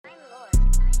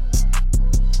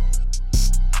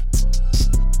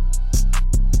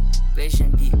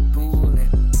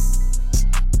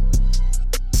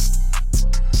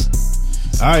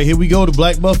All right, here we go. The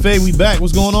Black Buffet. We back.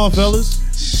 What's going on, fellas?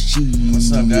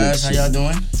 What's up, guys? How y'all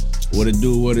doing? What it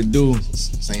do? What it do?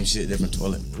 Same shit, different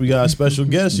toilet. We got a special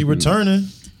guest. She returning.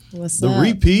 What's The up?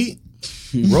 repeat.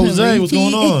 Rose, what's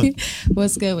going on?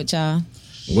 What's good with y'all?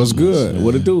 What's good?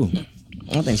 What it do?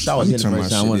 I don't think Shaw was here the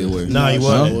first time, was it? Nah, he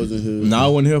wasn't. Nah, I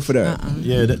wasn't here for that.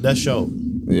 Yeah, that show.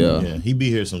 Yeah. Yeah, he be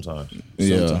here sometime.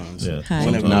 Yeah. Yeah. Hi.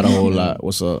 Not a whole lot.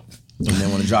 What's up? And then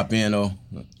want to drop in, though.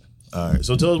 All right.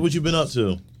 So tell us what you've been up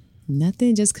to.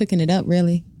 Nothing, just cooking it up,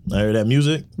 really. I hear that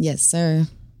music. Yes, sir.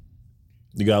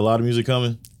 You got a lot of music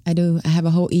coming? I do. I have a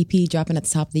whole EP dropping at the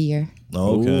top of the year.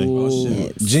 Oh, okay. Oh,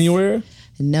 shit. January?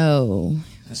 No.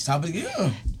 That's top of the year.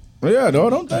 Yeah, though.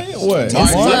 Don't think. What? It's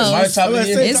close. March top of the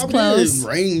year. It's close.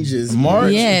 Ranges.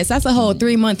 March? Yes, that's a whole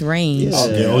 3-month range.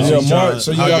 Okay. Oh, yeah, March.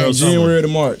 So you got January to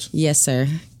March. Yes, sir.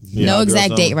 Yeah, No Hot Girl exact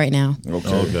Summer. date right now.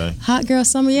 Okay. Okay. Hot Girl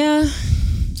Summer, yeah.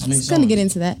 I mean, It's gonna get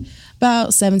into that.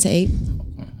 About 7 to 8.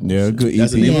 Yeah, good EP.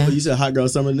 That's the name Yeah. of it. You said Hot Girl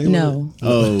Summer name? No.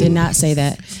 Oh. Did not say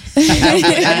that.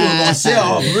 Everyone gonna sell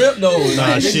off rip, though.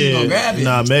 Nah, Niggas shit. gonna grab it.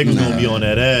 Nah, Megan's gonna be on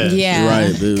that ass. Yeah.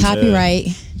 Right, dude. Copyright.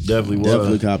 Definitely was.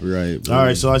 Definitely copyright. All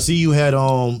right, so I see you had a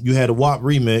WAP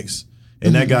remix,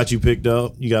 and that got you picked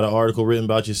up. You got an article written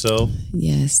about yourself.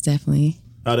 Yes, definitely.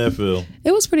 How'd that feel?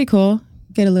 It was pretty cool.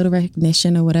 Get a little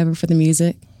recognition or whatever for the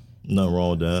music. Nothing wrong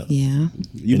with that. Yeah.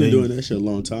 You've been And then- doing that shit a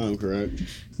long time, correct?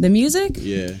 The music?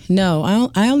 Yeah. No,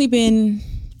 I only been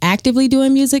actively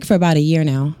doing music for about a year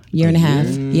now. Year and a half.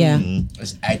 Yeah.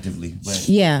 It's actively,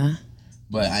 Yeah.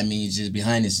 but I mean, it's just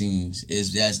behind the scenes.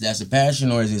 Is that's a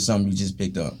passion, or is it something you just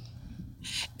picked up?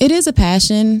 It is a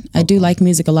passion. I do like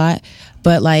music a lot,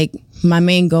 but like my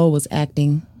main goal was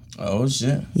acting. Oh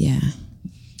shit! Yeah.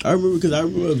 I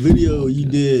remember a video you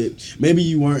did. Maybe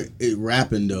you weren't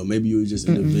rapping though. Maybe you were just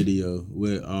in a video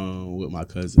with my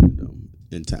cousin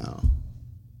in town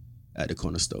at the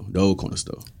corner store, the old corner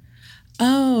store.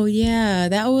 Oh yeah,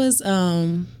 that was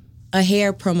a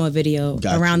hair promo video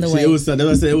Gotcha. around the See, way. it was something,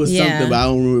 Yeah. but I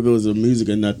don't remember if it was a music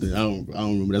or nothing. I don't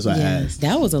remember. That's why I asked.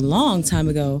 That was a long time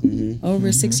ago.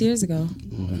 Over 6 years ago.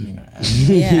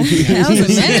 Yeah. That was a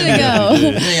minute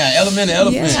ago. Yeah, elephant.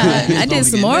 Yeah. I did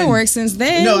some more work since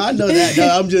then. No, I know that.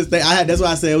 No, I'm just. That's why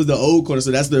I say it was the old corner.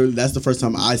 So that's the first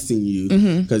time I seen you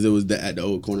because it was at the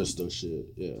old corner store shit.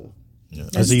 Yeah.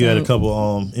 I see you had a dope.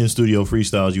 couple in studio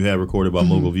freestyles you had recorded by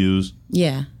Mogul Views.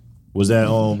 Yeah. Was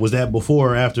that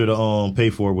before or after the Pay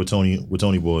For It with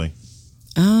Tony Boy?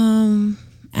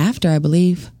 After I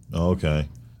believe. Oh, okay.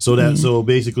 So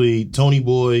basically Tony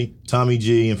Boy, Tommy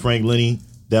G, and Frank Lenny,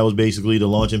 that was basically the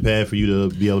launching pad for you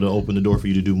to be able to open the door for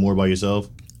you to do more by yourself?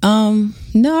 No,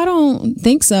 I don't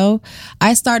think so.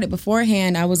 I started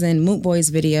beforehand. I was in Moot Boy's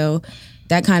video.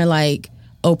 That kind of like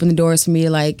opened the doors for me to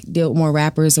like deal with more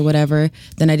rappers or whatever.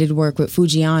 Then I did work with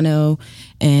Fujiano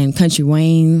and Country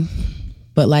Wayne.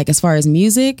 But like as far as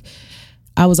music,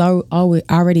 I was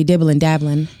already dibbling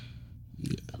dabbling.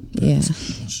 Yeah.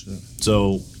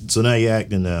 So now you're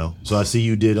acting now. So I see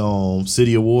you did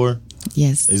City of War,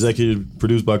 Yes. executive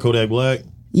produced by Kodak Black.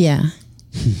 Yeah.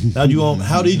 How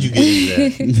did you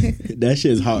get into that? That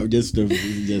shit's hard. Just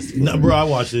No, bro, I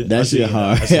watched it. That shit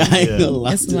hard. I seen it, I ain't yeah. gonna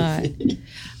lie. It's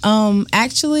a lot.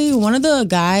 Actually, one of the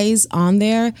guys on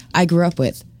there I grew up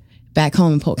with back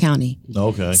home in Polk County.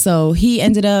 Okay. So he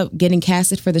ended up getting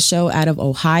casted for the show out of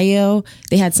Ohio.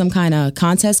 They had some kind of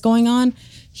contest going on.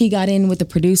 He got in with the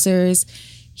producers.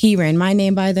 He ran my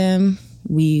name by them.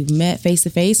 We met face to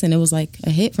face, and it was like a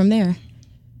hit from there.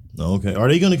 Okay. Are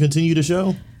they going to continue the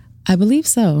show? I believe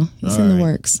so. It's All in the right.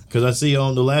 works. Because I see the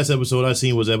last episode I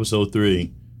seen was episode 3,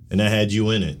 and that had you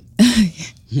in it.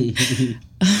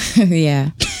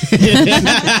 Yeah.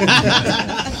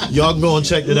 Y'all go and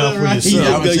check it out for Yeah, yourself.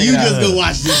 I'm gonna check You it just out. go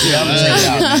watch this shit. I'm gonna check it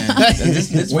out, man.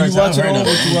 This When you first watch it time on, I've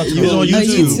heard what you watch It was on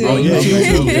YouTube. YouTube. Oh, yeah,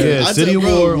 YouTube. Yeah, I City of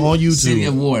told bro, War on YouTube. City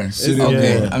of War. Yeah,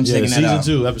 Okay, I'm checking that out.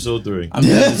 Season 2, episode 3. I'm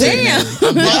definitely checking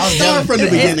Damn. it out. Start from the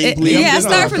beginning, please. Yeah,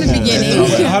 start from the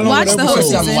beginning. How long Watch was the that whole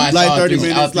episode? season. Watch Like all 30 through-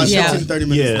 minutes. out Like through- 15 to 30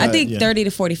 minutes. I think yeah. 30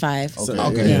 to 45.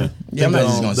 Okay. Yeah. Yeah, I'm not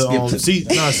just gonna skip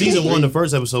to Season 1, the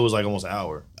first episode was like almost an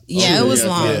hour. Yeah, it was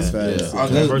long. That's fast.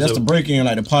 Okay. That's the break in,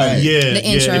 like the pilot. Yeah, The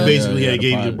intro. It basically Yeah, gave you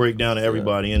the pilot. breakdown of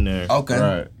everybody in there. Okay.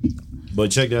 Right.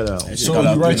 But check that out. So Check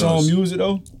out you write your own those. music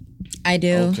though? I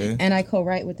do. Okay. And I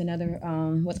co-write with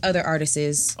with other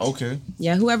artists. Okay.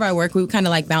 Yeah, whoever I work with, we kind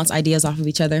of like bounce ideas off of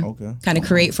each other. Okay. Kind of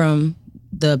create from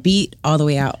the beat all the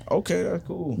way out. Okay, that's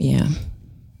cool. Yeah.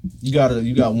 You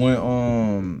got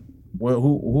one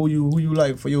who you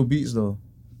like for your beats though?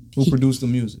 Who produced the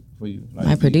music for you? Like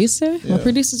My beats? producer? Yeah. My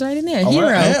producer's right in there. Oh, Hero.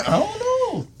 I don't know.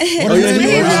 Hero. What his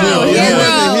name is? Hero.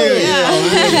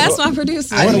 That's my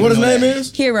producer. What his name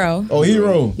is? Hero. Oh,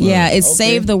 Hero. Yeah, it's Okay.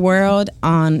 Save the World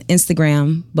on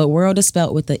Instagram, but world is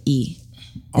spelled with an E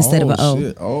instead of an O.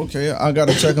 Shit. Okay, I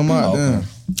gotta check him out then.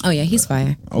 Oh yeah, he's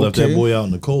fire. Left that boy out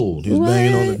in the cold. He was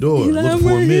banging on the door, He's looking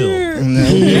for a meal.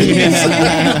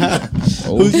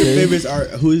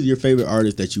 Who's your favorite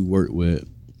artist that you work with?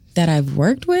 That I've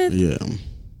worked with, Yeah.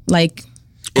 like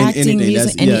acting,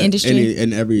 music, any industry.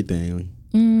 and everything.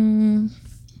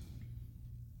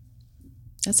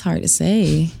 That's hard to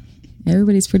say.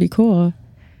 Everybody's pretty cool.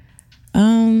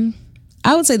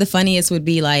 I would say the funniest would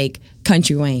be like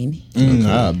Country Wayne,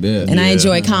 I bet. and I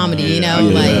enjoy comedy. You know,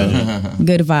 like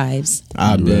good vibes.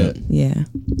 I bet. Yeah.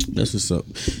 That's what's up.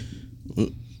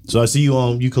 So I see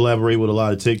you you collaborate with a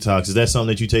lot of TikToks. Is that something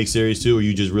that you take serious too, or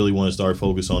you just really want to start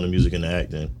focus on the music and the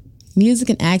acting? Music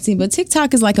and acting, but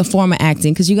TikTok is like a form of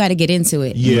acting because you got to get into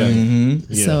it. Yeah.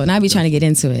 Mm-hmm. So, and I be trying to get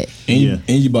into it, And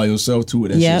you by yourself too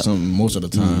with that Yep. shit something most of the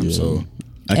time. So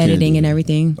editing and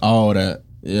everything. all that.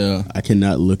 Yeah. I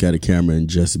cannot look at a camera and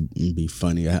just be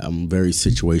funny. I'm very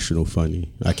situational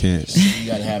funny. I can't. You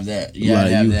gotta have that. You gotta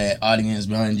Right, have you- that audience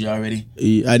behind you already.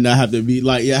 And I have to be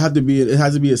like, it has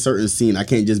to be a certain scene. I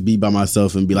can't just be by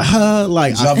myself and be like, ha,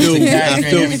 like I Jump feel, into character I and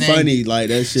feel everything. funny, like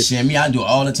that shit. Shit, me, I do it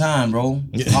all the time, bro.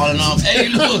 Calling off, hey,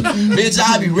 look, bitch,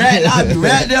 I be right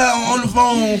there on the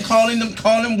phone,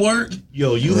 calling work.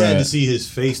 Yo, you had to see his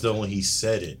face though when he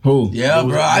said it. Who? Yeah,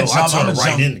 bro, I turned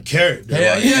right in the character.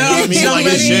 Hell like, yeah, you know what I mean? jump Like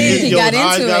right his shit, in. yo, Got his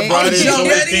eyes into got it. bright in, Jump so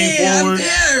right it came in, I'm forward.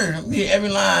 there. Yeah, every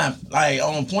line, like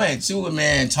on point to it,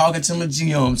 man. Talking to my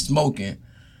GM, smoking.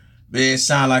 Bitch,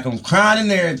 sound like I'm crying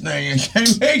and everything. I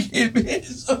can't make it, bitch.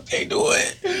 So I can't do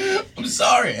it. I'm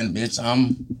sorry. And bitch,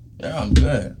 I'm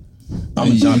good. I'm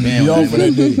gonna jump in You off for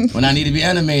that day. when I need to be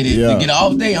animated. Yeah. To get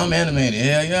off day, I'm animated.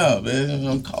 Hell yeah, bitch.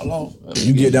 I'm call off.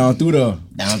 You get down through there.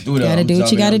 Down through there. Gotta I'm do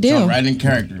what you jumping, gotta I'm do. jumping right in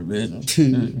character,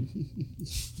 bitch.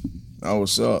 Oh,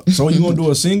 what's up? So you gonna do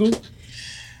a single?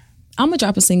 I'm gonna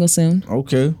drop a single soon.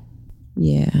 Okay.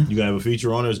 Yeah, You gonna have a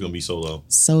feature on it? Or it's gonna be solo.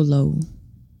 solo.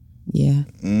 Yeah,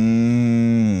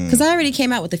 because I already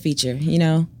came out with the feature. You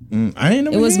know, I ain't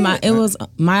never it was heard it was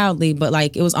mildly, but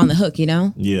like it was on the hook. You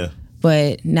know, Yeah.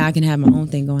 but now I can have my own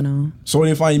thing going on, So where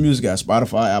you find your music at?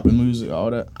 Spotify, Apple Music, all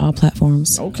that? all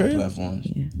platforms. Okay. Platforms.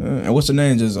 And what's the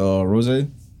name? Just Rose?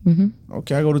 Mm-hmm.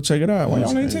 Okay, I go to check it out. Why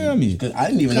y'all ain't tell me? Cause I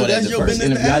didn't even know that that's the your first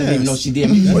business interview. I didn't even to know she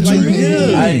did music. What you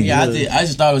mean? I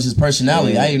just thought it was his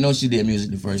personality. I didn't know she did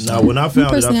music the first Now time. when I found it, I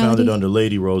found Personality. it under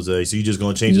Lady Rose. So you just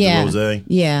gonna change it Yeah, to Rose?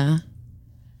 yeah.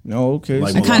 No, okay.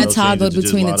 Like I Mulatto kind of changed it toggled to just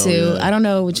between the Lotto, two. yeah. I don't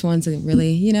know which one to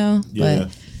really, you know, Yeah.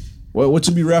 What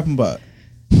you be rapping about?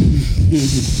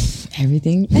 but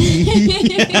everything.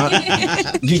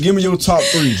 Give me your top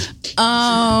 3.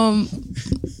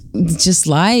 Just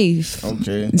life.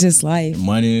 Okay. Just life.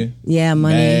 Money, Yeah,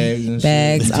 money, bags,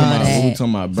 bags, and shit. all We that.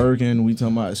 talking about Birkin. We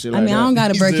talking about shit like I mean, that. I don't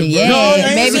got a Birkin said yet. No, I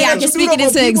ain't Maybe saying I that can you speak do it that,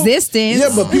 into but people- existence. Yeah,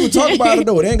 but people talk about it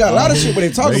though. They ain't got a lot of shit, but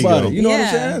they talk There you about go. it. You know what I'm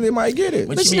Yeah. saying? They might get it.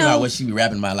 What But you you mean know- about what she be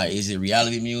rapping about? Like, is it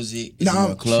reality music? Is it Nah,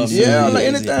 more club yeah, music? like Is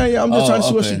anything. it- Yeah, I'm just trying to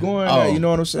see where okay. she going Oh, at. You know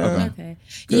what I'm saying? Okay.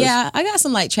 Yeah, I got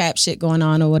some like trap shit going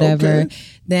on or whatever. Okay.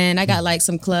 Then I got like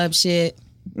some club shit.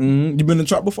 You been in the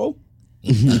trap before? I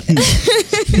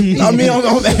mean, I'm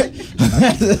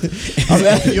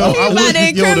Yo, I about to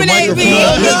incriminate me.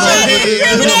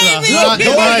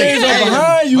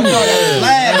 behind you.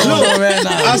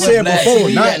 I said before,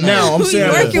 not now. I'm Who you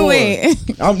saying working before.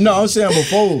 with? I'm saying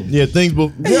before. Yeah,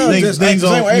 things just- things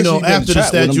I on, ain't you know, actually been after the chat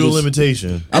with them, statute of just-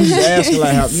 limitation. I'm just asking,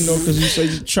 like, how you know, because you say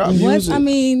you trap What? music. I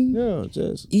mean, Yeah,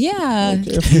 just yeah.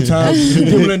 okay, a few times.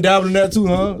 People done dabbled in that too,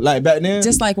 huh? Like back then.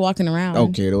 Just like walking around.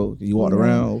 okay, though. You walked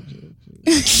around. Okay.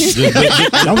 Just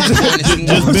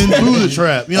been through the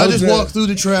trap. You know, I just Okay. walk through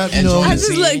the trap, you know. I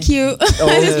just look cute.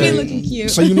 I just be looking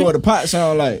cute. So you know what the pot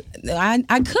sound like?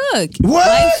 I cook. What?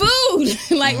 Like food.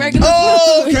 Like regular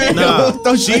Oh, food. okay.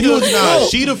 Nah, she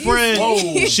you the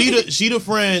friend. She the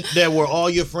friend that where all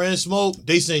your friends smoke.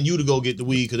 They send you to go get the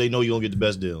weed because they know you don't get the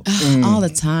best deal. All the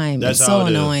time. That's It's how so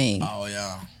it is. annoying. Oh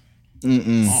yeah.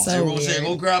 So Rose said,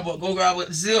 weird. go grab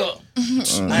a zip.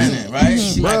 Right?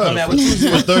 She might come out with two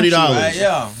For $30. Right?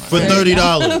 Yeah. For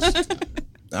 $30.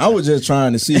 I was just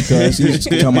trying to see because he was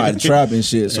talking about the trap and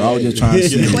shit. So I was just trying to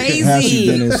see Crazy. has she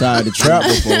been inside the trap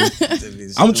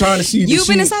before. I'm trying to see. You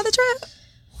been inside the trap?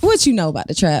 What you know about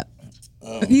the trap?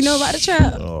 You know about the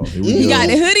trap? Oh, here we You go. got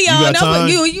the hoodie on. got No, time?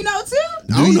 but you know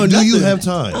too? Do you have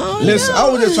time? Listen, I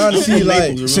was just trying to see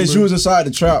like Naples, since you was inside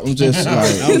the trap, I'm just I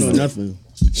like don't know nothing.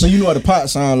 so you know what the pot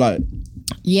sound like.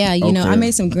 Yeah, you know, Okay. I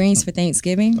made some greens for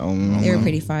Thanksgiving. They were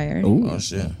pretty fire. Oh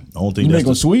shit. I don't think You make that's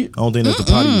them sweet? I don't think that's the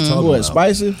potty you're talking What, about.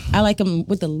 spicy? I like them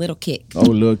with a little kick, Oh,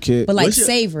 little kid. but like What's your-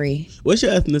 savory. What's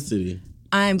your ethnicity?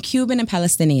 I'm Cuban and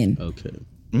Palestinian. Okay.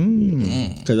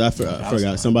 Because I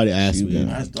forgot. Somebody asked me,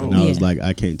 That's dope. and I was Yeah. like,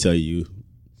 I can't tell you.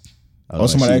 Oh,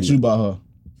 somebody asked you about her.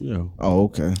 Yeah. Oh,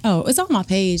 okay. Oh, it's on my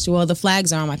page. Well, the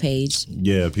flags are on my page.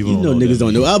 Yeah, people You don't know know niggas that.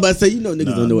 don't know. I was about to say, you know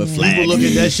niggas don't know what flag. People look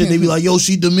at that shit, they be like, yo,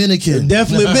 she Dominican.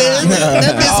 Definitely, man.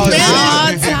 That bitch All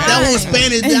Spanish. time. That whole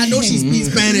Spanish. I know she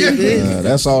speaks Spanish. bitch.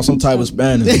 That's all some type of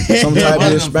Spanish. Some type of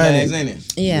One of them flags, Hispanic. ain't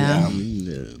it? Yeah,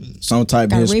 Some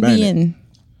type of Hispanic. Caribbean.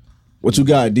 What you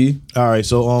got, D? All right,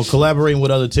 so collaborating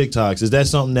with other TikToks, is that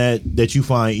something that you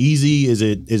find easy? Is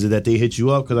it that they hit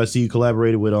you up? Because I see you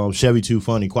collaborated with Chevy Too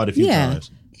Funny quite a few Yeah, times.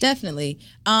 definitely.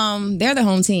 They're the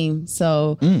home team,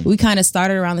 so we kind of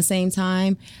started around the same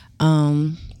time.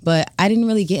 But I didn't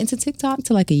really get into TikTok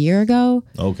till like a year ago,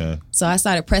 Okay. so I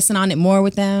started pressing on it more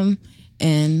with them,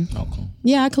 and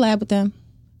yeah, I collab with them.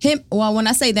 Well, when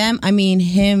I say them, I mean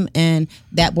him and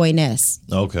that boy Ness.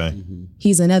 Okay.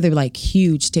 He's another like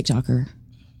huge TikToker.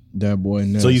 That boy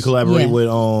Ness. So you collaborate Yeah.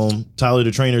 with Tyler the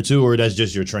Trainer too, or that's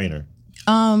just your trainer?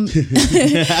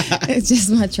 It's just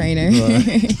my trainer.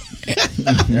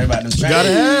 Everybody them trainers.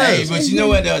 Hey, but you know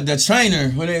what? The trainer,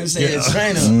 when they say the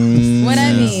trainer. What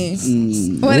I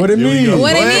mean? What it mean?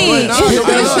 What I mean? Sticky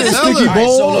All right,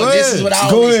 so bowl. look, this is what I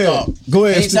Go always ahead. thought. Go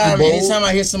ahead, Anytime, Sticky bowl. anytime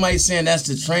I hear somebody saying that's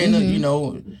the trainer, you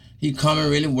know, he come and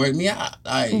really work me out.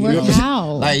 Like, you Work know,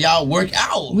 out. Like y'all work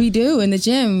out. We do in the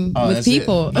gym Oh, with that's it.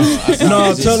 people.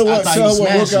 No, tell her what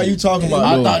workout you talking about.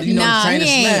 I though. thought you know Nah, trainer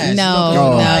he ain't. smash. No, you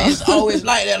know, no. It's always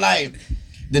like that. Like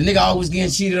the nigga always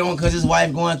getting cheated on because his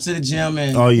wife going to the gym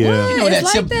and. Oh yeah. You know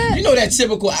It's that, like that? You know that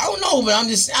typical. I don't know, but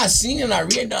I seen it. And I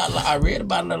read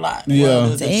about it a lot. Yeah. Well,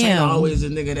 the trainer Damn. always a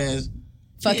nigga that's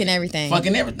Fucking everything.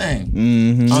 fucking everything.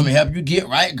 Mm-hmm. I'm gonna help you get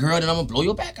right, girl. Then I'm gonna blow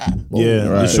your back out. Yeah.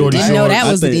 Right. The shorty Didn't know shorts.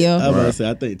 that was the deal. I was about to say,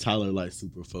 I think Tyler like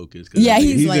super focused. 'cause Yeah, I think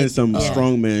he's he's in like- some yeah.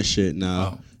 strongman shit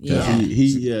now. 'Cause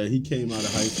Yeah. he came out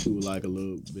of high school like a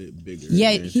little bit bigger. Yeah,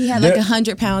 and- he had like That-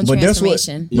 100-pound But that's what.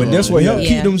 transformation. But that's what helped Yeah.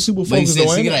 keep them super But he focused said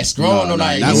on. she get like strong, no,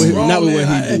 like not he's with, strong, not with man, what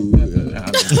like- he do.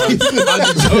 I'm just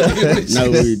joking with you. Not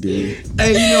what he did.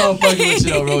 Hey, you know I'm fucking with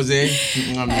you though, Rose.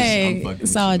 I'm Hey, fucking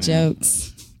it's with all you, man. jokes.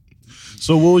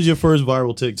 So what was your first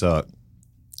viral TikTok?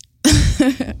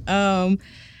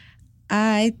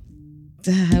 I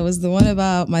was the one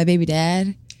about my baby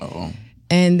dad. Uh-oh.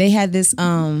 And they had this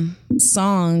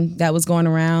song that was going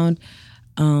around,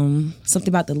 something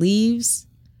about the leaves.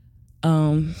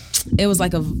 It was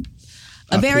like a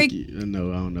very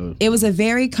No, I don't know. it was a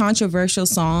very controversial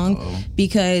song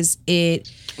because it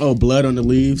Oh, blood on the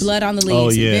leaves. Blood on the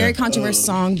Leaves. Oh, yeah. Very controversial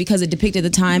song because it depicted the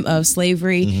time of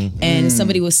slavery and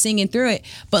somebody was singing through it.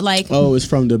 But like Oh, it's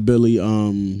from the Billie.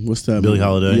 What's that? Billie movie?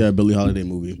 Holiday? Yeah, Billie Holiday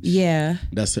movie. yeah.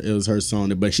 It was her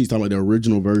song, but she's talking about the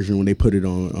original version when they put it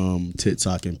on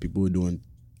TikTok and people were going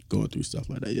through stuff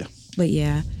like that. Yeah. But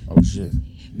yeah. Oh shit.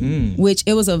 Which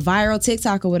it was a viral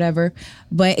TikTok or whatever,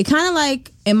 but it kind of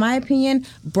like, in my opinion,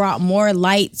 brought more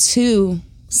light to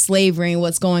slavery and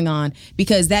what's going on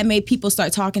because that made people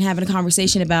start talking, having a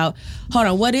conversation about, hold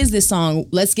on, what is this song?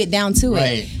 Let's get down to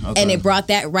Right, it. okay. And it brought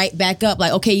that right back up.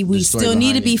 Like, okay, we story still need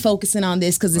to behind be it. focusing on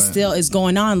this because it still is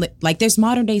going on. Like, there's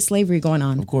modern day slavery going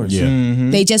on. Of course. Yeah.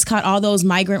 They just caught all those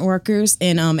migrant workers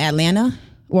in Atlanta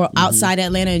or outside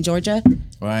Atlanta in Georgia,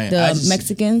 Right. the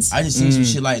Mexicans. I just seen some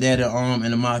shit like that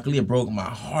in the Immokalee. It broke my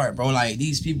heart, bro. Like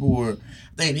these people were,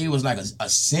 I think they was like a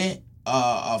cent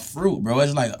of fruit, bro.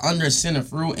 It's like under a cent of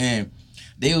fruit, and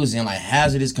they was in like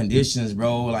hazardous conditions,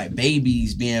 bro. Like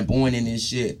babies being born in this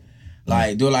shit.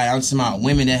 Like they're like, I'm talking about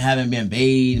women that haven't been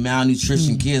bathed,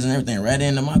 malnutrition kids and everything, right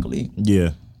in the Immokalee. Yeah.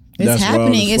 It's That's wild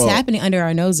happening. as It's fuck. happening under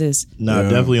our noses. Nah,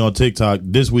 definitely on TikTok.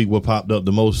 This week, what popped up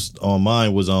the most on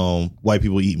mine was white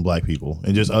people eating black people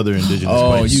and just other indigenous Oh,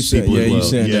 white you said- people yeah, as you well.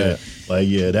 said yeah. that. Like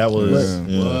that was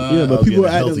Yeah, but I was people getting a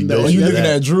acting healthy that- dose Oh, of you Yeah. looking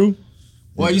that. at Drew?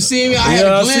 Well, you see me? I had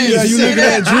Yeah, a I glimpse. see that. You looking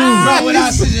at Drew. Bro,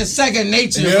 without just second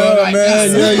nature, bro. Yeah, Like,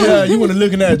 man. Yeah. You want to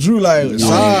looking at Drew like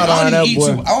side I on don't, that even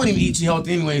eat boy. I don't even eat too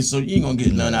healthy anyway, so you ain't gonna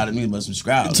get nothing out of me but some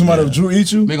scraps. Somebody Drew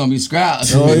eat you? We're gonna be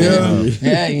scraps. Oh, yeah.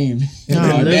 Yeah, you ain't.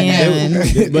 Oh,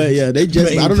 man. But yeah, they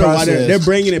just, I don't know why Process. they're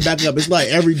bringing it back up. It's like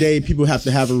every day people have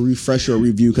to have a refresher or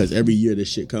review because every year this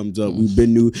shit comes up. We've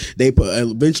been new. They put,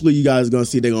 eventually you guys gonna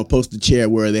see they're gonna post the chair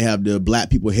where they have the black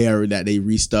people hair that they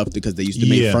restuffed because they used to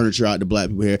make Yeah. furniture out of the black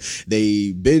people hair.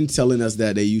 They been telling us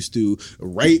that they used to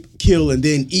rape, kill, and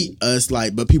then eat us.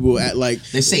 Like, but people act like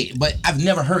They say, but I've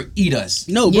never heard eat us.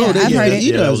 no, bro. Yeah, they I've heard it.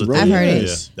 eat Yeah, that us, was a bro. thing. I've heard Yeah,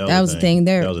 it. yeah. That was the thing.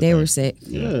 That was a They thing. were sick.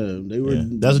 Yeah, they were. Yeah.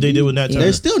 That's what they did with Nat Turner.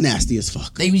 They're still nasty as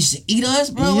fuck. They used to eat us,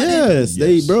 bro. Yes,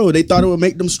 they thought it would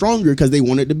make them stronger because they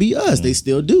wanted to be us. They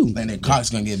still do. And their cock's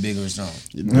gonna get bigger or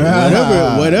something.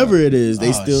 Whatever it is,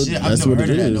 they still. Shit, I've That's never what it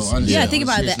heard of that, is. though. Yeah, Yeah, think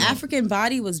about it. The seriously. African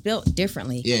body was built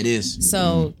differently. Yeah, it is.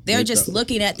 So they're just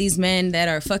looking at these men that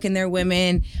are fucking their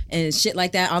women and shit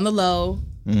like that on the low.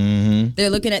 They're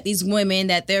looking at these women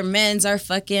that their men's are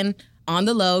fucking on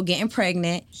the low, getting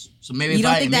pregnant. So maybe You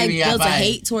don't think that builds a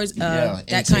hate towards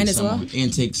that kind as well?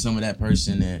 And take some of that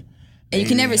person And you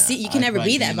can never see, you can never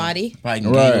be that body. Probably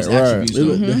can gain those attributes.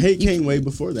 The hate came way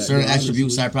before that. Certain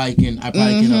attributes I probably can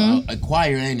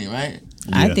acquire, ain't it? Right?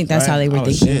 I think that's how they were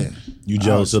thinking. Shit. You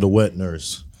jealous of the wet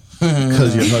nurse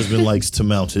because your husband likes to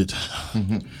mount it.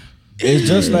 It's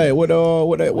just like what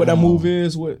that movie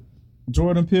is. What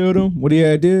Jordan Peele them. What he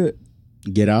had did.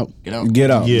 Get out.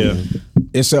 Get out. Yeah.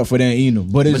 Except for that eating them,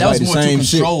 but it's But that like was the more too same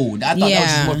shit. controlled. I thought that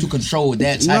was just more too controlled.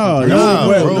 That type of person.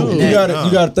 Well,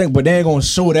 you gotta think, but they ain't gonna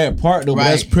show that part though. But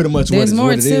that's pretty much There's more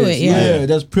what it to is. it, yeah.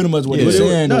 That's pretty much what they're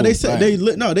saying. No, though. they said they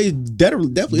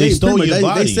definitely They stole your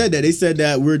body. They said that. They said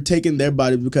that we're taking their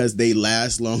body because they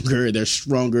last longer, they're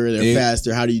stronger, they're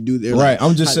faster. How do you do that? Right,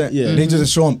 I'm just saying. Yeah. They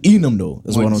just show them eating them though.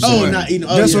 That's what I'm saying. Oh, not eating.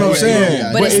 That's what I'm saying.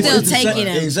 Yeah. But it's still the taking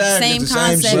them. exactly, Same it's the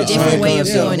concept, shit. different Same way of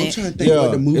concept. doing I'm it. trying to think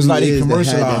what the movie It's like is they that had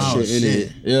commercialized that shit in it.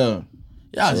 Yeah.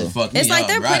 Y'all just fuck me It's like up,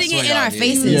 they're bro. I putting swear it in y'all our did.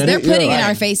 faces. Yeah, They're putting it in right.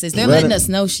 our faces. They're Right. letting us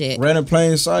know shit. Right in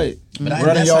plain sight. But Right in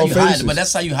that's how y'all you hide. faces. But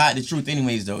that's how you hide the truth,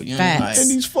 anyways. Though you know, Facts. like, And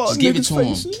these fuck just give it niggas' to 'em.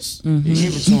 faces. You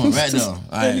give it to him right now.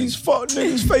 And these fuck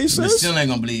niggas' They faces. still ain't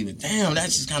gonna believe it. Damn, that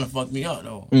just kind of fucked me up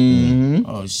though.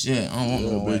 Oh shit, I don't want no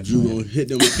But white Drew gonna hit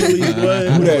them Achilles, boy.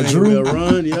 Who that, Drew?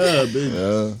 Run, yeah,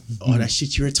 bitch. All that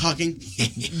shit you were talking.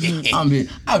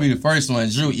 I'll be the first one.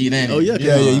 Drew eat ain't it? Oh yeah,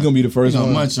 Yeah, you gonna be the first You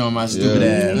gonna one. munch on my stupid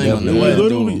ass. I ain't gonna know You what to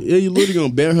literally, do. yeah, you literally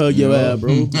gonna bear hug your ass,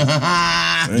 bro.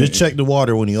 Just check the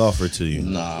water when he offered to you.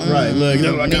 Right, look,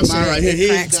 I got mine right here.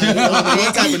 Here's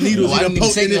what type of needles Why you done didn't you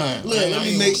poked in take it. none? Look, let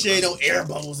me make sure ain't no air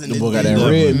bubbles in The this. boy got bitch. that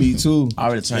red meat too. I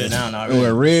already turned it down With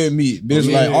already. red meat,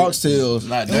 bitch, like oxtails.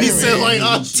 Like, He said like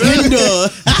tender.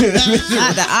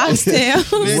 Not the oxtail.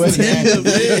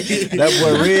 That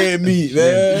boy red meat,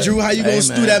 man. Drew, how you gonna Hey,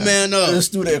 stew man. that man up? Let's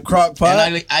do that crock pot.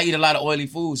 And I eat a lot of oily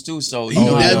foods too, so you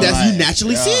know That's you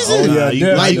naturally seasoned. Oh, yeah, you-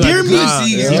 yeah. Like you deer gotta-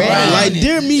 meat. season, Right, like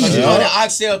deer meat. Cause you know that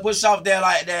oxtail push off there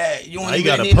like that. You Now don't you even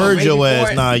gotta need no purge gravy your for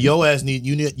ass. it. Nah, your ass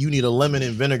you need a lemon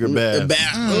and vinegar bath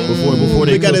Before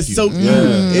they they gotta cook you. soak.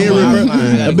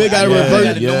 Alkaline. A big guy You reverse.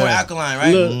 gotta do more alkaline,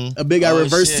 right? Look, a big guy Oh,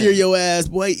 reverse shit. sear your ass,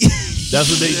 boy.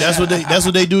 That's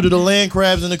what they do to the land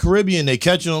crabs in the Caribbean. They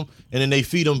catch them and then they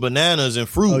feed them bananas and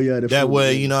fruit. Oh, yeah, the that fruit,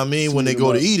 way, yeah. you know what I mean. When they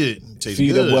go to eat it, tastes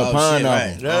Feed good. up with Oh, shit,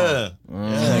 pineapple. right.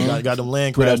 Yeah, got them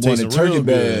land Put crabs that boy in tasting the turkey real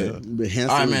bag. good. But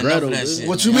Hansel All right, and man, Gretel, enough of that bitch. shit.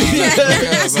 What you mean?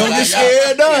 Don't get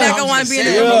scared now. You're not gonna want to be in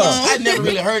the Yeah. room alone. I never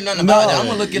really heard nothing about it. I'm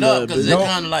gonna look it up because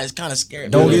don't- it's kind of scary.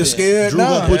 Don't Yeah. get scared Drew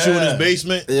now. gonna put you in his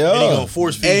basement and he Yeah. gonna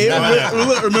force feed Hey,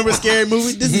 you. remember Scary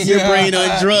Movie? This is your brain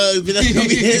on drugs, but that's gonna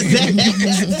be his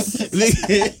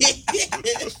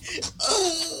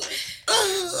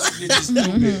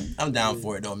I'm down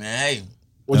for it though, man. Hey,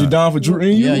 Was you down for Drew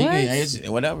and you? yeah, you can, hey, it's-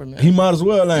 whatever, man. He might as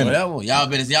well, ain't it? Whatever. Y'all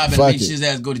better Fuck make it. his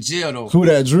ass go to jail though. Who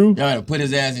that, Drew? Y'all better put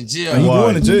his ass in jail. He Why?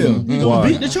 going to jail. Why?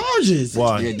 Beat the charges.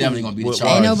 Why? Yeah, definitely gonna be the What-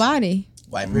 charge. Ain't nobody.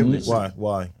 White privilege. Why?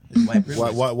 White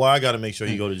privilege. Why I gotta make sure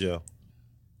he go to jail?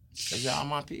 Cause y'all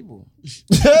my people.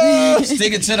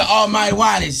 Stick it to the almighty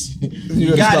whitest.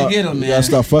 You gotta get him, You man. gotta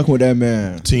stop fucking with that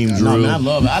man. Team No, Drew.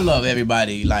 man, I love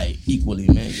everybody like equally,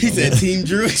 man. He said Team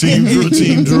Drew. Team Drew.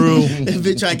 Team Drew.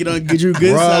 Been trying to get on Drew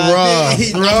good Rah, side. rah.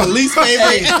 He's my least Hey,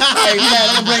 favorite. man,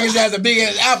 I'm gonna bring his ass a big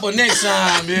ass apple next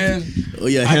time, man. Oh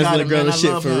yeah, I got Hansel it, and Gretel man. I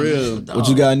shit love for him, real. man. What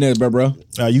you got next, bro?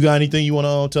 You got anything you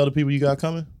wanna tell the people you got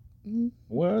coming?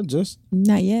 Well, just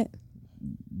Not yet.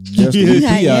 the Not EP,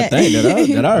 I yet.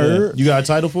 think that I heard. You got a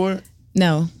title for it?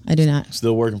 No, I do not.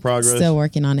 Still work in progress. Still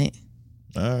working on it.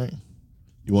 All right.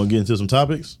 You want to get into some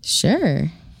topics?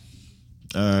 Sure.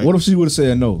 All right. What if she would have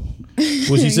said no?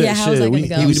 What she said? Yeah, how's that gonna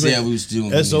go? He said we was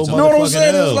doing. SO No, what I'm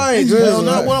saying is like, just Hell,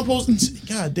 not like- what I'm supposed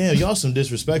to. God damn, y'all some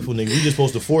disrespectful niggas. We just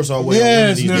supposed to force our way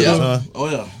Yes, on women these nigga. days, huh? Oh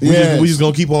yeah. We just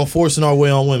gonna keep on forcing our way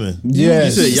on women.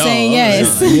 Yes. You said y'all. Saying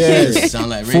yes. Yes. Sound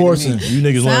like rape. Forcing. You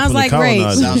niggas learn Sounds from like the rape.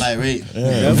 colonizers. Sound like rape.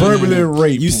 Verbally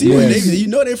rape. You see what they? You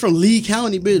know they from Lee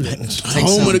County, bitch.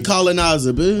 Home of the some.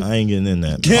 colonizer, bitch. I ain't getting in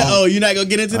that. Oh, you're not gonna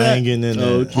get into I that? ain't getting in that.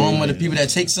 Okay. Home of the people that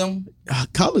take some.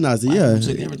 Colonizer, yeah.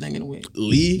 Took everything anyway.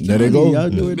 Lee. There they County, go. Y'all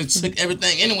do They it. took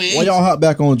everything anyway. Why y'all hop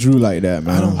back on Drew like that,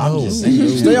 man? I'm just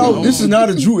saying. Stay off. This is not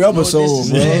a Drew episode, this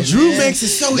bro. is- Drew makes it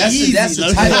so easy. That's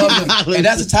the title of the. Hey,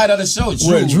 that's the title of the show.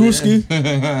 Drew. What, Drewski?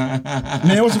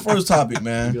 Man, what's the first topic,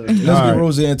 man? Let's get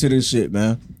Rose into this shit,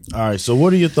 man. All right. So,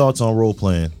 what are your thoughts on role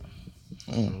playing?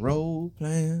 Role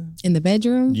playing. In the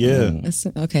bedroom? Yeah.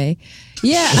 Okay.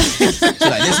 Yeah. She's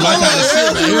like, this my kind of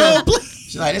shit right here.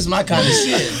 She's like, this my kind of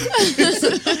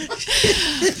shit.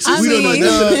 I We don't know mean,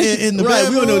 nothing in the right.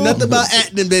 We don't know nothing about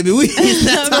acting, baby. We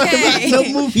not talking Okay. about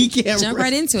no movie camera. jump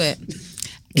right into it.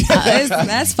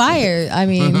 That's fire. I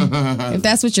mean, if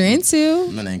that's what you're into,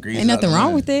 Man, ain't greasy ain't nothing out wrong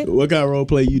there. with it. What kind of role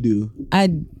play you do? I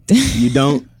You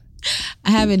don't?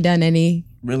 haven't done any,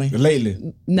 Really?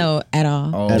 Lately. no, at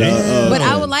all. Oh, Damn. But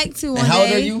I would like to one And how old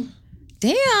day. are you?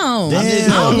 Damn.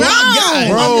 Damn. I'm grown.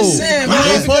 Bro. I'm just saying,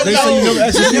 man. They say you never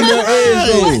ask a female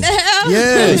age though.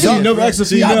 Yeah. They say you never ask a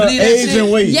y'all female believe that age shit?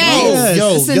 and weight.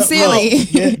 Yes.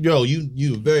 Sincerely. Yo,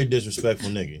 you a very disrespectful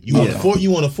nigga.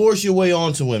 You want to force your way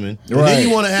onto women, and Right. then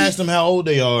you want to ask them how old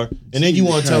they are, and then you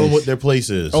want to tell them what their place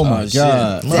is. Oh my Oh, shit.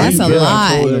 god. That's you a better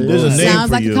lie. told them. There's a name Sounds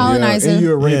for like you. a colonizer. And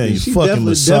you're a Yeah, rapist. you She fucking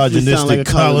definitely sound misogynistic like a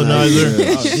colonizer.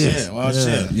 Oh, shit. Well,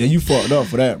 shit. Yeah, you fucked up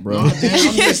for that, bro. Damn,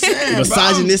 I'm just saying, bro.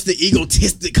 Misogynistic,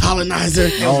 egotistic colonizer.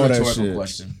 It was All a that rhetorical shit.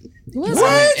 question. What?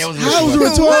 It was How was it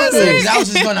rhetorical. rhetorical?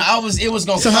 It was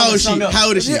gonna So come how with is she? something else. How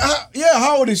old is she? Yeah,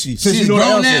 how old is she? Since She's you a know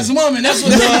the grown answer. ass woman. That's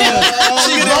what. She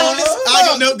grown as I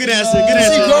don't know. Good answer. Good She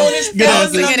answer. grown as Good fuck. answer.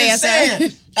 I'm Good just answer.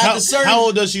 saying. How, After certain how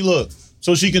old does she look?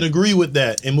 So she can agree with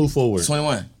that and move forward.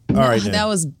 21. All right, then. That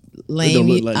was It lame. don't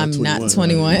look like I'm a not 21.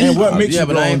 21. And what makes Yeah, you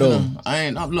but I grown ain't. though? I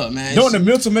ain't. Look, man. Don't the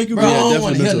mental make you Bro, I grown? don't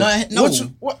want to hear nothing. No.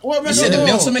 What You makes said you the grown?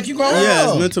 mental make you grown? Yeah,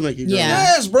 it's mental make you grow. Yeah.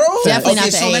 Yes, bro. Definitely Okay, not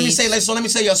the so let me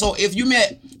age. say, yo. So if you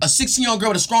met a 16-year-old girl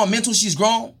with a strong mental, she's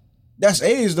grown. That's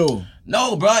age though.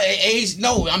 No, bro. Age.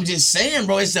 No, I'm just saying,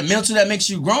 bro. It's the mental that makes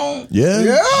you grown. Yeah.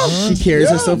 Yeah. She carries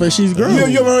herself and she's grown.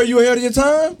 You ever heard you ahead of your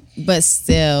time? But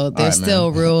still, there's right,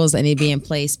 still rules that need to be in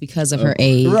place because of her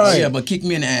age. Right. Yeah, but kick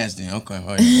me in the ass then. Okay, all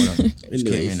right, whatever. Just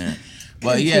kick me in the ass.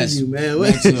 But yes, You, man.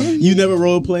 back to- You never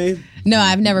role played? No,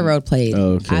 I've never role played.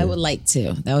 Okay. I would like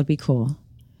to. That would be cool.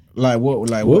 Like what?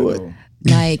 Like What? what? though?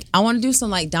 Like, I want to do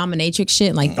some like dominatrix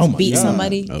shit, like beat God.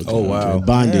 somebody. Oh wow,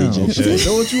 bondage. Damn. and shit. Is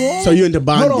that what you want? So you into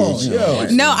bondage? Hold on.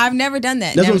 Yeah. No, I've never done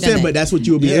that. That's never what I'm saying. done But that. that's what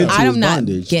you'll be Yeah. into. is I'm not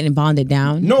bondage. getting bonded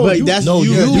down. No, But you, that's no,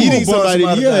 you you beating gonna bust somebody.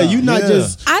 somebody Yeah, down. you not Yeah.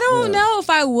 just. I don't know if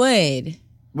I would.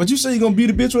 But you say you gonna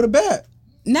beat a bitch with a bat.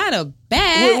 Not a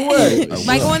bat. What?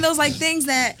 Like one of those like things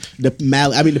that The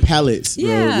pallets, bro.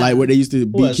 Yeah. Like where they used to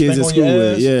beat What, kids in spank on school your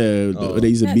with. ass? Yeah, where they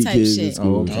used to That beat type kids in shit.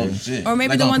 school. Oh, shit. or maybe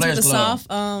Like the on ones with Players the Club.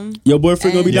 soft Your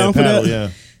boyfriend gonna be Yeah, down for paddle,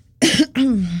 that? yeah.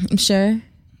 I'm sure.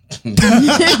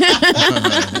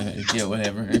 Yeah,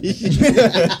 whatever.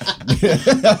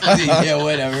 Yeah,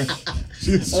 whatever.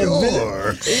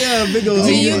 Sure. Yeah, big old.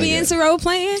 Do you be into role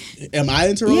playing? Am I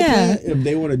into role Yeah. play? If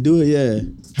they want to do it, yeah.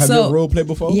 Have So- you ever role played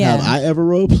before? Yeah. Have I ever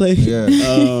role played? Yeah.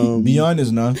 Be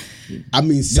honest now. I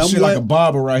mean, This shit somewhat. like a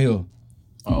barber right here.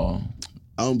 Oh.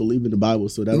 I don't believe in the Bible,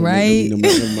 so that don't Right. Make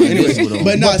anyway,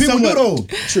 but no, But people do somewhat though.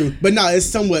 true. But no, it's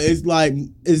somewhat. It's like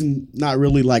it's not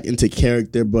really like into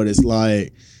character, but it's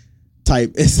like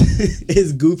type.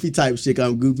 It's goofy type shit.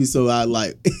 I'm goofy, so I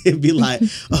like it'd be like,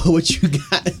 oh, what you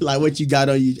got? Like what you got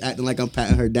on you? Acting like I'm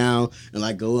patting her down and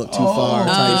like go up too far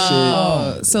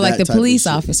type shit. So like That the type of police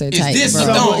shit. officer Is type, this bro. a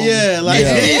dog? Somewhat, yeah, like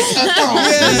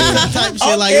yeah, type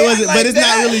shit. Like it wasn't, but it's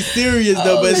not really serious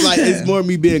though. But it's like it's more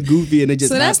me being goofy and it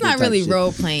just. So that's happened not really type shit.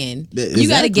 role playing. Exactly. You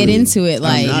got to get into it.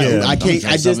 Like, Not- Yeah. I can't.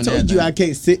 Don't I dress just up in told that you thing. I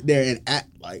can't sit there and act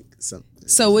like something.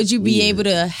 so would you be able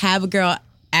to have a girl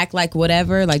act like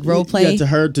whatever, like role play? Yeah, to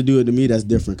her to do it to me, that's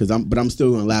different. Cause I'm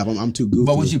still gonna laugh. I'm too goofy.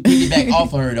 But would you piggyback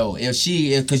off of her though?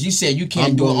 Because you said you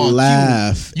can't I'm do it gonna on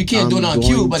laugh. cue. You can't do it I'm on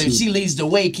cue. going But if to. she leads the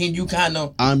way, can you kind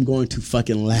of? I'm going to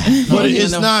fucking laugh. But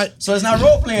it's not. So it's not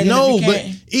role playing. No, but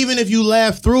even if you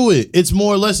laugh through it, it's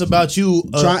more or less about you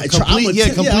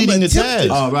completing the task.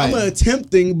 Oh, right. I'm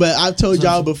attempting, but I've told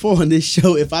y'all before on this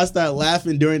show, if I start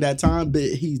laughing during that time, but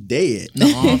he's dead.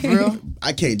 No, for real.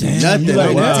 I can't do nothing. you like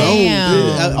on that? my own,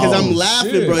 Damn. because I'm Oh,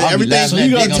 laughing, shit. bro. I'll be Everything laughing. So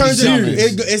you They it gonna turns be into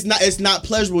serious. it's not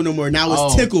pleasurable no more. Now it's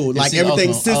Oh, tickled. Like it's-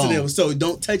 everything's okay. sensitive. Oh. So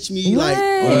don't touch me. What? Like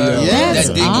That's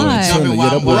that dick gonna be odd. jumping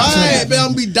while I'm watching. right, man.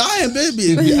 I'm be dying,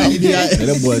 baby. Hey,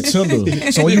 that boy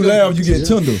tender. So when you laugh, you get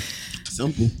tender.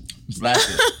 Simple. Flash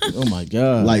it. Oh my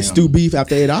god. Like stew beef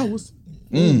after 8 hours.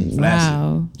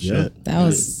 Wow. Yeah. That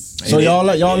was. So y'all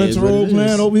It is into what it role is.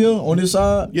 playing over here on this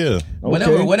side? Yeah.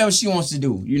 Okay. Whatever she wants to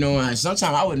do, you know. And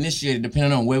sometimes I would initiate it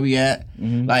depending on where we at.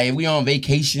 Like if we on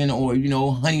vacation or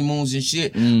honeymoons and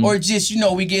shit, or just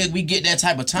we get that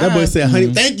type of time. That boy said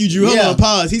honey. Thank you, Drew. Hold Yeah. on,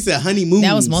 pause. He said honeymoon.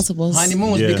 That was multiples.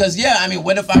 honeymoons Yeah. because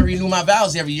what if I renew my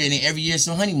vows every year and then every year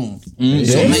some honeymoon? So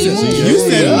Yeah. honeymoon. You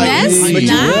said like That's but you-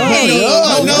 nice.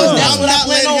 Oh no, That's I'm what I not plan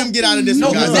letting on. him get out of this No,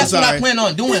 one, guys. that's I'm what I sorry. plan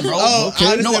on doing, bro. Oh,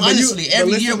 I understand, No, but honestly, but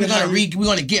every listen year to how you- we're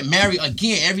gonna get married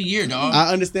again every year, dog.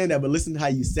 I understand that, but listen to how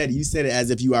you said it. You said it as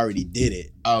if you already did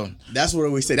it. Oh, That's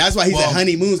what we said. That's why he Well- said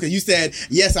honeymoons, because you said,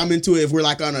 yes, I'm into it if we're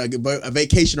like on a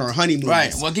vacation or a honeymoon.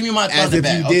 right. Well, give me my As thunder if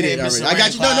back. you did okay, it Mr. already. I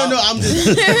got you. Rain No, Cloud. I'm just.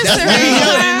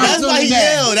 That's why he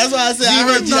yelled. That's why I said, I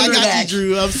heard you. I got you,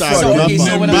 Drew. I'm sorry. So, My okay, fault.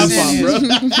 so what My I'm saying fault,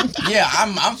 is, yeah,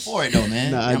 I'm for it though,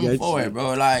 man. Nah, I I'm got for you. it,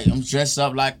 bro. Like I'm dressed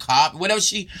up like cop. Whatever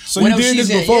she. So whatever you did she's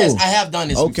this in. before? Yes, I have done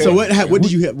this. Okay. before. So what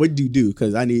did you do?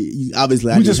 Because I need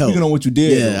obviously I We need just help. speaking on what you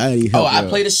did. Yeah, I need Oh, help. I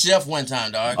played a chef one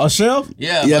time, dog. A chef?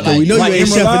 Yeah, Yeah, but because we know like you ain't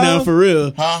Emerald chefing Isle? none for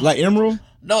real. Huh? Like Emerald?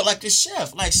 No, like the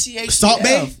chef, like CH. Salt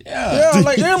Bae? Yeah. Yeah,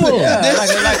 like Emerald. Yeah, like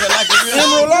a real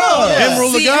Emerald Lodge.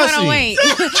 Emerald See, hold on, Lagasse. wait.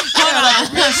 Yeah,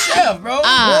 like a real chef, bro.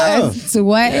 So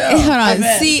what? Yeah. Hold My on.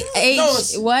 bad. C No, H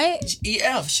it's- what?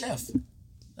 EF chef.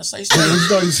 That's how you say it.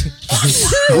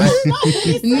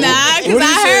 Nah, because What I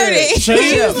he heard said? it. Chef?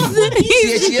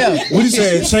 CHF. What you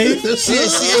saying? Chase?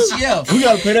 CHF. We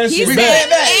gotta pay that He shit said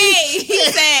back. A. He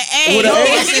said A. With a A?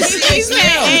 He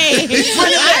said A.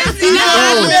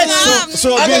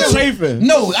 So it been chafing.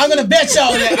 No, I'm gonna bet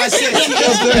y'all that I said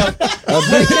CHF.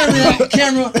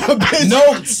 Camera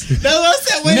notes. That's what I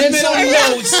said. Wait a Mental minute.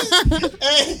 notes.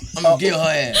 I'm gonna get her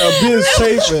ass. A bit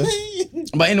chafing.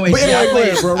 But anyway, But yeah, anyway, I go played,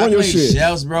 ahead, bro. I Run your played shit.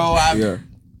 chefs, bro. Yeah.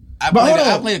 I But played, hold I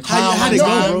on. played a clown How'd one it go,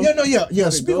 time. bro? Yeah.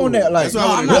 Speak on that. Like, That's what No, I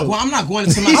wanna know. I'm not going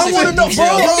into my I wanna know, bro.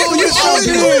 details. You always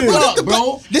did. Look,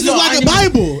 bro. This is Look, like I a need-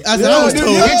 Bible, as I Yeah, was dude,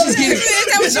 told. yeah. Bitches get it.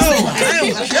 No, I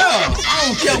don't care. I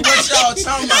don't care what y'all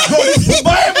talking about. bro, this is the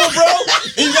Bible, bro.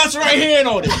 You got your right hand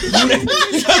on it.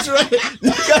 You got your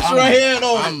right hand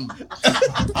on it.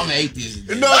 I'm an atheist.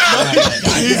 No.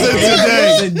 He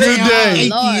said today.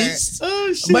 Atheist.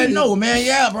 But no, man,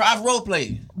 yeah, bro. I've role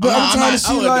played. But I'm trying to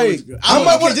see, like, I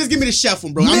might want just give me the chef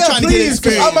one, bro. I'm Yeah, trying to get please,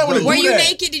 'cause experience. I might wanna bro. Were do you that.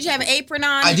 naked? Did you have an apron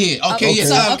on? I did. Okay,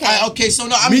 yes. Okay. So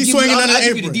no, I'm Me giving you, swinging I'm under not the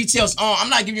giving you the apron. details. I'm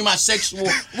not giving you my sexual.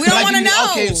 We don't like, wanna you- know.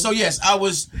 Okay, so yes, I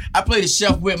played a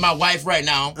chef with my wife right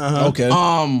now. Okay.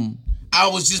 I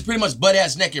was just pretty much butt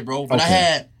ass naked, bro. But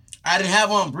Okay. I didn't have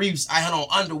on briefs. I had on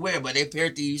underwear, but they pair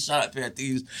of thieves. Shout out pair of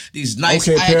thieves. These nice.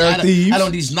 Okay, I pair of had thieves.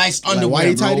 on these nice underwear,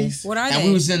 whitey bro. tighties? What are And they?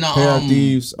 we was in the Pair of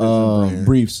thieves,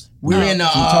 briefs. we were in the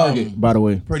From Target, by the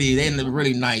way. pretty. They in the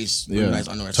really nice, really Yeah. nice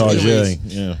underwear. So Tarjay. anyways,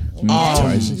 Yeah.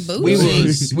 we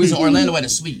was in Orlando at a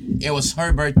suite. It was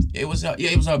her birthday. It was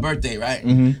her birthday, right?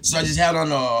 So I just had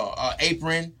on a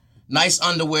apron, nice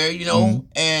underwear, you know,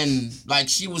 and like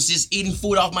she was just eating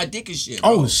food off my dick and shit.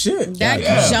 Bro. Oh, shit. That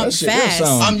Yeah. jumped That shit does fast.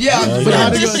 sound- But how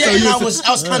I'm did just you- so saying, you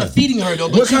I was kind of feeding her though.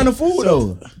 But What kind of food,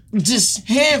 though? just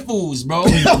handfuls, bro.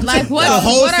 Like what? The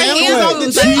whole What are family hand was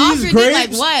foods? like Like cheese, off your dick? Like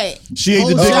grapes? what? She ate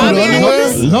the dick Strawberry? with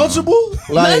underwear. Lunchable?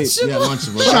 Like, Yeah,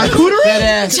 lunchable. charcuterie? Fat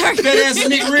ass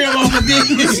McRib off my dick.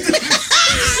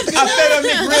 I fed up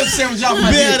McRib sandwich off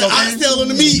my Man, dick. the oxtail on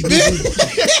the meat, man.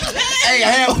 Hey,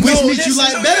 I have Which meat you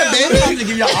like better, baby? I'm gonna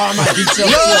give y'all all my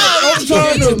details. I'm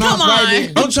trying to. Come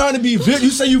on. I'm trying to be. You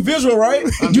say you visual, right?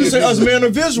 You say us men are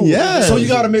visual. Yeah. So you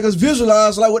got to make us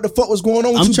visualize like what the fuck was going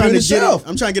on with I'm you trying being to get yourself. it.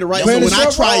 I'm trying to get it right. Man, So the when I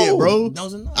chef try it, roll. bro, That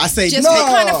was enough. I say, Just No. what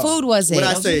kind of food was it? what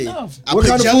I say, enough. I What put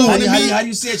kind of jello food? on the meat. How do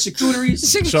you say it? Charcuterie?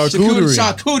 Charcuterie.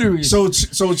 Charcuterie. So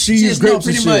cheese, Just, no, grapes,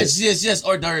 pretty and much. shit. Just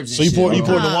hors d'oeuvres. So you poured the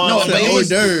wine No, on but it that.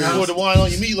 was- You poured the wine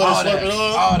on your meat. Let all it slurp that, it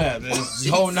up. all that, man.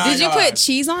 Whole 9 Did you yards. put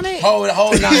cheese on it? Whole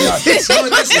 9 yards. No,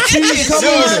 listen, cheese, Come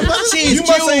on. cheese You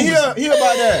must say cubes. hear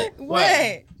about that.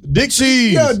 What? Dick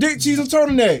cheese. Yeah, dick, cheese, and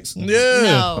turtlenecks.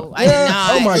 Yeah. No, I did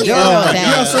not. Oh my hear god. about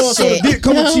Yeah, that so the shit. dick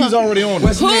come with cheese already on it.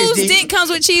 What's next, Whose D? dick comes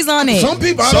with cheese on it? Some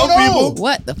people, I Some don't know. people.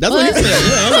 What the That's fuck? what he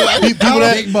said. People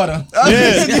that. Dick butter.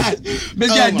 Yeah. Bitch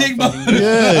got dick butter.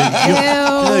 Yeah.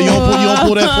 Yeah. You don't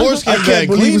pull that foreskin I back. can't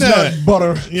Clean believe it's that. not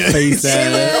butter. Yeah. Face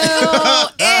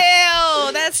ass.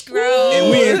 Ew, that's gross.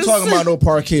 And we ain't talking about no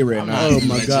parquet right now. Oh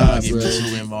my god, bro.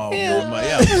 Too involved, Yeah. bro. But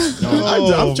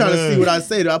yeah. I'm trying to man. see what I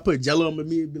say. I put jello on my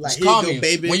meat and be like, Just here call you me. go,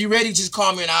 baby. When you ready, just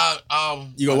call me and I'll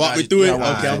You gonna walk me through it? Okay,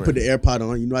 I'm gonna put the AirPod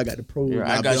on. You know I got the pro. Yeah,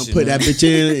 I I'm got gonna you, put man. that bitch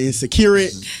in and secure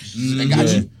it. I got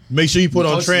you. Make sure you put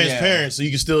on Close to that. transparent so you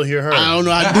can still hear her. I don't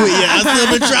know how to do it yet. I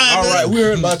still been trying. All man. right, we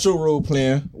heard about your role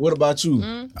playing. What about you?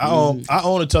 I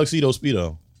own a tuxedo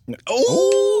speedo.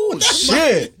 Oh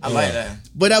shit! I like that.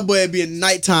 But that boy be in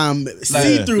nighttime,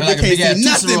 see through, like but a can't big-ass see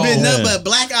nothing. Tootsie Been Roll. nothing Yeah. but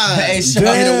black Hey, eyes. shut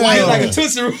Damn. up. White like a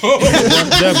Tootsie Roll.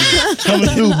 Definitely. Coming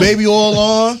through, baby oil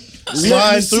on.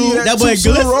 Sliding through. That boy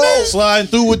glistening. Sliding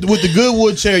through with the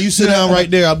Goodwood chair. You sit down right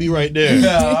there. I'll be right there.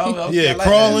 Yeah,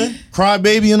 crawling, cry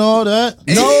baby and all that.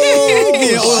 No,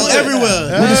 Yeah, oil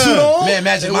everywhere. with the suit on. Man,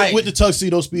 Magic Mike. With the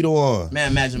tuxedo speedo on.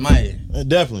 Man, Magic Mike.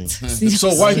 Definitely.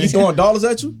 So wife be throwing dollars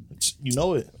at you? You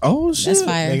know it. Oh shit. That's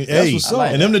fire. And, That's hey, what's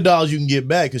up. and them the dollars you can get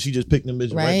back because she just picked them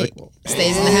bitches right Right. back up.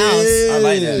 Stays in the house. I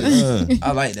like that.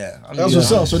 I like that. That's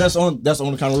what's up. So that's the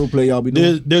only kind of role play y'all be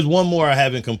doing. There's one more I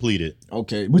haven't completed.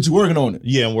 Okay, but you working on it.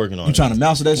 Yeah, I'm working on You it. trying to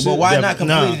master that shit. But why Yeah, not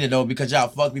nah. complete it though? Because y'all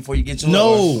fuck before you get to it.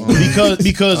 No,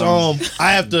 because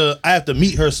I have to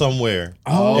meet her somewhere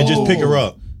and just pick her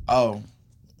up. Oh.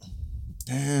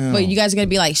 Damn. But you guys are gonna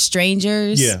be like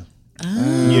strangers. Yeah.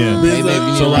 Yeah. Hey, baby,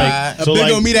 you So need a like, ride? so Big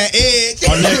like, on me that edge.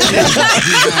 our next,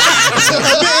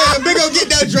 Big on get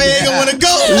that Dre ain't gonna wanna go.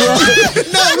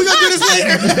 No, we gonna do this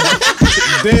later.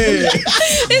 Dead.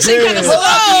 This shit kind of slow.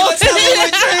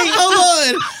 Hold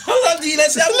on. Hold up, D.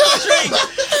 Let's have a drink.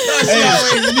 No, she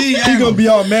always me. He gonna be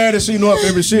all mad and shooting up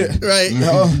every shit. Right.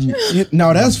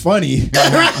 No, that's funny.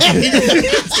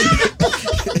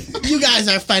 You guys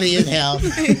are funny as hell.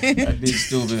 That bitch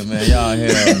stupid, man. Y'all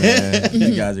hell, man.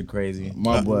 You guys are crazy.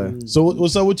 My boy. so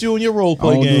what's up with you and your role I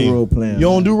play don't game? do role playing. You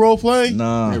don't do role play?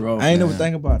 Nah, Hey, role I ain't never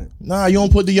playing. think about it. Nah, you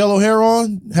don't put the yellow hair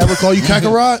on? Have her call you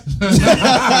Kakarot?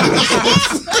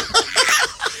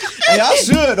 Hey, I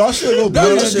should go blood. I should good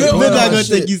blood They're one. not my gonna shit.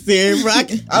 think you serious, bro.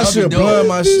 I should I'll be blood dope.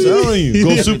 my shit. Telling you,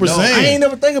 go Super dope. Saiyan. I ain't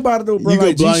never think about it though, bro. You go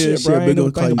Like G blind shit, and bro. I shit, ain't big never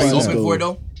ol' think call Are about you you that. open for it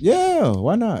though? Yeah,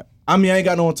 why not? I mean, I ain't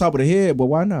got no on top of the head, but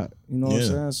why not? You know what I'm Yeah.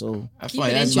 saying? So I Keep feel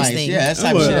like it that's nice. interesting. Yeah, that's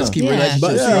type of shit. Let's keep Yeah. relationships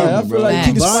But yeah, strong, I feel bro. like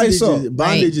keep the bondage, spice up.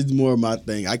 bondage is more my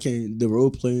thing. I can't the role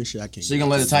playing shit. I can't. So you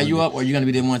gonna let it tie you up, or you gonna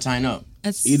be the one tying up?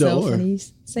 That's Either so or. funny.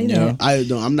 Say Yeah. that. I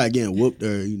don't. I'm not getting whooped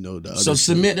or the other. So shit.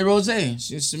 submit the rose.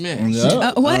 Just submit.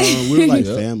 Yeah. What? We're like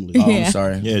family. Oh, Yeah. I'm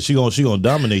sorry. Yeah, she gonna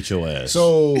dominate your ass.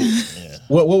 So,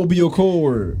 what would be your code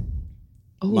word?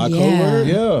 Oh, My yeah. code word?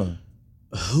 Yeah,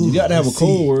 you got to have a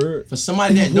code word. For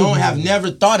somebody that don't have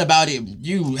never thought about it,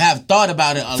 you have thought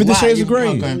about it a 50 lot. Shades of Grey.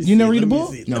 Okay. You never read the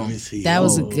book? No. That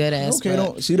was a good ass. Okay, book.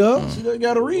 don't see that. See that? You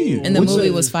gotta read. And the What's movie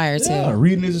that? was fire too. Yeah,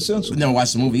 reading is essential. Never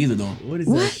watched the movie either though. What is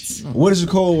that? What is your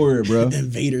code word, bro?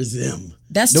 Invader Zim.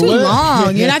 That's The too what?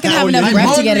 long. You're not gonna have Oh, enough yeah. breath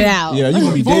I'm to get it hungry. out. Yeah, you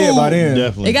gonna be dead by then.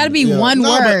 Definitely. It got to be Yeah. one No,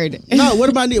 but- word. No,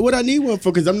 what I need one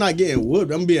for? Because I'm not getting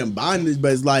whooped. I'm being bondage,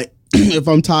 but it's like if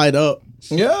I'm tied up.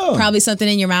 Yeah. Probably something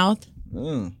in your mouth.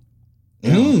 Yep. I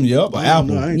don't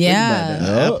Apple. know, I ain't Yeah. think about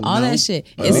that. Apple, All no. that shit.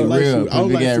 I It's don't like Real. food. I don't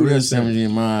We like got food real like that. sandwich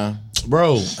in mind.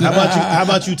 Bro, how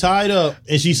about you tied up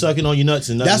and she sucking on your nuts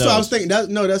and nothing That's what I was else? thinking. That's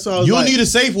what I was You'll like. need a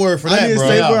safe word for I that, need a bro.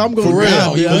 safe word. I'm gonna For real,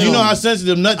 grab, because yeah. you know how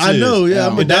sensitive nuts I is. know, yeah.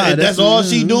 I'm If gonna die. that's all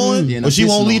she doing, Yeah, no but she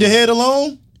won't kissing leave the on. head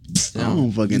alone. I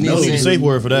don't fucking You know. You need a safe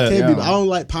word for that. Can't be- I don't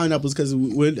like pineapples because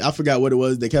when I forgot what it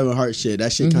was, the Kevin Hart shit.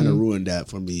 That shit kind of ruined that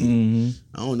for me.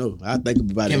 I don't know. I think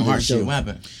about it. Kevin in the Hart show. shit. What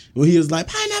happened? When he was like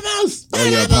pineapples. Oh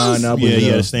yeah, Pineapples. pineapple. Yeah, he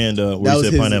had to stand up where That he was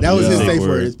said his. pineapple. That was is his a safe safe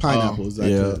word. It's pineapples.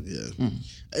 Yeah.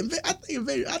 I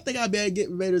think I'd be able to get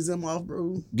Invader Zim off,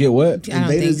 bro. Get what? I don't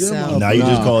Invader think Zim so. off. Now you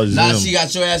just call it Now Zim. she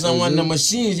got your ass on one of the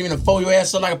machines. You mean to fold your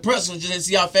ass up like a pretzel just to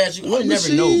see how fast you. I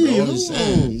never know, bro. I'm just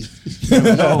saying.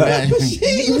 Never know, man.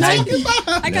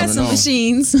 I got some know.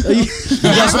 machines. I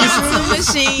got some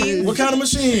machines. What kind of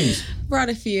machines? Brought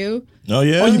a few. Oh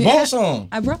yeah. Oh, you bought some.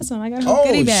 I brought some. I got a Oh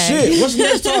goodie bag. shit! What's the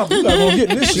next topic? We gotta go get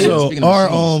this shit. So Speaking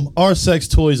of our sex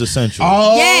toys essential.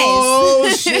 Oh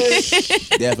shit!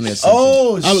 Definitely.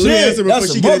 Oh shit! Let me answer before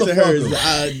That's she a gets into hers.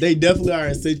 motherfucker. They definitely are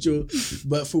essential,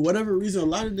 but for whatever reason, a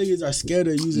lot of niggas are scared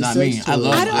of using Not sex me. toys. I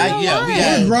love. I don't know Yeah, we why. We're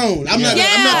had. grown. I'm not Yeah.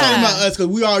 talking about us because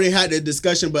we already had that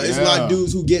discussion. But it's a lot Yeah. of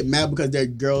dudes who get mad because their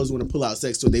girls want to pull out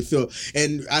sex toys. They feel,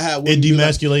 and I had It women be like,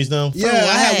 demasculates them. yeah, I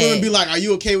had what? women be like, "Are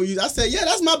you okay with you?" I said, "Yeah,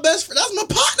 that's my best friend. That's my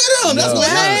partner. Them. That's what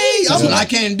Right. hey, So when I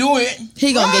can't do it.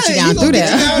 He gonna get you Right, down he through gonna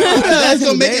get you that. down through that. That's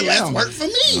gonna make it Damn. less work for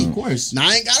me. Of course. Now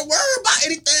I ain't gotta worry about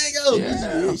anything else.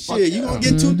 Yeah, fuck Shit, you yeah. gonna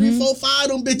get 2, 3, 4, 5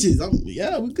 them bitches.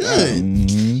 Yeah, we good.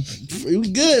 We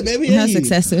good, baby. That's Hey.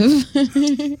 excessive.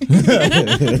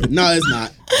 No, it's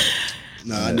not.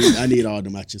 No, I need all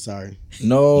them at you. Sorry.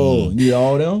 No, you need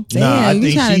all them. Damn, Nah, I you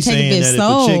think trying to she's take a saying bit that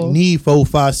slow. if a chick need 4,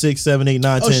 5, 6, 7, 8,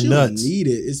 9, 10 Oh, she don't nuts, need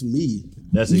it. It's me.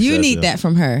 that's You excessive. need that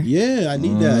from her. Yeah, I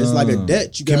need that. It's like a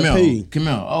debt you gotta Camille. pay.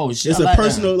 Camille. Oh shit. It's I a like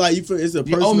personal, that. like you. It's a You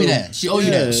personal. owe me that. She owe you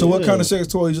that. So what kind of sex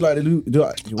toys you like to do?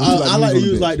 What you I like to use on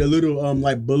use the like bitch? the little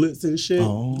like bullets and shit.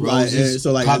 Like, Roses, and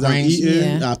so like cock as I'm rings.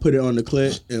 eating, Yeah. I put it on the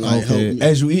clit and like help Okay, me.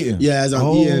 as you eating. Yeah, as I'm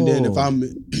eating, then if I'm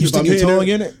You stick your tongue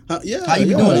in it. Yeah, How you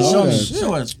be yeah, doing it? yeah. Show me.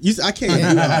 Show us. I can't do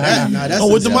all that. Nah, that's Oh,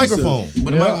 with the excessive. microphone.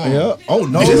 With the microphone. Yeah. Oh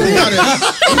no.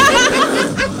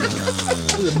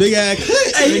 It's a big ass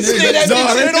clit. Hey, you see that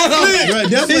bitch? Right,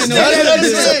 definitely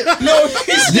no.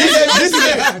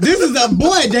 This is a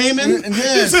boy, Damon.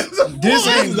 This ain't This is a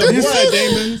boy,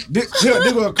 Damon. This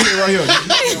go a clip right here.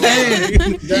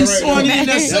 He swung in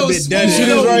there so That bitch dead. smooth. See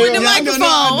this right With here? the Yeah, I know,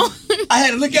 microphone. I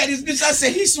had to look at this bitch. I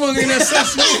said, he swung in there so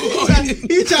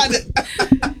smooth. He tried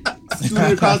to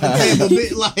swing across the table,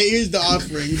 bit like, here's the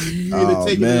offering. You either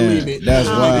take it or leave it. That's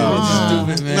wild.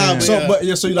 Stupid, man. Nah,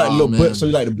 but So you like little man. so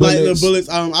you like the like bullets. the bullets.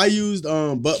 I used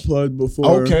butt plug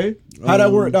before. Okay. How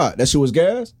that worked out? That shit was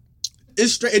gas?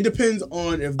 It's straight. It depends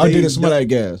on if Or they did it smell like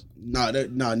gas?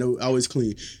 no. Always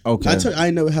clean. Okay. I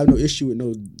ain't never had no issue with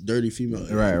no dirty female.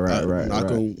 Right. Knock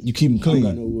on. You keep them I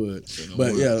got clean. no wood.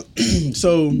 But yeah,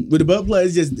 so with the butt plug,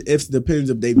 it's just it depends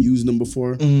if they've used them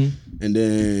before, and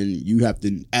then you have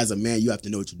to, as a man, you have to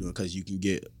know what you're doing because you can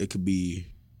get it could be.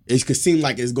 It could seem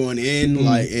like it's going in,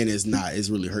 like, and it's not. It's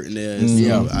really hurting there.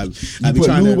 So I be Put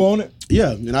trying lube to, on it?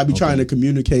 yeah, and I be trying to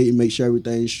communicate and make sure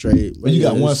everything's straight. But you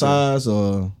got yeah, one it's, size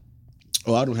or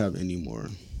Oh, I don't have any more.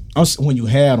 when you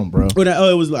had them, bro.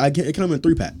 It was like it come in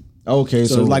 3-pack. Okay,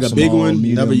 So it's like a small, big one.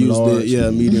 medium, Never used large. it. Yeah,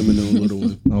 medium and then a little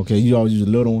one. Okay, you always use a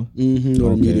little one.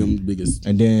 Little Okay. medium, biggest.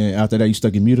 And then after that you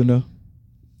stuck your mute in there?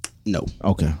 No.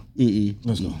 Okay. Mm-mm.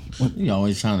 Let's go. You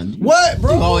always trying to. What,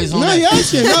 bro? You always on No, that. yeah,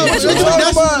 shit. No, What you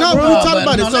talking about, no, bro? we talk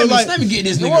about it. So let me get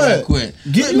this nigga What? real quick.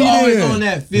 Get you me always there. on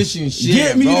that fishing shit.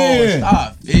 Get me bro. there.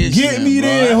 Stop fishing. Get me bro.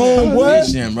 there, Stop homeboy.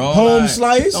 Fishing, bro. Home Like,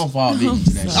 slice. Don't fall victim to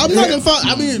that shit. I'm not gonna fall.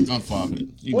 I mean, Don't fall victim.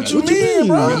 What you mean,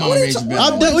 bro? Your mama What raised you you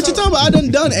I've better. done, what you talking about? I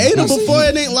done ate them before.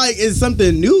 It ain't like it's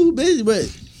something new, bitch.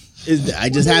 But I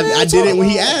just have. I did it when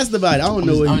he asked about it. I don't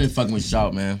know what. I'm He, just fucking with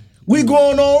Sharp, man. We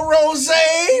going on Rose.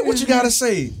 What you gotta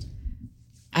say?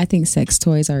 I think sex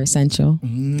toys are essential.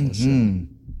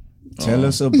 Tell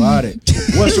us about it.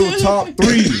 What's your top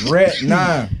 3? Rat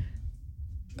 9.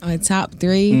 My top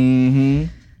 3.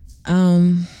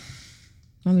 Want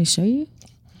me to show you?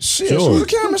 Shit, Sure. show the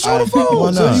camera, show the phone.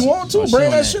 Why So not? you want to bring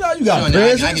Showing that shit out? You got Showing that.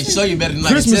 presents. I can show you better than I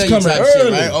can Christmas tell you coming type shit,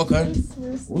 early. right? Okay.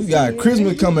 We got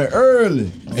Christmas coming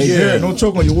early. Hey, Garrett, don't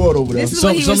choke on your water over there. This is Some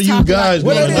what he of was you talking guys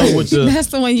about. want to know what the That's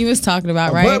the one you was talking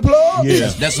about, Butt right? plug?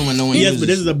 yeah. That's the one no one yes, uses. but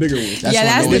this is a bigger one. Yeah,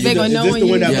 that's the big one. No Is this one the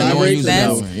one that uses. Yeah, no one vibrates? uses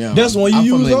That's- that one. Yeah. That's the one you I'm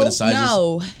use, familiar with though? the sizes.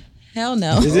 No, hell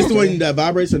no. Is this the one that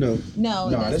vibrates or no? No, Nah,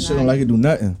 that that's shit not. don't like it do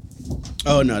nothing.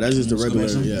 Oh no, that's just the regular.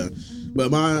 Yeah, but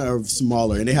mine are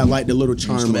smaller and they have like the little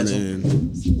charm on the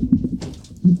end.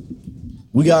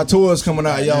 We got toys coming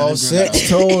out, y'all. Sex She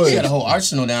got a toys. whole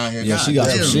arsenal down here. Yeah, God she got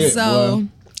some damn. shit. So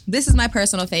this is my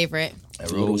personal favorite.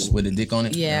 That rose with a dick on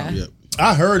it. Yeah, Yep.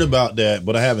 I heard about that,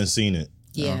 but I haven't seen it.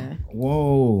 yeah.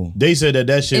 Whoa. They said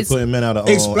that shit It's- putting men out of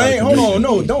Explain. out of Hold on. condition.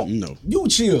 No, don't. No. You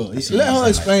chill. Let her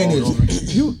explain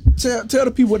this. You tell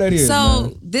the people what that is. So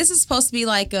man. this is supposed to be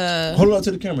like a. Hold it up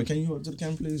to the camera. Can you hold it to the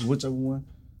camera, please? Whichever one.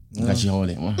 Got you hold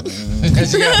it.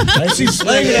 She got Hey, she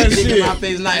slang slanging that that dick in shit. my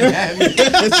face like that.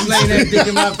 Slang that dick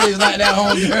in my face like that,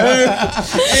 homegirl.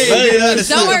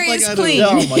 Don't worry, it's clean.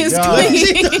 Oh my It's God.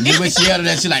 clean. You wish she had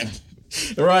that shit like.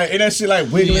 Right, and that shit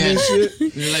like wiggling and shit.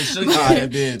 You're like, show you how that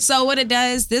bitch. So what it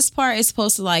does, this part is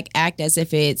supposed to like act as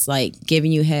if it's like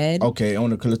giving you head. Okay, on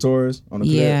the clitoris, on the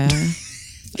clit. Yeah.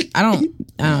 I don't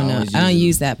know. always I don't use it.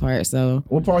 use that part, so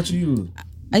What part you use?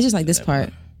 I just like this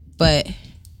part. But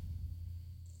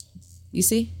you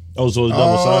see? Oh, so it's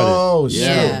double sided. Oh shit.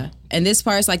 Yeah. And this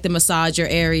part is like the massager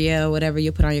area, whatever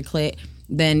you put on your clit.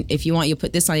 Then if you want, you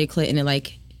put this on your clit and it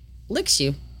like licks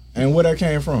you. And where that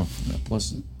came from?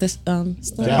 Pussy. This stuff.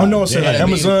 I know it's like damn.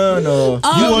 Amazon or.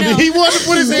 Oh, no. He wanted to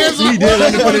put his hands on. He did.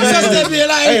 Let me put his hands on.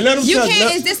 Hey, let him You touch.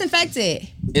 can't. It's disinfected.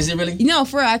 Is it really? No,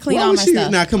 for real. I clean Why all would my she?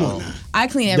 stuff. Nah, come on. Now. I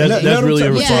clean That's everything. really Yeah,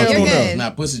 irresponsible. you're good. Nah,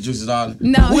 pussy juice is all.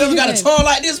 No, Whoever you're got a good. tongue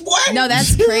like this, boy. No,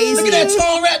 that's crazy. Look at that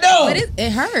tongue right there. But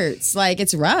it hurts. Like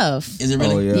it's rough. Is it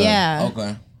really? Oh, yeah. Yeah.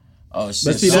 Okay. Oh shit.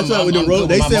 But see, that's So why with the I'm rose. good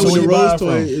They with said my with the Where you buy rose it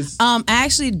toy, from? it's I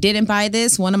actually didn't buy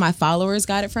this. One of my followers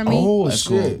got it from me. Oh That's shit.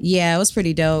 cool. Yeah, it was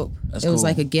pretty dope. That's it was cool.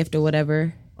 like a gift or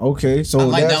whatever. Okay, so I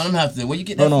like that that's, one. I'm have to. Where you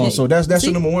get that hold on. from? So that's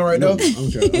your number one right there.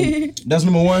 okay. That's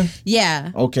number one.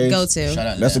 Yeah. Okay. Go Shout to. out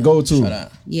to That's that. a go-to. Shout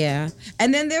out. Yeah.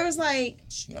 And then there was like,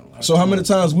 She got a lot So how many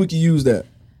times we can use that?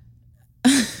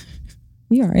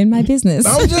 you are in my business.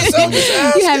 I'm just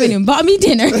asking. You haven't even bought me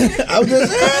dinner. I'm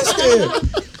just asking.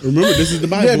 Remember, this is the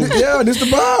Bible. Yeah, this the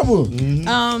Bible.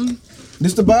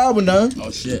 This the Bible now.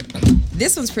 Oh shit.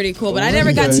 This one's pretty cool, but I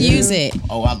never got to use it.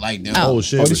 Oh, I like them. Oh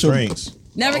shit, Oh, this your- restraints.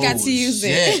 Never got Oh, to use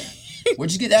shit.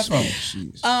 Where'd you get that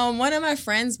from? One of my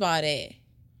friends bought it.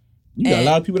 You got a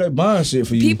lot of people that buying shit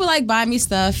for you. People like buy me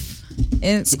stuff.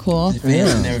 It's cool.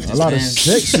 a lot of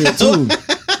sex shit too.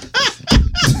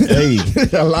 Hey,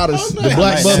 A lot of the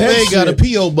Black Buffet got a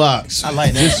P.O. box. I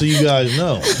like that. Just so you guys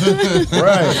know.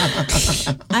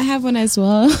 right I have one as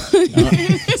well.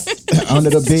 under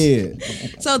the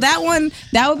bed. So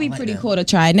that would be pretty cool to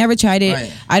try. I never tried it.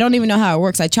 Right. I don't even know how it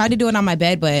works. I tried to do it on my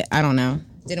bed, but I don't know.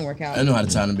 Didn't work out. I know how to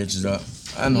tie them bitches up.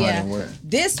 I know how Yeah. that work.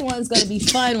 This one's gonna be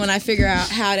fun when I figure out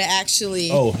how to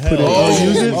actually. Oh hell! Oh,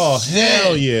 yeah. shit. Oh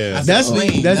hell yeah! That's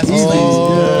sling. that's That's easy.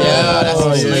 a Yeah, that's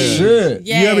a sling. Shit.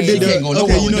 Yeah. You ever did You can't go the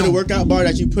nowhere you with know the them. workout bar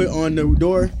that you put on the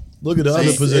door? Look at the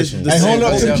other position. the Hey, hold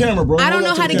up to the Yeah. camera, bro. I don't Hold know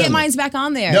up how to the get camera. mine back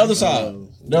on there. The other side.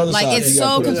 The other Like side. it's You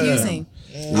gotta so put it- confusing.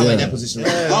 I like that position.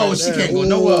 Oh, she can't go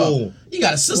nowhere. You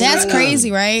got a sister. That's right now.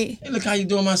 crazy, right? Hey, look how you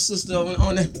doing, my sister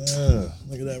on that.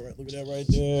 Look at that! Look at that right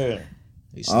there.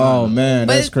 Oh man,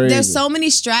 But that's crazy. there's so many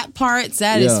strap parts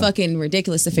that is Yeah. fucking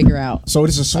ridiculous to figure out. So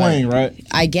it's a swing, right?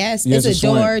 I guess Yeah, it's a it's a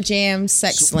swing. door jam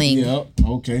sex sling. Yep.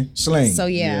 Okay. Sling. So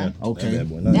yeah, Okay.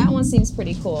 that one seems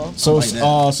pretty cool. So like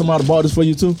that. somebody bought this for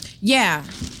you too? Yeah,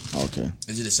 Okay.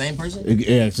 Is it the same person?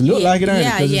 Yeah, it look like it ain't.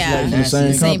 Yeah, 'cause yeah. It's like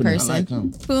from the same company. person. I like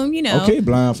them. Boom, you know. Okay,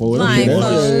 blindfold. Okay,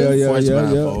 Blindfold. yeah. Forced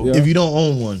blindfold. If you don't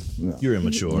own one, you're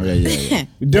immature. Yeah.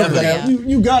 You definitely Yeah. have,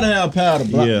 you gotta have powder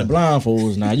Yeah. the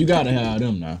blindfolds now. You gotta have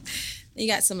them now. You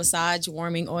got some massage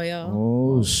warming oil.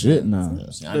 Oh shit now.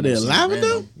 So they're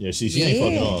lavender? Yeah, she ain't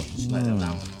fucking off. Like that one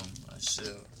on. Shit.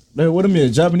 Hey, what a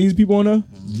minute, Japanese people on there?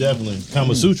 Definitely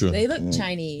Kama Sutra. They look He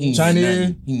Chinese. ain't Chinese? hear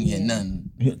nothing. He ain't hear nothing.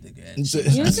 You know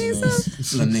what I'm saying?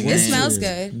 So? Little nigga It ain't- smells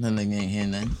good. Little nigga ain't hear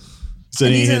nothing. So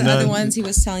they ain't These are hit the other nothing. ones he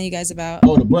was telling you guys about.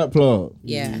 Oh, the butt plug.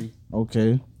 Yeah.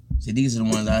 Okay. See, these are the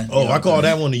ones I. Oh, I call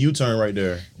that one the U-turn right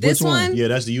there. This one, Yeah,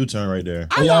 that's the U-turn right there.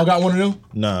 Oh, y'all got one of them?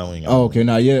 Nah, we ain't got Oh, okay,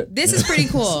 not yet. this is pretty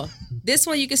cool. This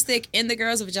one you can stick in the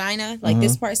girl's vagina. Like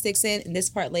this part sticks in and this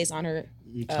part lays on her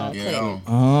clit. Yeah,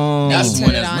 Oh. that's the Turn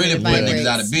one it that's on really and it putting niggas vibrates.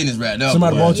 out of business right now.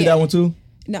 Somebody boy. bought you Yeah. that one too?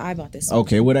 No, I bought this one.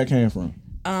 Okay, where that came from?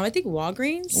 I think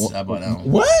Walgreens. I bought that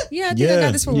one. What? Yeah, I think I Yeah.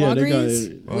 got this from Yeah, they got Walgreens.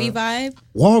 it. We Vibe.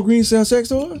 Walgreens sell sex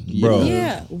toys? Bro.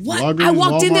 Yeah. What? Walgreens, I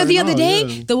walked in there the Walmart, other and day. all,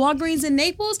 yeah. The Walgreens in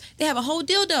Naples, they have a whole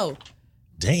dildo.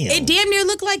 Damn. It damn near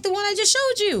looked like the one I just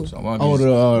showed you. So Walgreens, Oh, the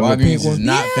Walgreens pink is one?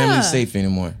 not Yeah. family safe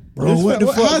anymore. Bro, what the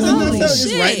fuck? How's it not Holy that? It's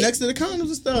shit. right next to the condoms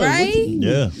and stuff. Right?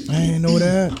 Yeah. I didn't know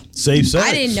that. Safe sex.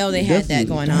 I didn't know they had that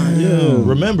going on. Yeah.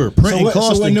 Remember, printing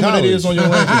cost what in number that college. is on your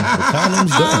ranking?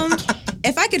 Condoms don't.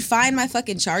 If I could find my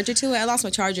fucking charger to it, I lost my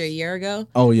charger a year ago.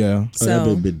 Oh, yeah. Oh, that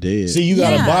So bit dead. See, you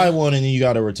gotta Yeah. buy one and then you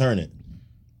gotta return it.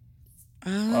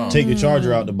 Take your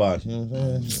charger out the box. You know what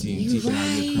I'm saying?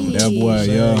 That boy,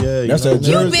 yeah. Yeah, you That's know a what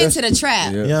I mean? jersey. You've been to the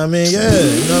trap. Yeah. You know what I mean? Yeah.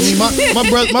 You know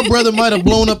what I mean? My brother might have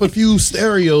blown up a few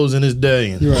stereos in his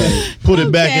day and put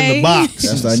it back in the Okay. box.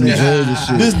 That's like New Jersey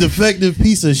shit. This defective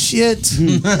piece of shit.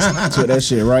 Took that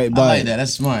shit right I by. like that.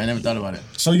 That's smart. I never thought about it.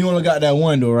 So you only got that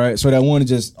one though, right? So that one is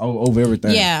just over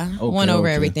everything. Yeah, one over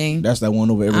everything. That's that one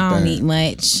over everything. I don't eat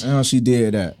much. Oh, she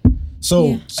did that. So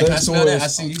Yeah. Can I sex smell that? I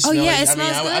toys, seen you Oh, smell yeah, it. it I mean,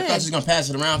 smells I thought good. she was gonna pass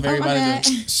it around for Oh, my everybody.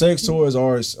 bad. sex toys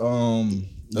are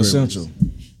essential.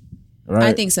 Right?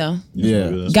 I think so.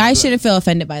 Yeah. Guys shouldn't feel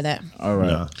offended by that. All right.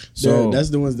 Nah. So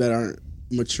that's the ones that aren't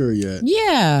mature yet.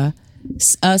 Yeah.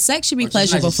 Sex should be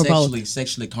pleasurable for both.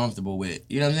 Sexually comfortable with.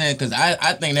 You know what I'm saying? Because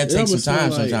I think that Yeah, takes some but still, time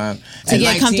like- sometimes. To At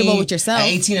get comfortable with yourself. At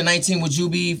 18 and 19, would you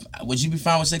be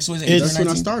fine with sex toys? At It's- 18 That's and when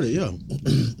I 19? started,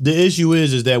 yeah. The issue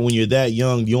is that when you're that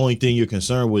young, the only thing you're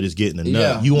concerned with is getting a nut.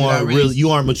 Yeah, you you're aren't not really-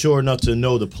 you aren't mature enough to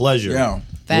know the pleasure. Yeah.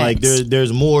 Like Facts.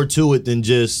 there's more to it than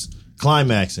just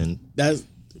climaxing. That's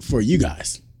for you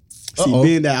guys. See, Uh-oh.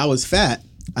 being that I was fat,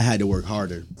 I had to work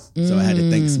harder. So I had to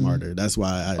think smarter. That's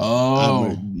why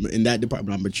I'm in that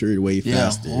department, I matured way Yeah.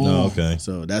 faster. Oh. No, okay.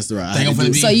 So that's the right. I Thank had you to for the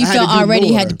do- beat. So you I had felt to do already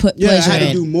more. had to put Yeah, pleasure I had to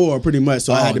in. do more, pretty much.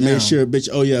 So I had to damn. make sure, bitch.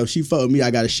 Oh yeah, if she fuck with me,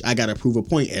 I gotta prove a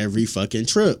point every fucking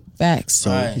trip. Facts.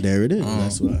 So Right. there it is.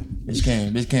 That's why.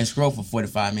 Bitch can't scroll for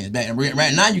 45 minutes.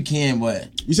 Right now you can, but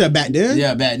You said back then.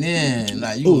 yeah, back then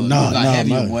like you Ooh, was nah, a lot nah,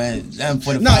 heavier, man. boy. That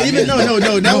 45 No, even minutes. no.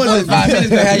 That wasn't 45 minutes.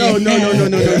 to have No. your-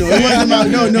 It wasn't about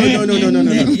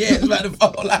no. Yeah, it's about to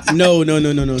fall out.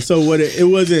 No. So what it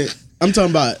wasn't. I'm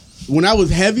talking about when I was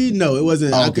heavy. No, it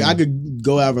wasn't. Okay. I could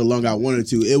go however long I wanted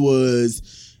to. It was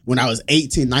when I was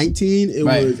 18, 19. It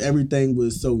Right. was everything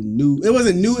was so new. It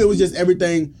wasn't new. It was just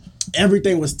everything.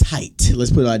 Everything was tight.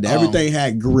 Let's put it like that. Everything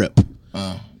had grip.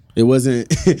 It wasn't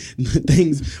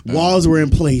things. Walls were in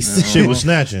place. Shit was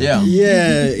snatching. Yeah.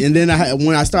 Yeah, and then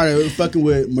when I started fucking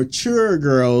with mature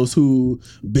girls who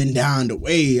been down the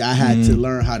way, I had to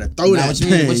learn how to throw Now, that what you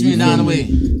mean? thing. What you mean down the way?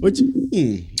 What you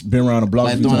mean? been around the block.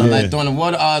 Like a few throwing, times. like throwing the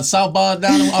water, softball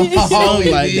down the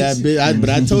Something like that, bitch. But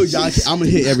I told y'all I'm gonna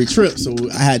hit every trip, so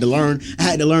I had to learn. I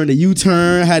had to learn the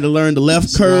U-turn. I had to learn the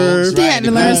left curve. You had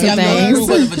to learn some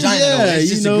things. Yeah,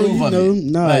 It's just the groove of it.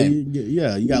 no, Right.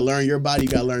 you gotta learn your body. You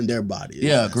gotta learn their body.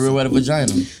 Yeah, groove with a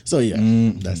vagina. So yeah,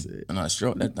 that's it. And I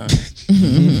stroke that thing.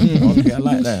 Okay, I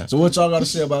like that. So what y'all got to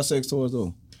say about sex toys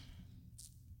though?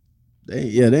 They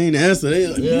ain't answer. They,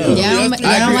 Yeah, I don't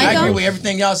I like agree them? with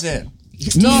everything y'all said.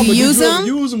 No, you but use do them?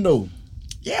 use them though.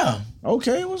 Yeah.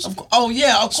 Okay, Oh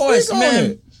yeah, of course, Speak on man.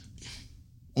 it.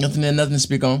 Nothing to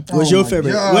speak on. What's your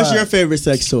favorite? God. What's your favorite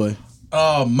sex toy?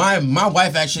 My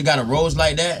wife actually got a rose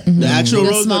like that. The actual The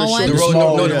rose, small or the one? The short? rose,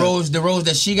 small, no, yeah. the rose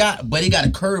that she got, but it got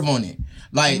a curve on it.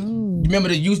 Like, remember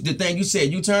the thing you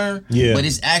said U-turn? Yeah. But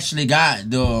it's actually got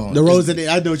The rose that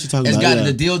I know what you're talking It's about. got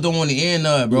yeah. the dildo on the end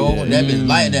of it, bro. That bitch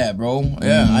like that, bro.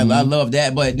 Yeah, I love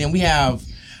that. But then we have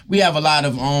a lot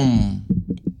of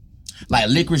like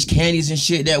licorice candies and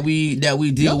shit that we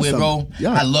deal with, bro.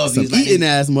 I love some these. Like, eating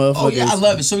ass motherfuckers. oh yeah, I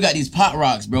love it. So we got these pop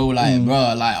rocks, bro. Like,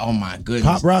 bro, like, oh my goodness.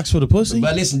 Pop rocks for the pussy.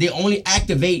 But listen, they only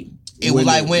activate it When was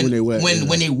like they- when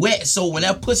when they wet, yeah. So when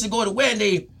that pussy go to wet,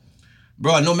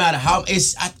 bro, no matter how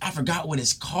it's, I forgot what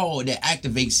it's called that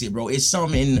activates it, bro. It's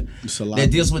something Saliva?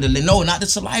 that deals with the no, not the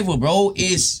saliva, bro.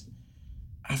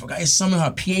 I forgot. It's some of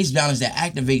her pH balance that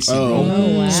activates it, bro.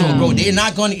 Oh, wow. So, bro, they're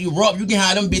not gonna erupt. You can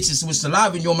have them bitches with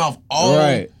saliva in your mouth all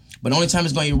Right. But the only time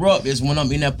it's gonna erupt is when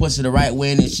I'm in that pussy the right way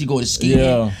and then she go to ski.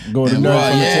 Yeah, go to And nut bro,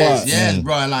 from the yes, twat. yes,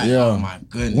 bro. Like, Yeah. oh my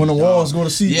goodness. When the dog. walls go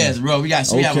to seat. Yes, bro. We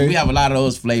got Okay. we have a lot of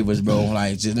those flavors, bro.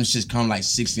 Like just, them shits come like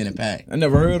 60 in a pack. I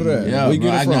never heard of that. Yeah, Where you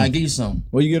bro. get it from? I give you some.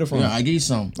 Where you get it from? Yeah, I give you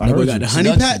some. I heard We you. got the honey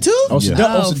Seduction. pat too. Oh,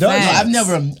 seduction. facts.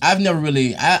 I've never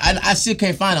really. I still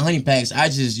can't find the honey packs. I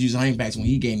just use honey packs when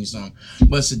he gave me some.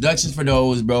 But seduction for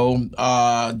those, bro.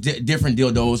 Different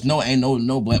dildos. No, ain't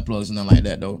no butt plugs and nothing like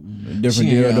that though. Different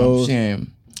She ain't, dildos. She ain't.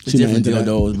 It's She not different into that.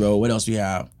 dildos, bro. What else we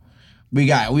have? We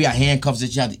got handcuffs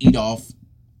that you have to eat off.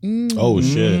 Oh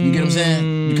shit. You get what I'm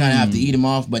saying? You kind of have to eat them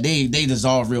off, but they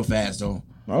dissolve real fast though.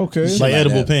 Okay. Shit Like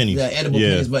edible that. panties. Yeah, edible Yeah.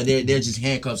 panties, but they're just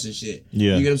handcuffs and shit.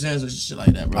 Yeah. You get what I'm saying? So shit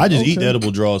like that, bro. I just eat the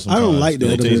edible draws I sometimes. don't like the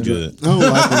They edible. taste good. I don't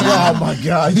like them. Oh my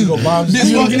God! You go buy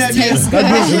This fucking at me. Tastes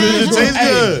It tastes Hey.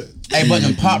 good. Hey, but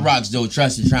them pop rocks though,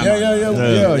 trust me, try Yeah.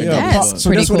 That's So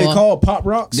pretty that's what they cool. call pop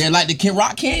rocks. They're like the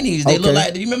rock candies. They look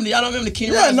Okay. like. Y'all don't remember the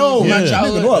Ken Yeah, Rocks? no, from my Yeah.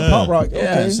 childhood? Nigga, what, pop rock.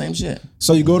 Yeah, Okay. same shit.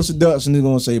 So you go to seduction, they're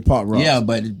gonna say pop rock. Yeah,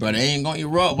 but they ain't gonna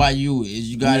erupt while you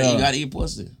gotta eat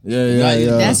pussy. Yeah, You yeah, gotta eat-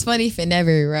 yeah. That's funny if it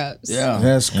never erupts. Yeah.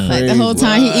 That's crazy. Like the whole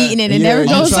time he eating it, it never you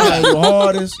goes trying up. your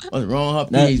hardest. What's wrong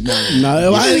with her peas, man?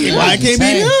 No, why I can't be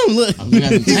him? Look. You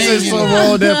got some tang in Something it.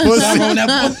 wrong with that pussy. Something wrong with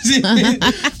that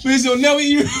pussy. Bitch, you'll never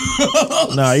eat.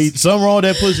 Nah, something wrong with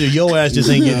that pussy. Your ass just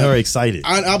ain't getting her excited.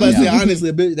 I'm about to say honestly,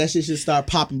 a bit that shit should start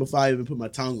popping before I even put my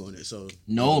tongue on it. So,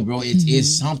 No, bro, it's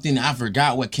something I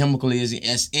forgot what chemical it is.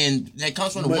 It's in that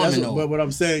comes from the woman though. but what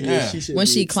I'm saying Yeah. is she should When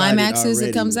be she excited climaxes, it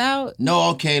already. comes out. No,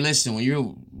 okay, listen. When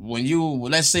you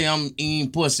let's say I'm eating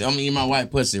pussy, I'm eating my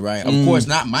white pussy, right? Of course,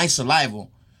 not my saliva,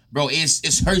 bro.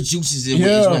 It's her juices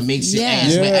is what makes it. Yeah. And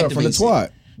it's what Yeah, from the activates twat.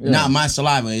 it. Not my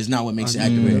saliva. It's not what makes it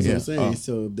activate. That's what Yeah. I'm saying.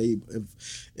 So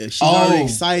if she's already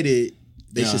excited,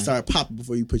 they Yeah. should start popping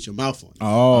before you put your mouth on it.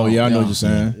 Oh, yeah, I know yeah. what you're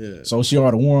saying. Yeah. So she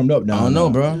already warmed up now. I don't know,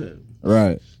 bro.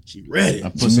 Right. She ready. I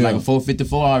pussy Yeah. like a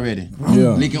 454 already.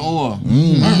 Yeah. Leaking oil.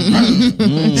 Tune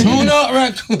up,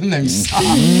 raccoon. Let me stop.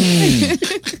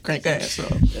 Crank that ass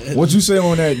up. What you say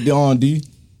on that, D?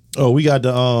 Oh, we got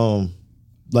the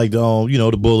like the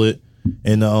the bullet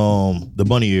and the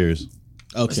bunny ears.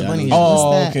 Okay. bunny I ears? know.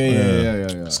 Oh, that? okay.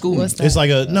 Yeah. School. What's that? It's like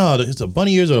it's a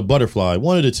bunny ears or a butterfly.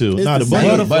 One of the two. It's Nah, the the bunny.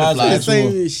 same. Butterfly. It's the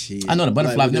same shit. I know the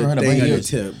butterfly. I've never heard of thing bunny on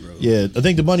ears. your tip, bro. Yeah, I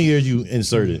think the bunny ears you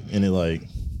insert it and it like.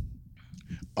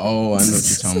 Oh, I know what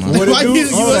you're talking about. What it Why do? you was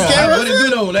scared? What it do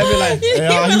though? Let me like.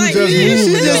 Yeah, he was Like, just you moving. She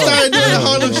just y'all. started doing the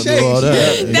Harlem Shake. All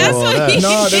that. That's all what that. he-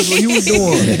 Nah, that's what he was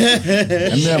doing. And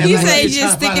then You we- say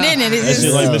just stick it in and it That shit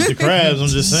just. like Mr. Krabs. I'm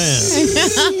just saying.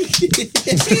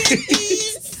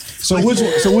 So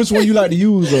which one you like to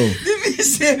use though?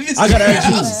 I gotta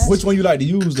ask you, which one you like to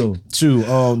use though? Two.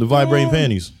 The vibrating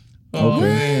panties.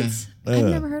 Okay. I've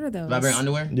never heard of those. Vibrating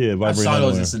underwear? Yeah, I vibrating saw those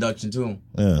underwear. in seduction too.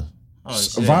 Yeah. Oh,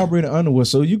 shit. Vibrating underwear,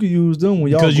 so you can use them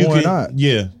when y'all Because you going can. out.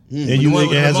 Yeah. And you one it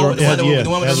with the has a remote, the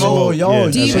one with the has a remote. remote. Y'all-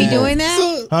 Yeah, Do you has be a remote. doing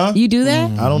that? Huh? You do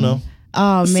that? I don't know.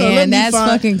 Oh let man, me that's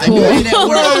find- fucking I cool. made that Hold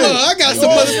word. on, I got some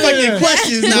motherfucking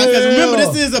questions now. Because remember,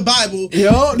 this is a Bible.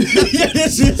 Yo,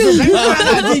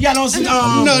 You got on some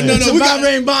No, some we got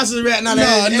vibrating bosses right now.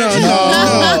 No. Because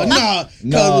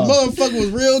the motherfucker was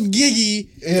real giggy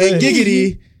and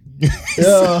giggity. A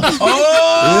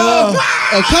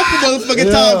couple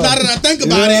motherfucking times. Now that I think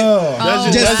about it, That's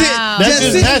just just, sit, that's just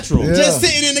just sit, natural. just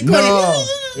sitting in the corner.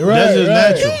 That's just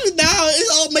natural. Now it's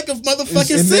all making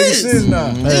motherfucking It makes sense sense.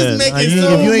 now. It's making if so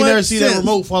you ain't much never see that sense.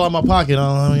 remote fall out my pocket, It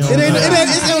ain't.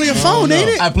 It's on your phone, ain't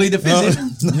it? I plead the fifth.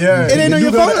 Yeah, It ain't on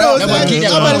your phone though. That boy keep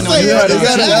that I'm about to phone say. on. I Yeah, thought it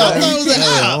was an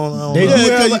app. They do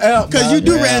have an app Because now. you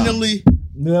do Yeah. randomly.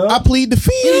 Yeah. I plead the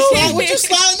field. What you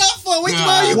sliding up for? for? Which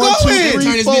way you 1, 2, going? 3,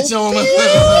 Turn this 4, bitch on.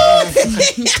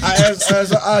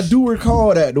 I do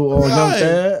recall that though, young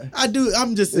Thad. I do.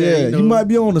 I'm just Yeah, saying. you might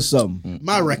be on to something.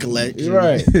 My recollection. You're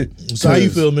right. So how you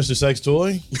feel, Mr. Sex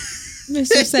Toy?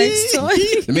 Mr. Sex Toy.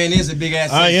 The man is a big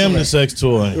ass. I am the sex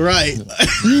toy. Right.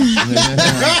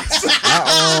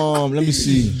 Let me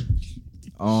see.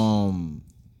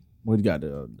 What you got?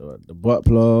 The butt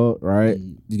plug, right?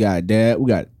 You got that. We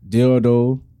got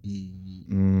dildo.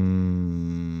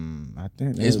 I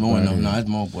think It's more about no, it. no, it's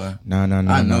more, boy. No.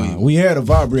 I know you. We had a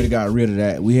vibrator, got rid of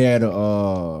that. We had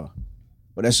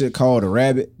what that shit called a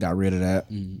rabbit, got rid of that.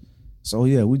 So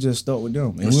yeah, we just stuck with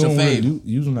them. And What's we your don't really fave?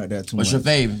 use them like that too What's much.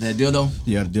 your fave? That dildo?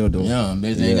 Yeah, the dildo. Yeah,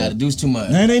 bitch, they ain't got to do too much.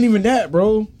 It ain't even that,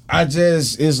 bro.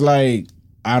 It's like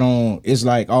it's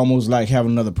like almost like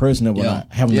having another person that Yeah. not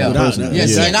having Yeah. another person. Yeah,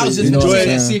 see, and I was just You know gonna what say I'm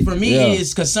that. saying? See, for me, Yeah. it's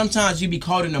because sometimes you be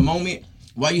caught in the moment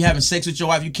while you having sex with your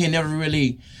wife. You can never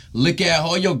really look at her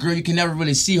or your girl. You can never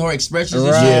really see her expressions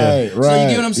and shit. Right, So you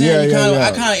get what I'm saying? Yeah,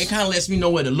 It kind of lets me know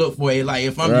where to look for it. Like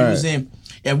if I'm Right. using.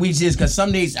 And we just, cause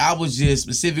some days I was just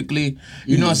specifically,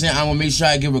 you know what I'm saying, I'm gonna make sure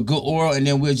I give a good oral and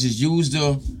then we'll just use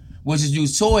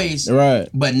toys. Right.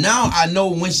 But now I know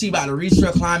when she about to reach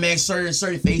her climax, certain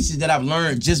faces that I've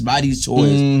learned just by these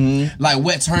toys. Like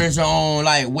what turns her on,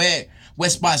 like what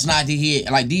spots not to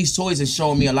hit. Like these toys have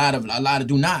shown me a lot of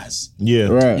do nots. Yeah.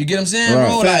 Right. You get what I'm saying, Right.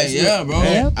 bro? Like, yeah, bro.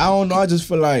 And I don't know. I just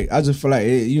feel like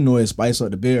it spice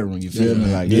up the bedroom. You feel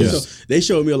me? Like Yeah. it's- So they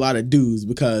showed me a lot of dudes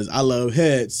because I love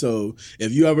head. So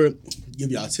if you ever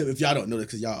give y'all a tip, if y'all don't know this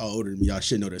because y'all are older than me, y'all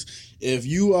should know this. If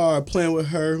you are playing with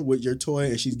her with your toy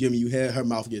and she's giving you head, her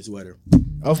mouth gets wetter.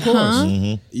 of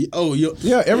course. Oh, you.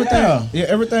 Yeah, everything. Yeah,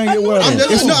 everything get well. I'm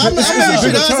just, no, I'm it's a not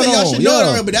bigger sure. turn Y'all on. should know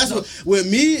Yeah. that, but that's what with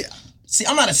me. See,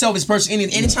 I'm not a selfish person.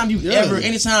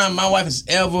 Anytime my wife is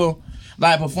ever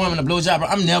like performing a blowjob, bro,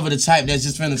 I'm never the type that's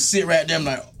just finna sit right there and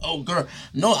like, oh girl,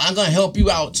 no, I'm gonna help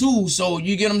you out too. So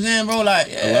you get what I'm saying, bro? Like,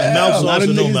 yeah. Mouth A lot sauce of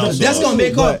or no niggas mouth don't- sauce? That's gonna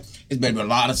make But- up. It's better be a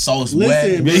lot of sauce.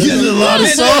 Listen, wet. It's a lot of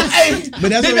sauce. Hey, But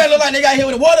that's they what- better look like they got hit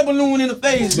with a water balloon in the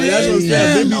face. But man. that's what I'm saying.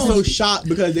 Yeah, They be no. so shocked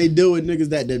because they deal with niggas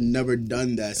that they've never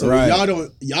done that. So Right.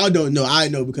 y'all don't know. I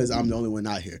know because I'm the only one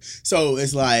out here. So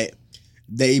it's like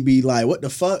they be like, what the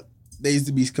fuck? They used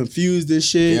to be confused and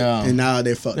shit, Yeah. and now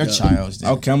they fucked They're up. childish.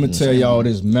 Okay, I'm gonna tell y'all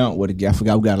this mount. What I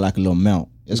forgot. We got like a little mount.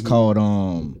 It's called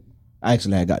I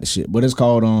actually had got the shit, but it's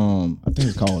called I think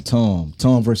it's called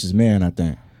Tom versus Man. I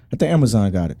think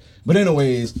Amazon got it. But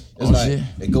anyways, it's like shit.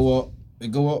 they go up,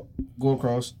 go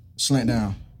across, slant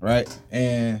down, right?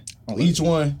 And on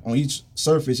each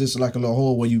surface, it's like a little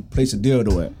hole where you place a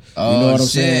dildo at. Oh, you know what I'm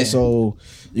saying? shit. So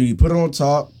you put it on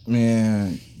top,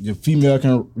 man. Your female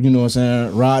can, you know what I'm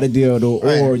saying, ride the dildo,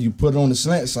 or you put it on the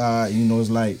slant side. You know, it's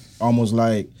like almost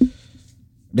like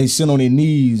they sit on their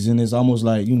knees, and it's almost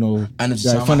like, you know, I know what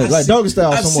you're like, talking about. like doggy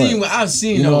style. I've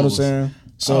seen You know what I'm those. saying?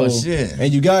 So, Oh, shit.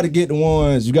 And you got to get the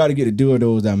ones, you got to get the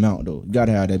dildos that mount though. You got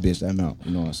to have that bitch that mount.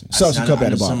 You know what I'm saying? Suction cup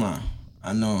at the bottom.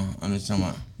 I know. I'm just talking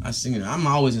about. I seen it. I'm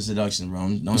always in seduction,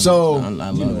 bro. So I you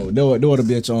love know, it. do the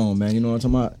bitch on, man. You know what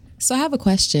I'm talking about? So I have a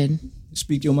question.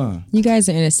 Speak your mind. You guys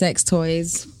are into sex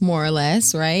toys, more or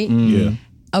less, right? Yeah.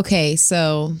 Okay,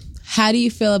 so how do you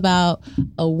feel about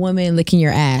a woman licking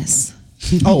your ass?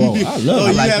 Oh, I love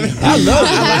it. like it. I love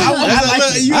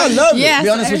it. I love it. Yeah. Be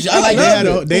honest with you, I like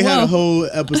They it. had a whole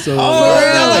episode.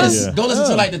 Oh, go listen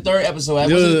to like the third episode. What's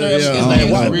the third episode? It's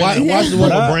like, Watch really- the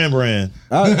one with Brand.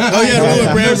 Oh yeah, the one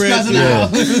with Brand Those guys in the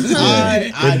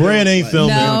Brand. house. If Brand ain't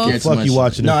filming, No. what the fuck you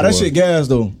watching it Nah, for? that shit gas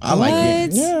though. I like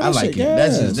it. What? Yeah, I like shit it.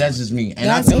 gas. That's just me. And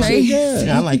That's I think crazy.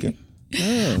 Yeah, I like it.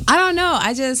 I don't know.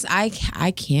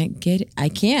 I can't get it. I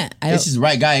can't. I This don't. is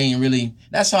right guy ain't really.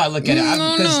 That's how I look at it.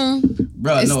 No.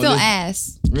 Bro, It's no, still this-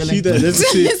 ass. Really?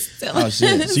 It's still Oh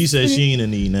shit. She said she ain't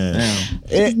in need now.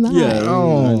 Damn. not.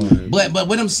 Yeah. But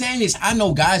what I'm saying is, I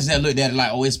know guys that look at it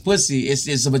like, oh, it's pussy,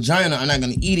 it's a vagina. I'm not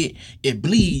gonna eat it. It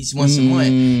bleeds once a month,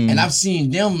 and I've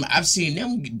seen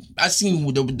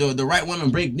the right woman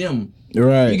break them.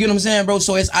 Right. You get what I'm saying, bro?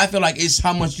 So I feel like it's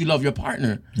how much you love your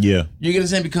partner. Yeah. You get what I'm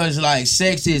saying? Because like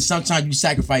sex is sometimes you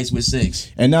sacrifice with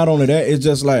sex. And not only that, it's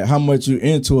just like how much you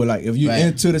into it. Like if you Right.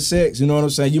 into the sex, you know what I'm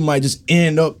saying, you might just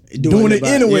end up doing it it by-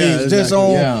 anyways. yeah, Just exactly.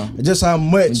 on Yeah. just how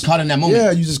much. Caught in that moment.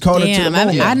 Yeah, you just caught into the Damn,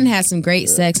 moment. I didn't have some great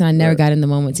sex and I never got in the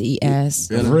moment to eat ass.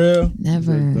 For real.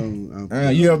 Never.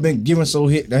 You ever been given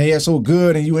the head so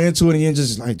good and you into it and you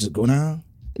just like just go down?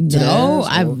 No, ass?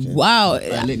 I Okay. wow.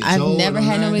 lick the I've toe never or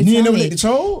had nothing? nobody You ain't tell never me. licked the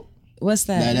toe? What's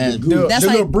that? That The That's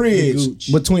little like- bridge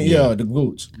Gooch. between the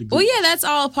gooch. Well, yeah, that's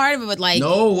all part of it. But like,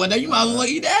 No, well, you might as well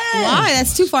eat that. why?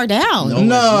 That's too far down.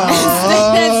 No.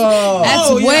 That's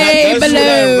Oh, yeah, way That's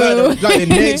below. like the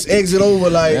next exit over,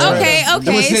 like Okay, so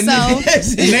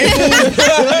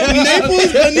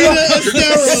Naples, Bonita,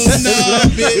 Estero. Nah,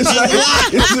 bitch.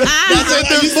 That's it.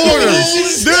 There's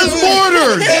borders. There's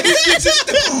borders.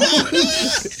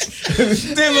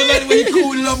 Damn, like when he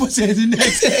cooled it up and said the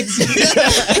next exit.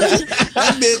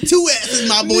 I bet 2 X's,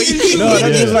 my boy. no,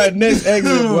 that's just like next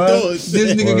exit, bro. This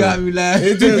nigga got me laughing.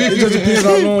 It just depends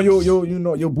how long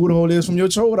your booty hole is from your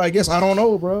shoulder. I guess I don't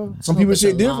know, bro. Some people It's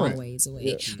shit a long different. ways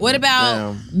away. What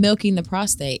about milking the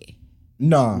prostate?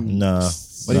 Nah. Nah.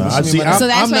 But if you I see see. me like- So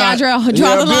that's where I draw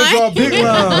the line. big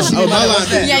rounds. Oh, my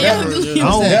line. Yeah, I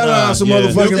don't. That line some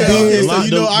motherfucking the, big. So you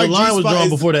know our the line was G-spot drawn is-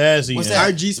 before the ass eating. What's that?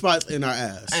 Our G spot's in our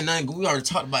ass. And we already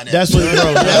talked about that. That's what, bro.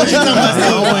 I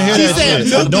don't want to hear that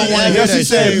shit. I don't want to hear Yeah, she that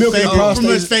said shit. milk and Pretty prostate.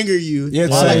 much finger you. Yeah, I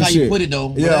like same how you shit. put it though.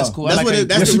 But Yeah. that's cool. That's I what like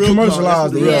it, how that's she the real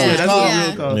commercialized call. it. That's Yeah. the real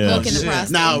Yeah. call. Yeah. Milking the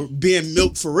prostate. Now, being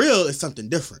milked for real is something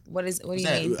different. What do you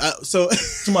that? mean? So,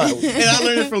 and I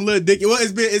learned it from Lil Dicky. Well,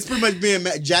 it's pretty much being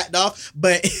jacked off,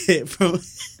 but from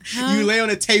you lay on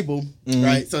a table,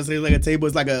 right? So it's like a table.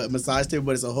 It's like a massage table,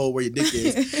 but it's a hole where your dick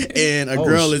is, and a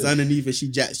girl is underneath, and she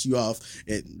jacks you off,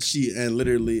 and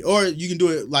literally, or you can do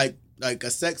it like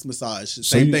a sex massage.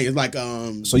 Same thing. It's like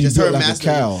So you just do it her like a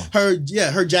mastering-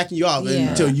 cow. her jacking you off Yeah.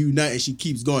 until you nut, and she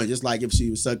keeps going, just like if she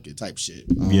was sucking type shit.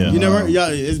 Yeah. You never,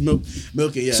 it's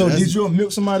milking. Yeah. So that's- did you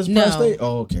milk somebody's No. prostate?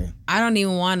 Oh, okay. I don't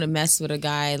even want to mess with a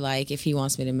guy like if he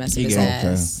wants me to mess with his Okay.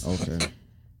 ass. Okay.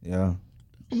 Yeah.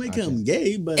 don't make him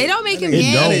gay, but It don't make him It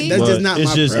gay. don't. That's but just not it's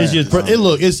my just. It's just. preference.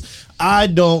 Look. It's. I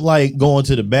don't like going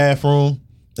to the bathroom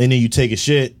and then you take a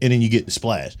shit and then you get the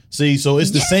splash. See, so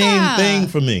it's the Yeah. same thing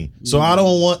for me. So I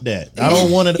don't want that. I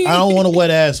don't want it. I don't want a wet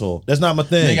asshole. That's not my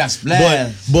thing. They got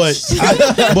splash.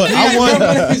 But I want.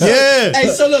 Yeah. Hey,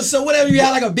 so look, so whatever you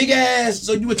have like a big ass,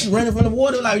 so you running from the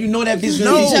water, like you know that bitch.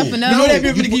 No. Jumping you up. know that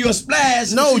bitch gonna give you a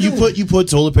splash. No, What you doing? put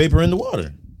toilet paper in the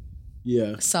water.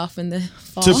 yeah. Soften the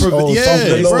fall. To prevent, Oh, yeah,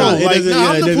 something bro. low. It Like, doesn't- nah, yeah,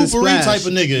 I'm it the doesn't poopery splash. type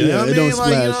of nigga. Yeah, You know what it I don't mean? Like,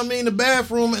 you know splash. what I mean? The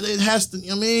bathroom, it has to. You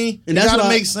know what I mean, And it that's gotta why-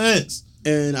 make sense.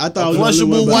 And I thought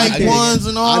Flushable white I ones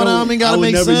and all I that, don't- I mean, gotta would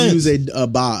make never sense. use a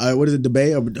what is it,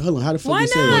 debate? Hold on, how the fuck Why you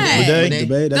say not? it? Bidet?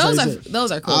 Debate? That's Those how are you say it.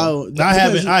 those are cool. I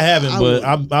haven't, but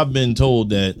won't- I've been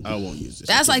told that. I won't use this.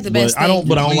 That's like the But best I don't. thing.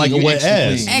 But I don't like a Clean, wet you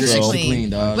ass. extra Extra So- clean. clean,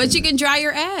 dog. But you can dry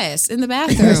your ass in the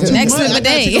bathroom next to the I gotta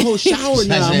take a bidet. whole shower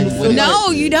now. That's No,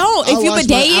 you don't. I If you wash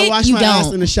bidet I it, wash you my ass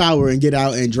in don't. the shower and get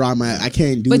out and dry my. I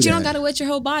can't do that. But you don't gotta wet your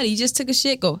whole body. You just took a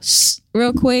shit, go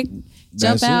real quick,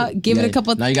 jump That's out, give it a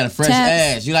couple. Now you got a fresh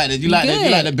taps. ass. You like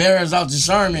the bears off the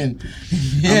Sherman.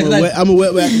 I'm a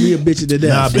wet whack me a bitch to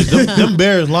Nah, death. but them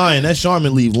bears lying. That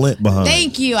Charmin leave lint behind.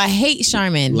 Thank you. I hate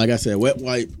Charmin. Like I said, wet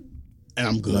wipe, and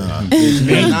I'm good.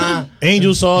 Nah.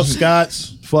 Angel sauce,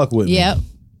 Scott's. Fuck with me. Yep,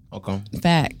 Okay.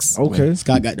 facts. Okay.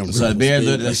 Scott got them. So the bears,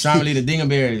 the Sherman leave the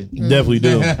dingleberry. Definitely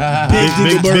do. big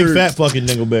dingleberry. fat fucking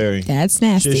dingleberry. That's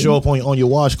nasty. Shit show up on your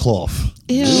washcloth.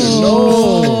 Ew.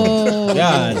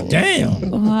 God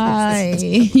damn. Why?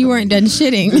 You weren't done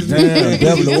shitting. Damn,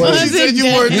 definitely was. said you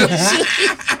weren't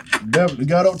Definitely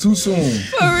got up too soon.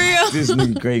 For real. This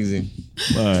nigga crazy.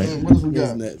 All right. What else we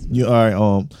got? You all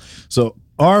right? So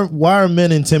why are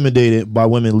men intimidated by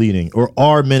women leading, or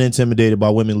are men intimidated by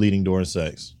women leading during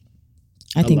sex?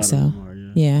 I think so.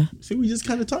 Yeah. See, we just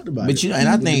kind of talked about it. But you know, and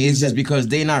I think it's just because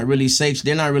they're not really sex.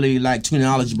 They're not really like too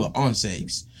knowledgeable on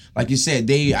sex. Like you said,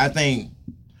 I think,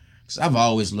 cause I've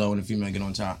always loved when a female get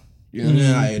on top. You know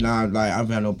what I mean? Like I've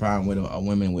had no problem with a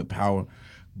woman with power,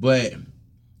 but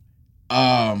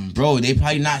bro, they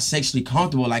probably not sexually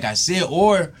comfortable, like I said,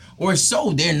 or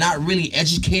so they're not really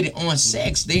educated on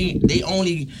sex. They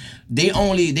only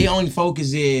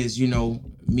focus is, you know,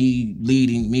 me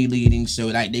leading, so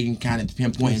that they can kind of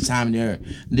pinpoint in time their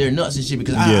nuts and shit.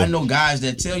 Because I know guys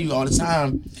that tell you all the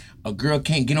time a girl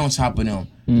can't get on top of them.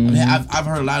 I mean, I've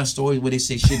heard a lot of stories where they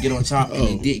say shit get on top and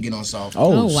they did get on soft.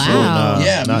 Oh wow. Nah,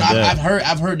 not that.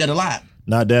 I've heard that a lot.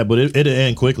 Not that, but it'll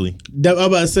end quickly. I'm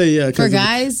about to say, yeah. For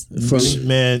guys,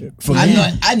 Man, for I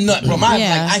me, nut, bro.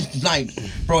 Yeah.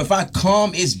 Bro. If I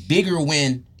come, it's bigger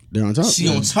when They're on top. she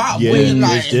on top. yeah, When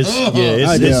like, it's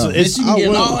you can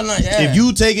get all night. Yeah. if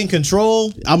you taking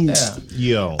control, I'm wet.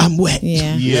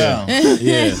 yeah. yeah. I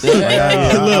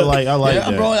like Yeah,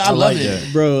 that. bro, I love like it. that.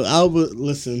 Bro, I would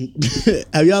listen.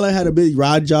 Have y'all ever had a big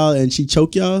ride y'all and she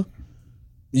choke y'all?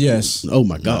 Yes. Oh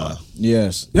my god.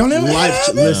 Yes. Y'all never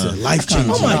Listen, life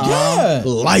changing. Oh my God.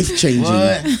 Life changing.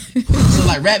 What? So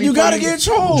like rap. You gotta get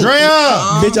choked. Drea,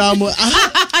 Bitch,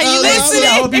 You I listening?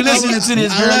 hope you listening to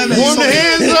this, girl. Warm the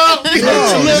hands up.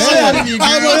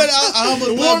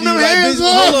 Warm them hands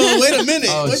up. Hold on, wait a minute.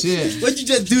 Oh, shit. What you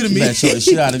just do to me? Man, show the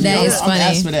shit out of me. That is I'm gonna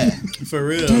ask funny. for that. For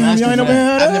real. Damn, y'all ain't never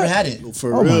had that? I've never had it.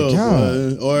 For Oh my real,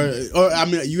 God. boy. Or I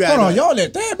mean, you had. Hold on, y'all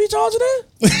let that be charged today?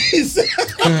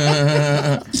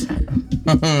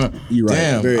 You right.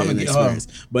 Damn, Very I'm gonna get inexperienced.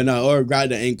 But no, or grab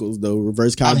the ankles though.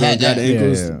 Reverse cowbell, had grab the that.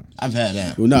 ankles. Yeah. I've had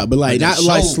that. Well, no, but like But not that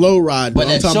like choke- slow ride. but But I'm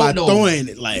that talking about choke, though. throwing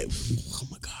it like. Oh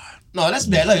my god. No, that's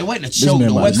bad. Look, wait, the choke man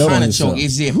though. might What know kind of himself. choke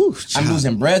is it? I'm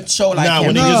losing breath. Choke like Nah, when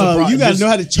him. he just a No, you gotta know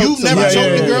how to choke. You've never somebody.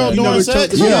 choked a girl You during never sex?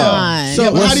 choked- Come Yeah. on. So Yeah,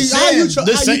 but how I'm do you saying, choke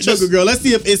this ain't a girl? Let's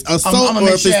see if it's I'm assault gonna or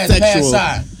make if sure it's it's pass sexual.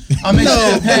 side. I'm gonna make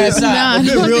sure it's pass Nah, side. don't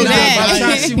do real By the time that.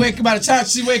 by the time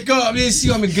she wake up, then she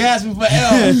gonna be gasping for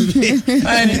air.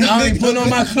 I ain't putting on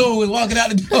my clothes, walking out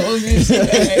the door.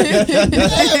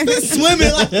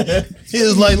 Swimming like He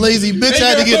was like, lazy bitch, I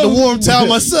had to get the warm towel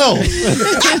myself.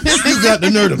 You got the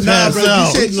nerve to pass bro,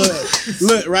 out. you should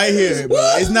look right here, bro.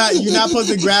 It's not you're not supposed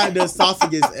to grab the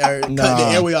esophagus or cut the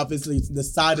airway off. It's the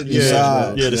side of the Yeah,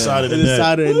 neck. yeah, the side of the The neck.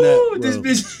 side of the Ooh, neck. this bro.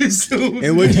 bitch is so.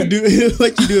 And what you do if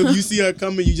you see her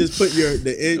coming, you just put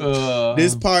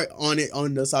this part on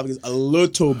the esophagus a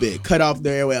little bit, cut off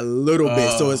the airway a little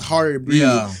bit, so it's harder to breathe.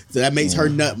 Yeah. So that makes her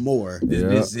nut more.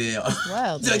 This bitch is.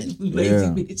 Well, then. Lazy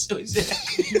Yeah.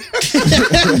 bitch.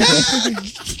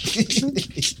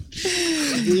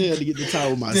 Yeah, to get the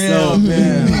towel myself. Damn,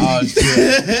 man. Oh,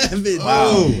 shit.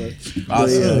 Wow. Wow.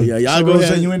 Yeah, y'all So go Rose,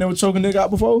 ahead. you ain't never choke a nigga out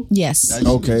before? Yes.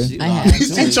 Okay. I have.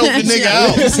 You choked the nigga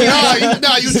out.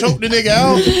 Nah, you choked the nigga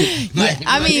out.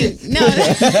 I mean, no.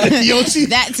 Yo, she,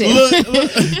 That too.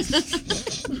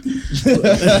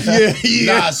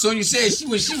 yeah. Nah, so you said she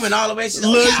went all the way. She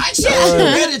like, I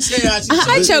choked.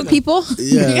 I choke people.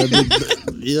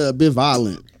 Yeah, a bit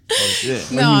violent.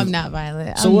 No, I'm not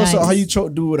violent. So I'm what's up? nice. How you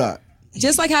choke dude out?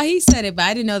 Just like how he said it, but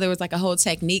I didn't know there was like a whole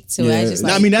technique to it. Yeah. I just No,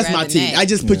 like I mean that's grab my the team. neck. I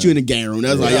just put you in the game room.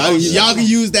 That's like y'all can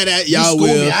use that at y'all schooled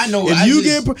will. me. I know.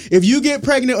 If you get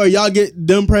pregnant or y'all get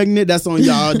them pregnant, that's on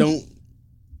y'all. Don't.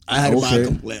 I had to buy Okay. a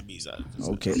couple lambies.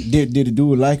 Okay. Did the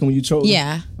dude like him when you choked him?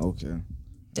 Yeah, Okay.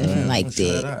 definitely liked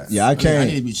it. Yeah, I I need can't.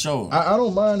 to be sure. I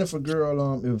don't mind if a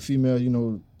girl, if a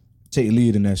female, take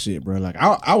lead in that shit, bro. Like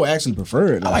I would actually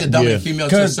prefer it. I like a dominant female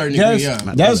to a Cause certain degree. Yeah.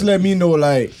 that's let me know,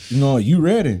 like, you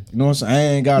ready. You know what I'm saying? I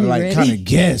ain't gotta You like ready? kind of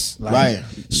guess. Like, Right.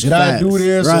 should I Facts. do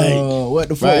this? Right. What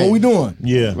the fuck? Right. What we doing?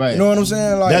 Yeah. Right. You know what I'm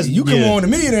saying? Like, That's- you come yeah. on to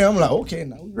me, then I'm like, okay,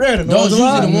 now we ready. Know Those what I'm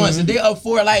usually the saying? ones if they up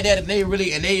for it like that, if they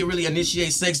really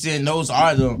initiate sex, then those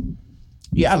are the.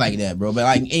 Yeah, I like that, bro. But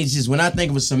like, it's just when I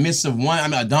think of a submissive one, I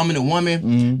mean a dominant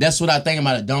woman. That's what I think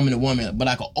about a dominant woman. But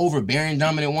like an overbearing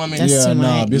dominant woman. That's Yeah, too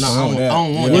nah, much. bitch, No, I I want don't that.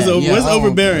 want What's, that. what's Yeah, I don't-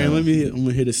 overbearing? I'm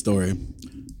gonna hear the story.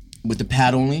 with the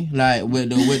paddling, like with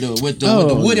the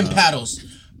wooden paddles,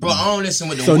 bro. I don't listen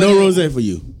with the. So wooden, no rose for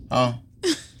you.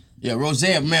 Yeah, Rose,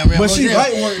 man. But she Rosé.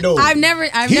 light work though. I've never He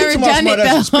done talking about it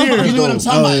that's though. experience, You know what I'm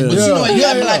talking Oh, about? yeah. But you know, you Yeah,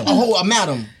 have yeah. like a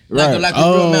madam. Right. Like a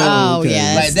real madam. Oh okay.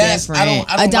 yeah, Like that's that's different. I don't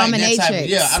a like that type dominatrix. of,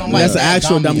 yeah, I don't like That's an that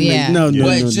actual dominant. dominant. Yeah. No, no,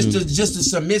 But no, just a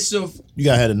submissive You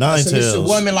gotta have a nine submissive tails.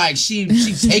 woman like she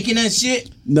taking that shit,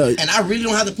 no. and I really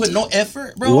don't have to put no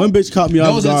effort, bro. One bitch caught me off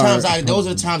Those are the guard. times those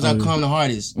are the times I come the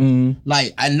hardest.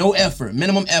 Like I no effort,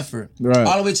 minimum effort, Right.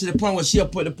 all the way to the point where she'll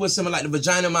put something like the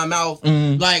vagina in my mouth,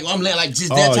 like I'm like just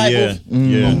that Oh type yeah, of.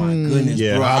 yeah, Oh my goodness,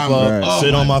 yeah. bro! Hop I'm- up, oh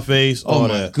sit my- on my face, Oh all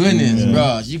my that. goodness,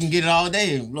 bro! You can get it all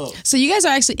day. Look, So you guys are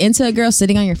actually into a girl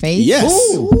sitting on your face? Yes.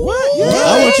 What? Yeah.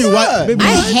 I want you white. Baby,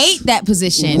 I hate that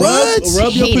position. Rub your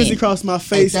Hate pussy it. across my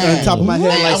face Hey, on top of my head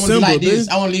I like want to be Simba, like this.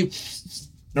 bitch. I want to leave.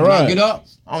 All When I right. get up,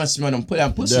 I want to smell them. Put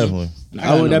that pussy. Definitely.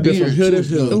 I want that bitch from hill to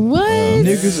hill. What?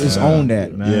 Niggas is on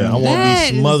that, man. Yeah, I want That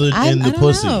to be is- smothered I in the don't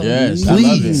pussy. know. Yes, I love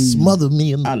it. Please smother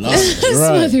me in the I love it.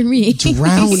 Right. Smother me.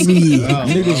 Drown me.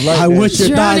 Niggas like I that want your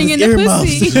shit. Drowning thighs in the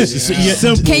earmuffs. pussy.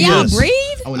 Simple. Can y'all Yes. breathe?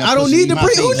 I don't need to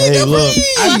breathe. Who need Hey, to look. breathe?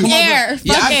 Fuck air.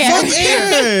 Yeah, Fuck I air. fuck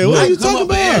Air. What are you talking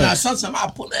Now about? sometimes I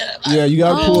pull that. Yeah, you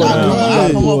gotta pull it Oh, down. You I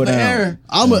gotta come pull up it for down. air.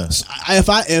 I'm a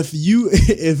if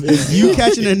you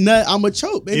catching a nut, I'm a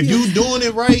choke, baby. If you doing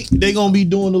it right, they gonna be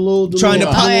doing the little trying to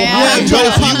little- pop, yeah. yeah,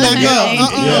 trying to pop Yeah. back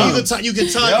up. Yeah, you can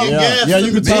time your gas. Yeah, you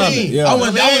to can the time bean. it. Yeah. I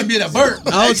want to be the burp.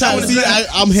 I don't try to see.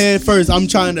 I'm head first. I'm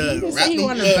trying to wrap He them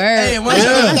want up. a bird. Hey, one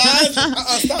Yeah.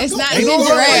 It's not Ain't ginger no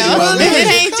bird. ale. Why you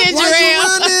It ain't ginger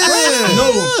ale.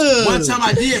 No, one time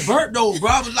I did burp though, bro.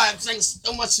 I was like saying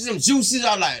so much of them juices.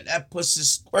 I was like that pussy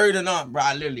squirting up, bro.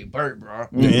 I literally burped, bro.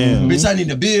 Damn. Bitch, I need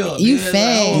to build. You man.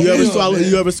 fed. Like, You ever build, swallow? man.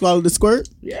 You ever swallow the squirt?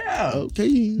 Yeah. Okay.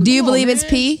 Do you Come on, believe it's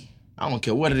man. pee? I don't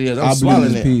care what it is. I I'm believe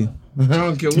swallowing it's it. pee. I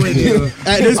don't care what it is.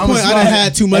 At this I'm point, a I done smart-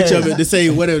 had too much of it to say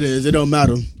what it is. It don't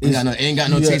matter. Ain't got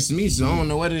no Yeah. taste to me, so I don't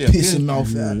know what it is. Pissing me off.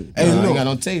 Hey, I ain't look, got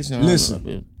no taste.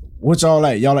 listen. What y'all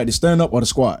like? Y'all like the stand up or the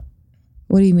squat?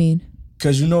 What do you mean?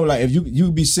 Cause you know, like if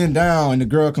you be sitting down and the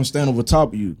girl come stand over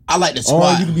top of you, I like the or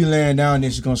squat. you can be laying down and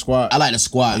then she gonna squat. I like the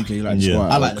squat. Okay, you like the Yeah.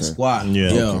 squat. I like the okay. squat.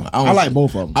 Yeah. I like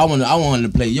both of them. I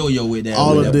wanted to play yo-yo with that.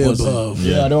 All with of that the pussy. above.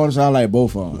 Yeah, I don't understand. I like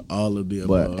both of them. All of the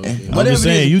But- above. I'm Whatever just it is,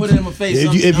 saying, you you, put it in my face.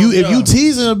 if you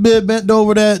teasing a bit bent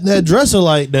over that dresser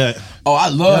like that, Oh, I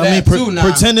you love know what I mean, that too. Now.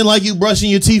 pretending like you brushing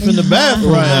your teeth in the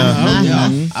bathroom now.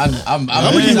 Yeah, I'm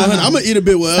I'm gonna eat a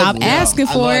bit whatever. Stop asking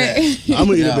I for love it. I'm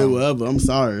gonna eat Yeah. a bit whatever. I'm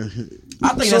sorry. I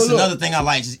think So that's look- another thing I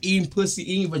like. Just eating pussy,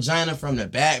 eating vagina from the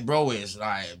back, bro. It's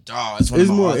like, dog. It's one It's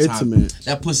of my more all-time- intimate.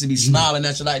 That pussy be smiling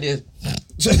at you like this.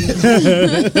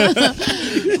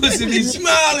 Pussy be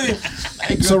smiling. Like,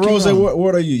 girl, So keep Rose, on.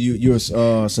 what are you? You're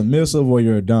submissive or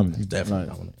you're a dominant? Definitely.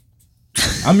 Like,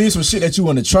 I mean, some shit that you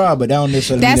want to try, but that don't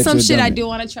necessarily mean That's that some you're shit I dominant. do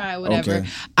want to try, whatever. Okay.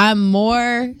 I'm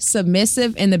more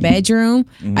submissive in the bedroom.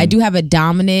 I do have a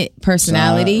dominant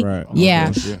personality. Side, right. Yeah.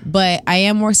 Okay, shit. But I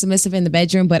am more submissive in the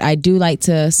bedroom, but I do like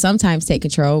to sometimes take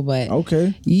control. But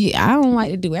Okay. yeah, I don't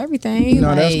like to do everything. No,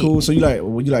 like, that's cool. So you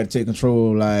like to take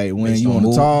control, like when Based you on want to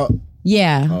mood? talk.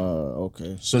 Yeah.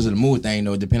 Okay. So it's a mood thing,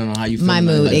 though, depending on how you feel. My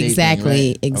mood. Like, Exactly.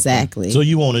 right? Exactly. So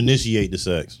you won't initiate the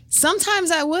sex? Sometimes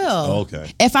I will. Oh,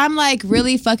 okay. If I'm like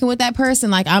really fucking with that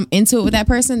person, like I'm into it with that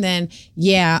person, then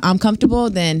yeah, I'm comfortable.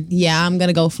 Then yeah, I'm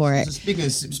gonna go for it. So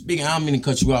speaking, I don't mean to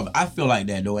cut you off. I feel like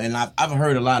that though, and I've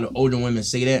heard a lot of older women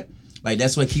say that. Like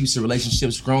that's what keeps the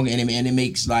relationship strong, and it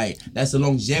makes like that's the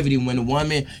longevity when the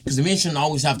woman, because the men shouldn't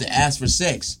always have to ask for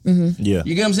sex. Yeah.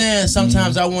 You get what I'm saying?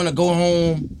 Sometimes I want to go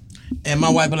home. And my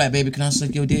wife be like, baby, can I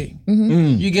suck your dick?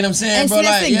 You get what I'm saying, And bro? see,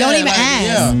 that's Like, the thing, don't even like, ask.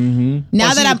 Yeah.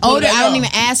 Now Or that she I'm pull older, that I don't up. even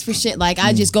ask for shit. Like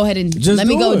I just go ahead and Just let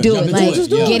me do go it. do Jump it. into Like it. Just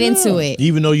do it. get into it.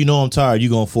 Even though you know I'm tired, you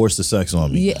gonna force the sex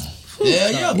on me. Yeah.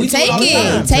 Yeah. We do Take all the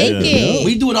time. it. Take Yeah. it.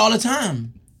 We do it all the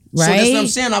time. So Right? that's what I'm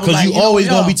saying. I was Because like, you know, always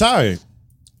yo. gonna be tired.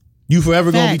 You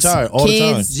forever gonna be Facts. tired all the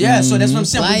time. Kids. Yeah, so that's what I'm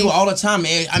saying. We do it Life. all the time,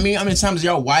 man. I mean, how many times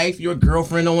your wife, your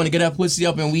girlfriend don't want to get her pussy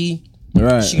up and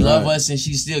Right. she love us and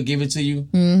she still give it to you.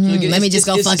 So again, Let me just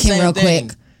go fuck the him same real thing.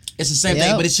 quick. It's the same thing,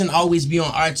 Yep. but it shouldn't always be on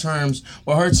our terms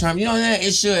or her terms. You know what I'm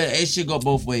saying? It should go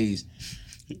both ways.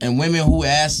 And women who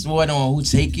ask for it or who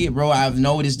take it, bro, I've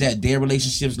noticed that their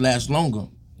relationships last longer.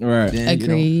 Right. than, you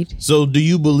know. Agreed. So do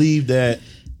you believe that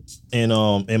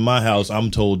in my house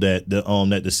I'm told that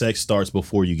the sex starts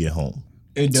before you get home?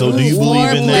 It So does. do you believe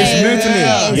in Foreplay.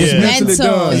 that? It's Yeah. mentally Mental,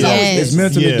 done. yes. It's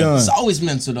mentally Yeah. done. It's always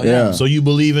mental though. Yeah. Yeah. So you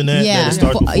believe in that? Yeah. That it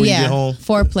starts before you get home?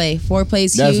 Foreplay. Foreplay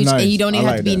is That's huge, nice. and you don't even I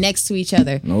have like to be that. next to each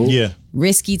other. Nope. Yeah.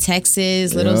 Risky texts,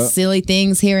 little Yeah. silly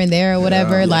things here and there, or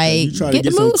whatever. Like You try to get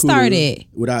the some mood cooler started.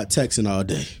 without texting all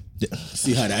day.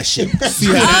 See how that shit. See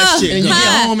how that And shit you go.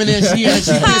 get home and then she pissed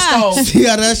off. See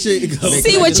how that shit go.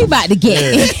 See what you about to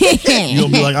get. You gonna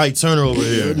be like Ike Turner over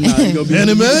here. Nah, you gonna be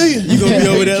Anime? You gonna be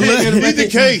over there looking. Eat the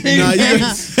cake. Nah, you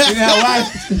gonna. You know how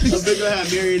wife? I'm gonna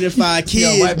have married and 5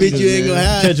 kids, white bitch. You bitches, ain't gonna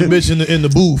have. Catch a bitch in the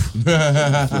booth.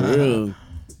 For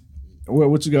real.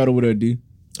 What you got over there, D?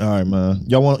 All right, man.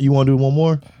 You want to do one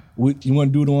more? You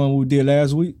want to do the one we did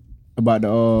last week about the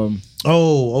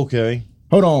Oh, okay.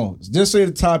 Hold on. Just say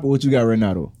the topic. What you got right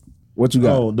now, though? What you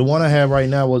got? Oh, the one I have right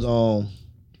now was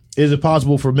is it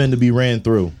possible for men to be ran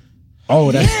through?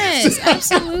 Oh, that's Yes,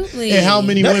 absolutely. And how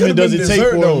many That women could've does it been take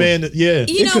dessert, for a though. man? Yeah.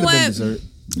 You know could've been what? dessert.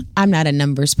 I'm not a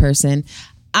numbers person.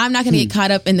 I'm not gonna get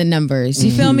caught up in the numbers.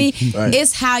 You feel me? Right.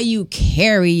 It's how you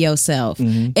carry yourself.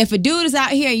 If a dude is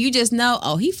out here and you just know,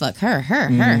 oh, he fuck her,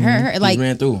 like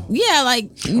ran through. yeah, like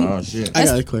Oh shit. I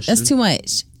got a that's, question. that's too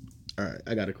much. All right,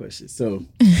 I got a question. So,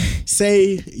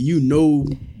 say you know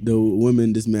the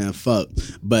woman this man fucked,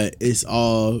 but it's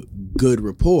all good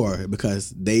rapport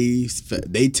because they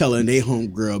telling they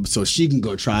homegirl so she can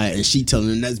go try it, and she telling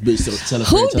the next bitch so tell her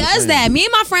Who friend, tell her does friend. that? Me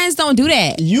and my friends don't do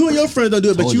that. You and your friends don't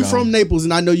do it, but Told you y'all. from Naples,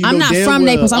 and I know you. I'm know not damn from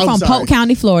well. Naples. I'm from sorry. Polk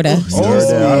County, Florida. I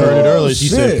heard it earlier. She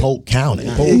said shit. Polk County.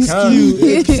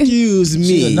 Excuse me.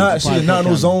 She's not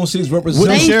no Zone 6 What the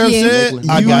representative. sheriff you. said?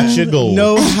 I got your gold.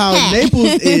 Know how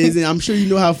Naples is, and I'm sure you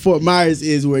know how Fort Myers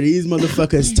is, where these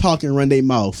motherfuckers talk and run their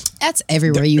mouth. That's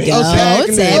everywhere you go.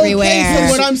 Exactly. It's everywhere. Okay,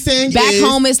 so what I'm saying Back is,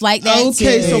 home it's like that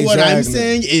Okay, too. so what I'm Exactly.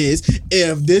 saying is,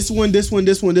 if this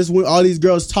one, all these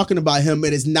girls talking about him,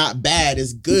 and it's not bad,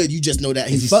 it's good. You just know that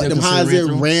he Is he fucked still them. How is it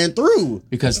considered ran through?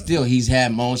 Because still he's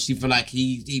had moments she feel like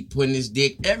he putting his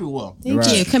dick everywhere.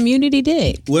 Thank you. Community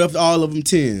dick. What if all of them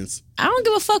 10s? I don't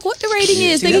give a fuck what the rating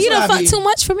is. see, Nigga, that's you what done I fuck be- too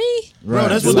much for me. Bro,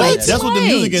 that's Right. what Way that's what the too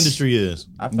music much. industry is.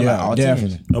 I feel Yeah, all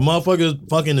definitely. A motherfucker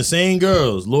fucking the same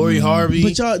girls. Lori Harvey.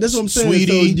 But y'all, that's what I'm saying.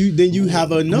 Sweetie. So then you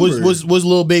have a number. was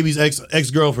Lil Baby's ex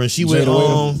girlfriend. She with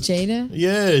Jada Jada,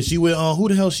 yeah, she with who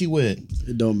the hell she with?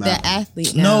 It don't the matter.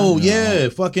 athlete. No, now. yeah,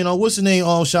 fucking what's the name?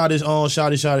 Shot it.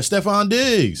 Stephon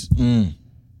Diggs.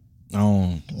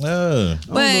 Oh. Yeah.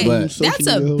 But know. that's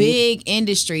a big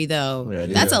industry, though. Yeah,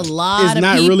 it That's is. a lot It's of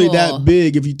not people. really that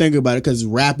big if you think about it, because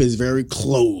rap is very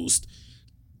closed.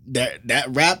 That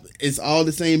rap is all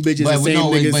the same bitches, But the we same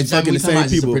know, niggas, but fucking we the talking same about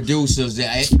just the people. producers.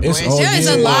 It's There's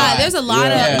a yeah. lot. There's a lot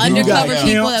Yeah. of You undercover got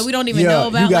people camps. that we don't even know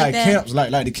about You got like that. camps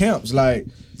like the camps like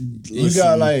you Listen.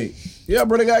 got like yeah,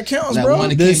 bro. They got camps, Like bro. one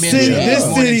that This came in city, with this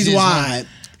more than city's just wide,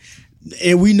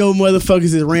 and we know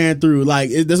motherfuckers that ran through. Like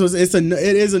it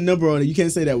is a number on it. You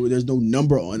can't say that there's no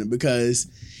number on it, because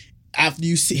after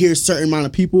you hear a certain amount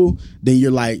of people, then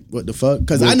you're like, what the fuck?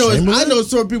 Because I know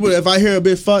certain people that if I hear a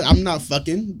bit fuck, I'm not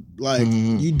fucking. Like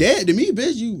you dead to me,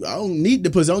 bitch. I don't need the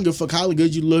pussy. I don't give a fuck how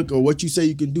good you look or what you say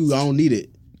you can do. I don't need it.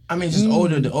 I mean, just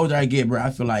the older I get, bro,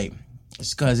 I feel like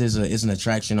it's because it's an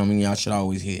attraction on me. Y'all should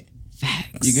always hit.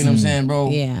 Facts. You get what I'm saying, bro?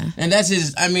 Yeah. And that's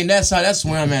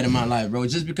where I'm at in my life, bro.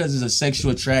 Just because it's a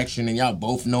sexual attraction and y'all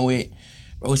both know it,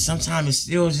 bro, sometimes it's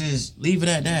still just leave it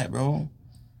at that, bro.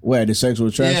 Where the sexual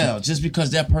attraction? Yeah, just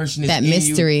because that person is That in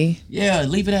mystery. You, yeah,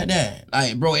 leave it at that.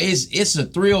 Like, bro, it's a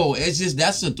thrill.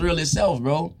 That's a thrill itself,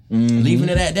 bro. Leaving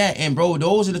it at that. And bro,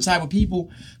 those are the type of people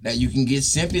that you can get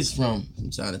simpage from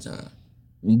time to time.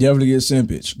 You definitely get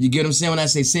simpage. You get what I'm saying when I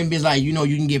say simpage? Like, you know,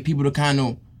 you can get people to kind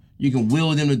of, you can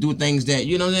will them to do things that,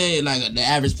 you know what I'm saying, like the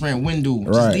average friend wouldn't do.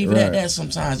 Just Right, leave it at right. that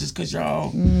sometimes. Just because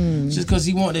y'all, just because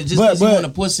he want to, just because he want a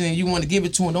pussy and you want to give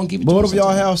it to him, don't give it But to him. what if y'all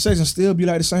sometimes. have sex and still be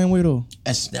like the same way though?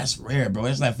 That's rare, bro.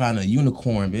 It's like finding a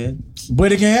unicorn, man.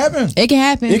 But it can happen. It can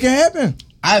happen. It can happen.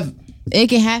 It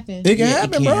can happen. It can It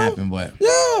happen, can't bro. happen, but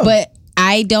Yeah. But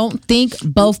I don't think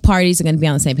both parties are going to be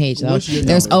on the same page, though. What's your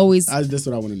There's number? always. That's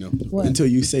what I want to know. Until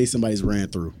you say somebody's ran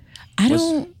through.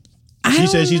 She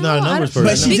said she's not a numbers person.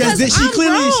 But she Because just she I'm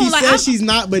clearly grown. she Like, says I'm- she's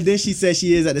not, but then she says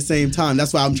she is at the same time.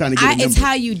 That's why I'm trying to get a number. It's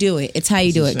how you do it. It's how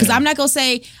you do it. Because saying. I'm not going to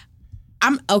say.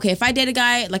 I'm okay if I date a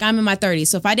guy, like I'm in my 30s.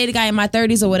 So if I date a guy in my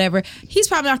 30s or whatever, he's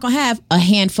probably not gonna have a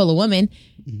handful of women.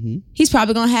 He's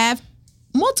probably gonna have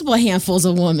multiple handfuls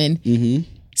of women.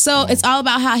 So it's all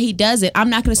about how he does it. I'm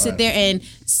not gonna sit there and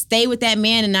stay with that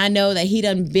man and I know that he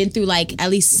done been through like at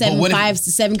least what if- 5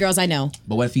 to 7 girls I know.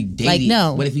 But what if he dated? Like,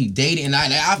 no. What if he dated? And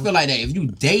I feel like that if you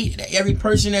date every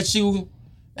person that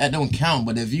don't count.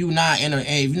 But if you not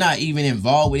if you're not even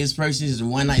involved with this person, it's a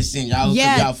one night stand,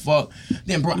 y'all fuck.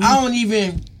 Then bro, I don't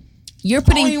even. You're I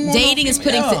don't even putting want dating no is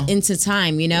putting female. into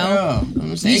time, you know? Yeah,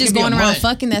 I'm saying, You it just can be going a around month.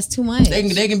 fucking, that's too much.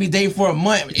 They can be dating for a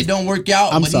month. It don't work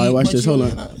out. I'm but sorry, watch but this. you-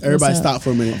 Hold on. Everybody up? stop for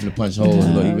a minute. The punch holes.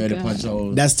 Look, you ready to God. punch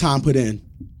holes? That's time put in.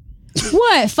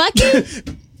 What?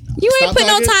 Fucking? You ain't Stop put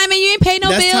no talking. time in. You ain't pay no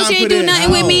That's bills. time You ain't put do in.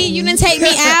 nothing with me. You didn't take me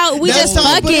out. We That's just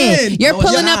time put fucking. in. You're No,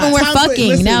 pulling yeah, up and we're time put- fucking.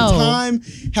 listen, No. Time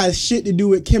has shit to do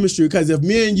with chemistry. Because if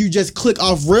me and you just click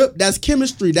off rip, that's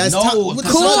chemistry. That's No, time.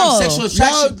 because Cool. sometimes sexual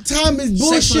Y'all, attraction. time is Sexual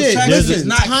bullshit. attraction is Listen,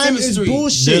 not time chemistry. is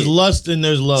bullshit. There's lust and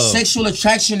there's love. Sexual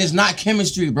attraction is not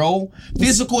chemistry, bro.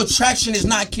 Physical attraction is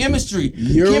not chemistry.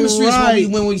 You're chemistry right. is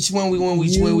when we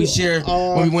share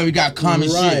when we got common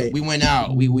right. shit. We went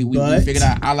out. We But- figured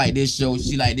out I like this show,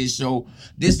 she like this show.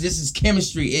 This is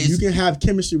chemistry. You can have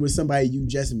chemistry with somebody you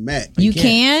just met. You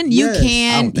can. You Yes. I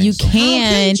can. don't think You so. How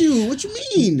can. can't you? What you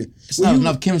mean? It's not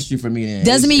enough chemistry for me. Then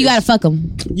Doesn't mean you gotta fuck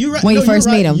them. You're right. When you No, you're first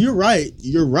right. meet 'em. You're right.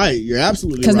 You're right. You're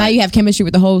absolutely right. Because now you have chemistry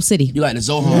with the whole city. You like the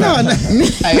Zohan? No, no.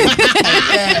 Hey, you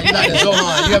like the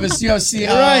Zohan? You ever see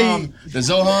Right. the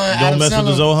Zohan? Don't mess with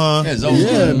the Zohan. Yeah, Zohan.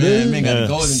 Yeah, man. man. Got Yeah. the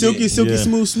golden Silky, dick. silky, Yeah.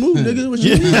 smooth, nigga. What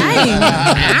you mean?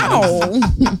 Ow.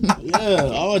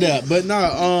 Yeah, all that. But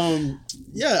I'm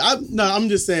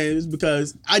just saying it's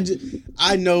because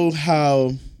I know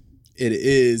how it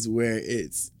is where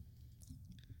it's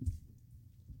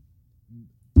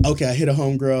okay. I hit a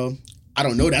homegirl. I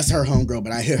don't know that's her homegirl,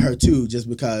 but I hit her too, just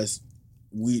because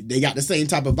they got the same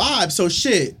type of vibe. So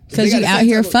shit. Because you out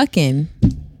here fucking.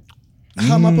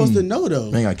 How am I supposed to know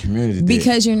though? Man got community.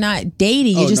 Because you're not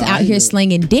dating. You're Oh, just no, out I here know.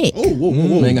 slinging dick. Oh, whoa, whoa,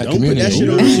 whoa! Man got Don't put that community. shit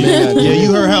on Man me. got- Yeah,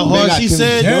 you heard how Man hard got she com-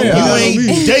 said. Yeah. You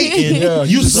ain't dating. Yeah,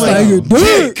 You you slang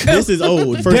dick. This is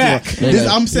old. First Dak. of all,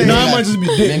 I'm saying. No, I might just be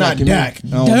dick, Man not got Dak. Just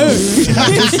dick.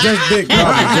 Probably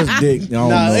just dick. I don't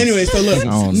Nah. know. Anyway, so look.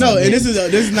 don't No, know. and this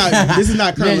is not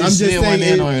currently. Man, I'm just slid one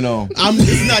saying. in on you know. This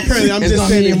is not currently. I'm It's just gonna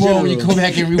saying be in more when you general. come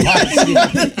back and rewatch it.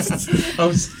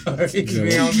 I'm sorry,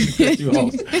 man. I don't mean to cut you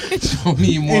off. don't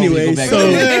need more. Anyway, we go back so-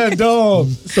 to Yeah, dog.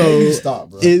 So Stop,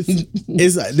 bro. it's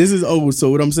this is old. So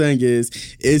what I'm saying is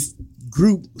it's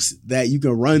groups that you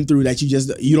can run through that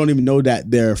you don't even know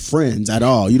that they're friends at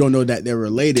all. You don't know that they're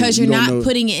related. Because you're You don't not know-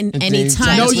 putting in And any then-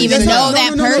 time No, to you even just- know no,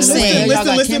 that no, person. Y'all got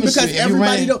Listen, because chemistry. If you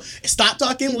everybody ran- don't stop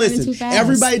talking. running Listen, too fast.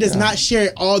 everybody does not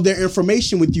share all their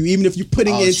information with you, even if you're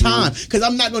putting in true. time. Because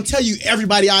I'm not gonna tell you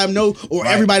everybody I know or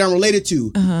everybody I'm related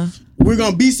to. We're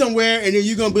gonna be somewhere, and then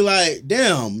you're gonna be like,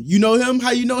 "Damn, you know him?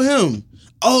 How you know him?"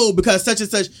 Oh, because such and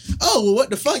such. Oh, well,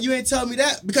 what the fuck? You ain't tell me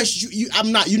that because you're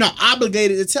not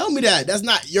obligated to tell me that. That's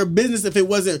not your business if it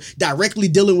wasn't directly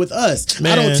dealing with us. I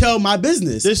Man. don't tell my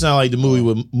business. This sound like the movie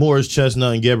with Morris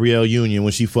Chestnut and Gabrielle Union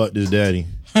when she fucked his daddy.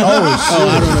 Oh,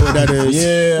 I don't know what that is.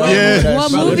 Yeah.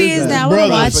 What movie is that? I want to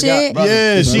Brother, watch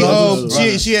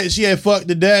it. Yeah, she had fucked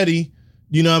the daddy.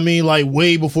 You know what I mean? Like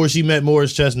way before she met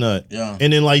Morris Chestnut. Yeah.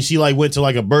 And then like she like went to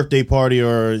like a birthday party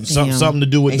or Damn. something to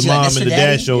do with And the she like, mom "That's and your the dad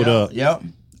daddy?" showed up. Yep.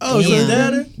 Oh, so Yeah.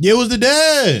 daddy? Yeah, it was the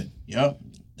dad. Yep.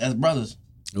 That's brothers.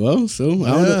 Well, so I don't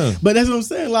know. Yeah. But that's what I'm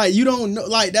saying. Like, you don't know,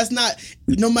 like, that's not,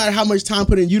 no matter how much time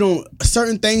put in, you don't,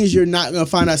 certain things you're not going to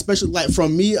find out, especially like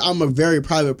from me, I'm a very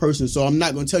private person. So I'm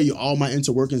not going to tell you all my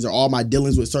interworkings or all my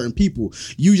dealings with certain people.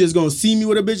 You just going to see me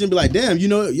with a bitch and be like, damn, you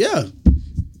know, yeah.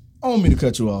 I don't mean to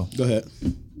cut you off. Go ahead.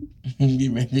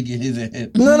 Get ready to get his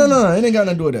head. No. It ain't got nothing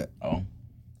to do with that. Oh.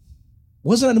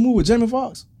 Wasn't that the movie with Jamie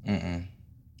Foxx? No,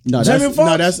 Jamie that's, Foxx?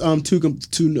 no, that's Not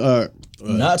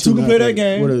Two Can Play That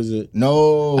Game. What is it?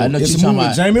 No, I know it's you a movie talking with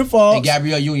about- Jamie And Foxx.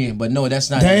 Gabrielle Union, but no, that's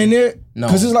not. Ain't it? No.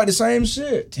 Because it's like the same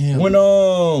shit. Damn. When I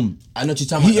know what you're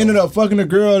talking about. he ended up fucking the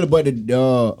girl, but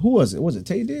the who was it? Was it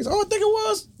Tay Diggs? Oh, I think it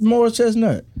was Morris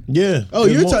Chestnut. Yeah. Oh,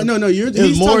 you're talking, no, you're, It was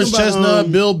he's Morris talking about,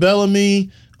 Chestnut, Bill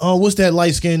Bellamy. Oh, what's that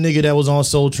light skinned nigga that was on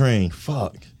Soul Train?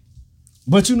 Fuck.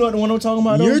 But you know the one I'm talking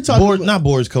about? You're Though? talking Boris, about, not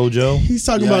Boris Kojo. he's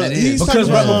talking Yeah, about, it is. he's Because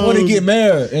talking right about, before they get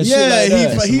married and yeah, shit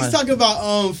like that. he's talking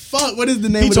about, fuck, what is the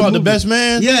name He of the talking movie? the best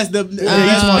man? Yes, the Yeah, he's talking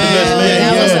the best man.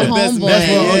 that was yeah. a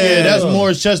homeboy. That's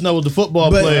Morris Chestnut was the football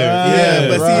But, player. yeah,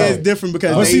 but right. see, it's different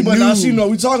because But they see, but knew. now she know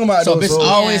what we talking about So though. bitch So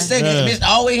always Yeah. second. Yeah. Bitch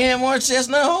always had more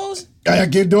chestnut hoes. I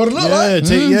get daughter look Yeah, like.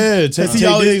 take He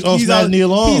always- Diggs on he's Smash always- Nia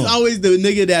Long. He's always the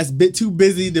nigga that's bit too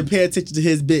busy to pay attention to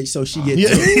his bitch, so she gets. Yeah.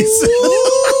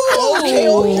 Okay.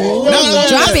 No,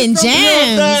 Dropping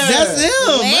gems. That's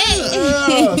him.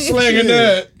 Wait. Slinging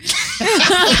that.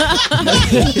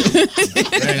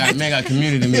 Man got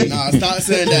community meeting. Nah, stop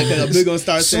saying that because I'm gonna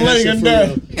start saying that shit Slinging for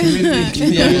that.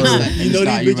 real. Yeah, You know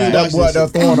these bitches That boy that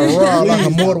throwing a rod like a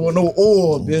mortar with no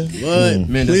oil, bitch. What?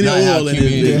 Man does Plenty not of have oil in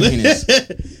community this bitch.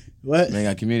 penis. What? Man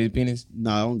got community penis.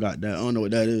 Nah, I don't got that. I don't know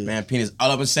what that is. Man, penis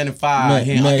all up in 75. Man,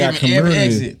 Here, man got every community.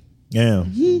 exit.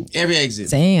 Damn. Every exit.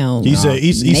 Damn. He said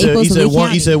he said Naples, Lee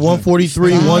County.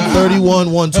 143,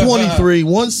 131, 123,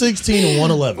 116, and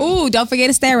 111. Ooh, don't forget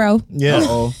a stereo. Yeah.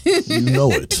 Oh, You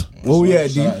know it. where we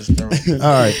at, D? All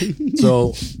right.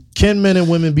 So can men and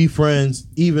women be friends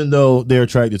even though they're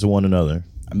attracted to one another?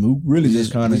 I mean, we really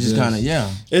just kind We of just kind of, yeah.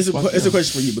 It's a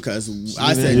question for you because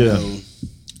I said Yeah. no.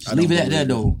 Leave it at that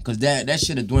though, cause that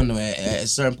shit will dwindle at a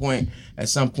certain point. At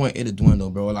some point, it'll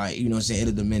dwindle, bro. Like, you know what I'm saying?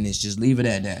 It'll diminish. Just leave it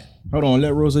at that. Hold on,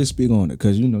 let Rose speak on it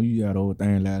because you know you got the whole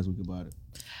thing last week about it.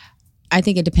 I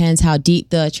think it depends how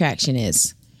deep the attraction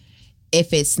is.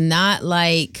 If it's not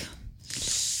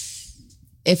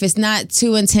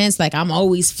too intense, like I'm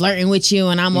always flirting with you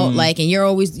and I'm like, and you're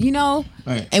always, you know,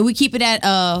 Right. and we keep it at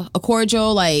a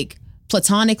cordial, like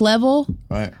platonic level,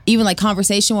 Right. even like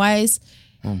conversation wise,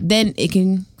 then it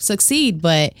can succeed.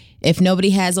 But if nobody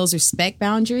has those respect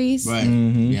boundaries, Right.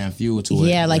 Yeah, fuel to it.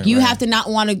 yeah, like Right, you right. have to not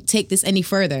want to take this any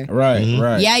further. Right,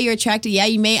 right. Yeah, you're attracted. Yeah,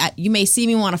 you may see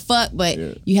me want to fuck, but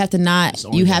you have to not.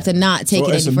 only You have to not take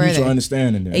So it it's any a mutual further.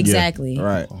 understanding there. Exactly.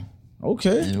 Right.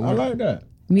 Okay, I like that.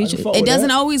 I can Mutual. fuck It with doesn't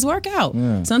that. always work out.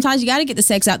 Sometimes you got to get the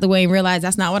sex out the way and realize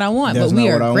that's not what I want. That's but we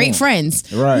not what are I great want.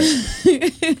 friends. Right.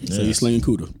 So you slinging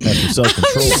cooter. Have some self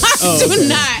control. Do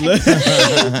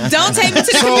not. Don't take me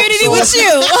to the community with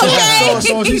you. Okay.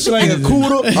 So she's saying a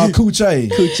cooter or coochie?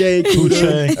 Coochie,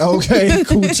 cooter. Okay,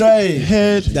 coochie.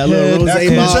 Head. That little That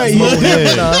rose box. coochie. Little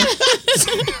head.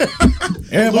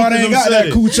 Everybody ain't got that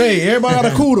coochie. Everybody got a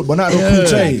cooter, but not no coochie.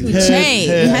 Che,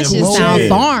 head, that shit head. sound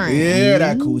foreign. Yeah,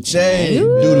 that coochie.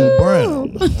 Doodle Brown.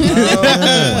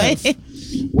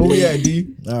 Where we at, D?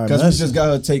 All right, Because we that's- just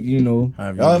got to take, you know,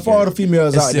 Alright, for all the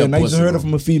females It's out still there. Now you just pussy, heard it bro.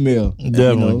 from a female.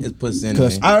 Definitely. It's pussy in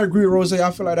Because there. I agree, Rose.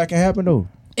 I feel like that can happen though.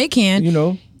 It can. You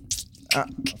know,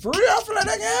 for real, I feel like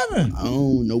that can happen. I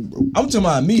don't know, bro. I'm talking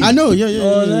about me. I know, You know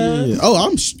what I'm saying? Oh,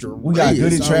 I'm straight. We got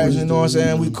good attraction, you know what I'm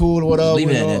saying? We cool or whatever. Leave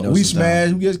it you at know, that, though, we sometimes.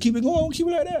 smash, we just keep it going, we keep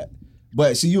it like that.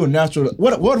 But see, you a natural.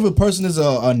 What if a person is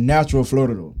a natural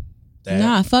flirter though?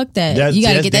 Nah, fuck that. That's- You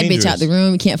gotta that's get that bitch dangerous. out the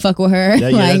room. You can't fuck with her. Yeah,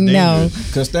 like, no.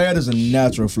 dangerous. Cause Thad is a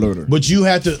natural flirter. But you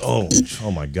have to. Oh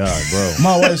my God, bro.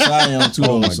 My wife said I am too.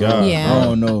 Oh my so God. Yeah. I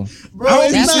don't know. Bro,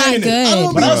 That's not I good.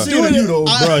 don't But be I've seen doing you it.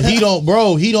 though.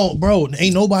 He don't, bro.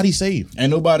 Ain't nobody safe.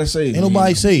 Ain't nobody safe. Ain't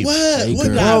nobody safe. What? What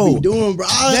did Bro. I be doing, bro?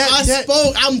 I That-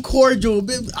 spoke. I'm cordial.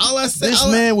 Bitch. All I said. This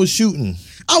man was shooting.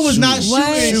 I was not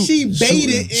What? shooting. She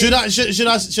baited. Should I say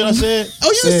it? Oh,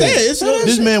 you said it. It's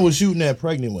This man was shooting at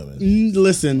pregnant women.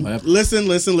 Listen. Let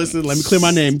me clear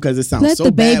my name because it sounds Let so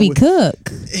the bad. baby cook.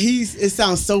 It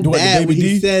sounds so What, the bad when baby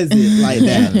he D? says it like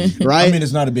that, right? I mean,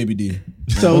 it's not a baby D.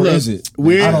 So Or look, is it?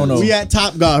 We're, I don't know. We at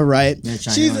Top Golf, right? They're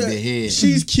trying to get on their head.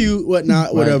 She's cute,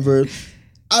 whatnot, whatever.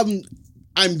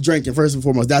 I'm drinking first and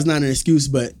foremost. That's not an excuse,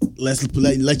 but let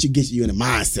you get you in a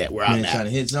mindset where I'm Man, trying at. to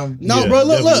hit something. No, Yeah, bro,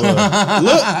 look,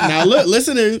 definitely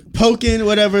listening, poking,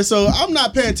 whatever. So I'm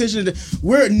not paying attention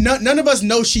to. None of us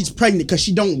know she's pregnant because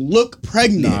she don't look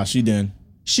pregnant. Nah, she didn't.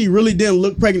 She really didn't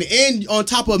look pregnant, and on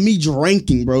top of me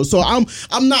drinking, bro. So I'm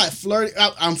not flirting.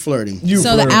 I'm flirting. You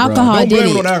So the flirted, bro. alcohol Don't blame did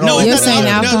it it. on alcohol. No, you're it's not saying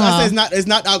alcohol. alcohol. I said it's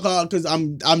not alcohol because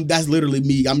I'm that's literally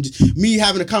me. I'm just me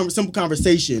having a simple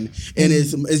conversation, and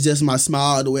it's just my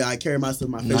smile, the way I carry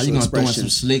myself, my Now facial you gonna throw in expression.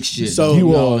 some slick shit. So He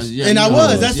was. and I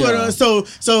was. That's what.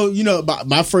 So you know,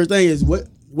 my first thing is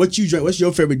what you drink. What's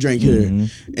your favorite drink here?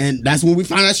 And that's when we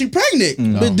find out she's pregnant.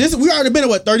 But we already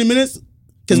been at 30 minutes.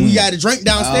 Because we had a drink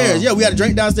downstairs. Oh. Yeah, we had a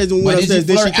drink downstairs when we But went did you upstairs.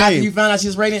 Then she flirt after you came. found out she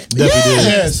was pregnant? Definitely did.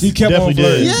 Yes, he kept Definitely on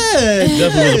flirting. did. Yeah,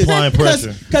 Definitely was applying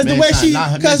pressure. Because the Man, way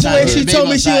trying she to told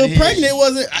me she baby was upside pregnant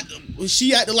wasn't.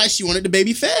 She acted like she wanted the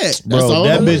baby fed. That's Bro, all.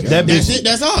 that bitch. That's it.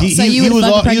 That's all. So you he would was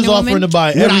fuck a he was pregnant offering woman? to buy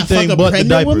Would I fuck everything a but the pregnant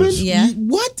diapers. woman? Yeah.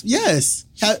 What? Yes.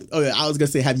 I was gonna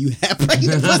say, have you had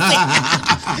pregnant pussy?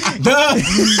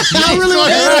 I really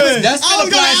was. That's still I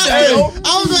was gonna applies to ask her. her. I was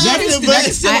gonna That ask can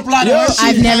her, still but apply to her.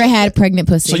 I've never had pregnant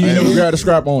pussy. So you never got a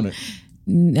scrap on it.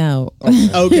 No.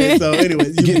 okay. So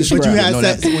anyway, Get the but you scrap. had No,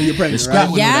 sex that- when you're pregnant, scrap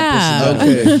right? would know that Yeah. pussy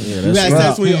better. Okay. You had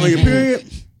sex when you're on your period.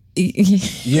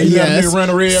 Yeah, you got to run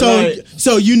a red light.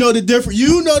 So you know the difference.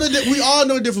 You know we all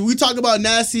know the difference. We talk about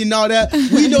nasty and all that.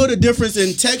 We know the difference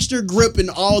in texture, grip, and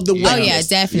all the Oh wetness. yeah,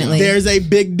 definitely. There's a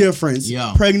big difference.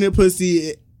 Yeah. Pregnant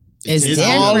pussy it's is different.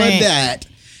 all of that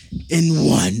in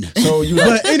one. So you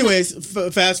But anyways,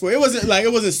 fast forward. It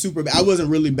wasn't super bad. I wasn't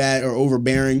really bad or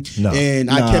overbearing, No. and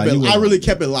Nah, I you wasn't. really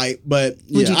kept it light. But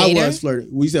Would yeah, you date I her? was flirting.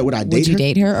 We said, would I date Would you her?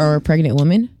 date her or a pregnant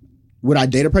woman? Would I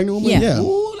date a pregnant woman? Yeah.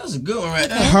 Ooh, that's a good one right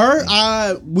there.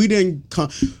 Her, we didn't come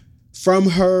from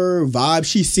her vibe.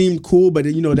 She seemed cool, but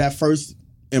you know that first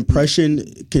impression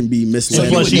can be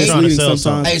misleading. plus she's trying to sell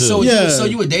sometimes. Hey, something. so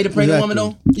you would date a pregnant woman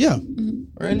though? Yeah,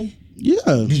 Really? yeah,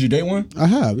 Did you date one? I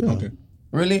have. Yeah, Okay.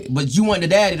 Really? But you want the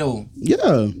daddy though?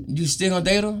 yeah. You still gonna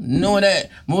date her? Knowing that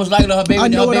most likely her baby, I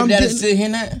know her what baby I'm daddy getting- still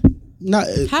hitting that? Not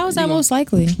How is that most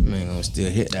likely? Man, gonna still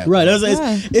hit that. right.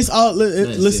 Yeah. It's all.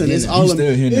 Listen, it's You all.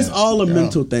 still hearing It's that. all a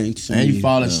mental thing. to And me. you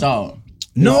falling short.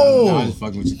 No. I'm just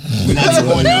fucking with you. We're not even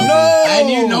going down. No. I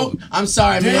didn't even know. I'm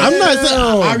sorry, man. I'm not saying.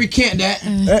 I recant that.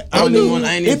 I I'm the one.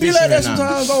 I ain't it even be like that fishing right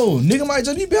now. sometimes though. Nigga might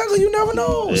just be back, you never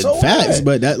know. So Facts, what?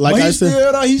 but that, like But I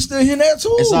said, he's still hearing that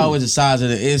too. It's always the size of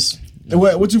the it's.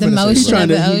 What you The finna say? motion. he's trying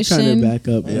to Of the he's trying to ocean. back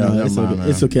up. Yeah, No, never it's mind, okay. man.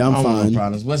 It's okay. I'm I don't want no fine.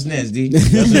 problems. What's next, D?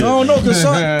 No, because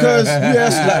like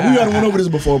we already went over this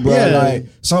before, bro. Yeah. Like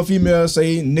some females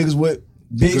say niggas with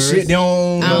big Girth. shit, they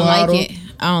don't I know don't how like to. it.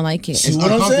 I don't like it. It's what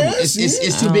I'm uncomfortable. saying?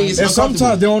 It's too big. It's And sometimes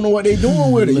uncomfortable. they don't know what they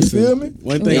doing with it. You feel me?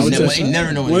 One thing They I'm never, gonna they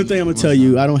never know. one thing I'm gonna tell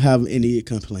you, I don't have any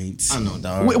complaints. I know,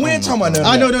 dog. We ain't talking about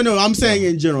I nothing. know. I'm saying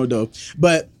in general though,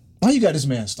 but Why you got this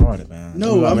man started, man?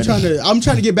 no, I'm trying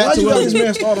to get back Why to you got this what.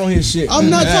 man started on his shit? I'm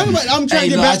not talking about. I'm trying Hey, to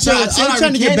get no, back I try- I to. try I'm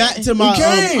trying to get back to my.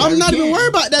 can. I'm not You even can. worried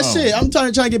about that shit. I'm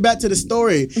trying to get back to the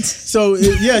story. So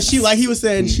yeah, she like he was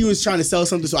saying she was trying to sell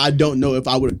something. So I don't know if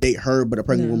I would date her, but a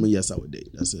pregnant woman, yes, I would date.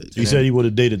 That's it. He said he would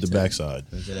have dated the backside.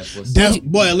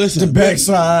 Boy, listen, the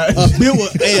backside. A bit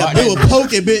was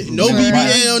poking, bit no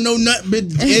BBL, no nut, bit,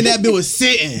 and that bit was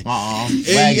sitting.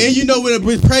 And you know when it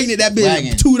was pregnant, that bit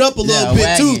Wagging. toot up a little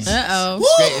bit too. Uh-oh.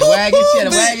 Straight wagon, she had a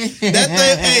Bitch, wagon. That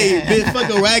thing, hey, bitch,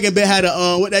 fucking wagon, bitch had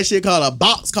a what that shit called a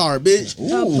box car, bitch.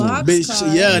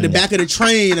 Bitch, yeah, the back of the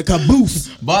train, a caboose,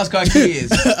 Boxcar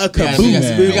kids. a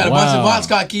caboose. We got a bunch Wow. of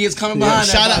boxcar kids coming behind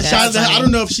Shout out, that. shout out to her. I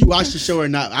don't know if she watched the show or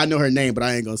not. I know her name, but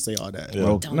I ain't gonna say all that.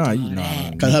 Yeah. Nah, you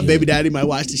know. Cause her baby daddy might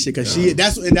watch this shit. Cause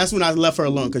that's when I left her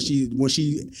alone. Cause when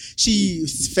she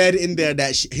fed in there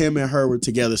that him and her were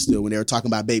together still when they were talking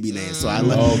about baby names. So I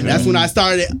left. Okay. That's when I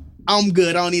started. I'm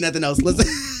good. I don't need nothing else. Listen.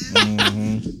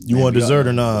 You want dessert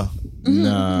or nah?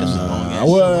 Nah.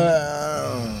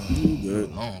 Well,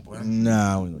 Long, boy.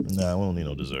 nah. Nah, we don't need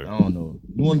no dessert. I don't know.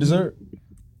 You want dessert?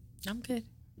 I'm good.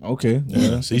 Okay.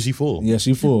 Yeah, see, she full. Yeah,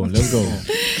 she full. Let's go.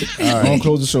 All right. Don't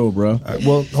close the show, bro. All right,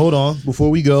 well, hold on. Before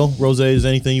we go, Rose, is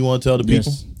there anything you want to tell the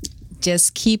people? Yes.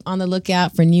 Just keep on the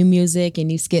lookout for new music and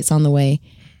new skits on the way.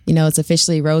 You know, it's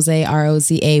officially Rose,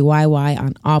 ROZAYY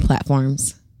on all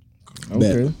platforms.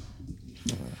 Okay.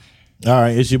 All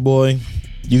right, it's your boy.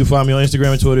 You can find me on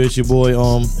Instagram and Twitter. It's your boy.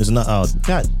 It's not. Oh,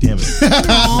 God damn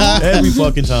it! Every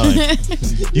fucking time.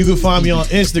 You can find me on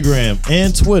Instagram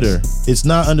and Twitter. It's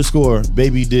not _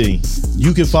 Baby D.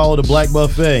 You can follow the Black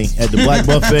Buffet at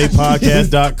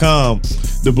theblackbuffetpodcast.com.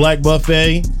 The Black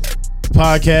Buffet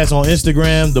Podcast on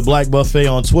Instagram. The Black Buffet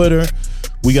on Twitter.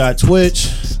 We got Twitch.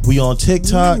 We on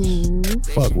TikTok.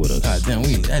 Fuck with us. God damn,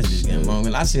 that's just getting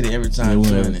long. I say it every time.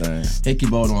 Yeah, Doing it. Hickey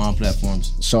Bolt on all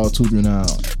platforms. Shaw 239.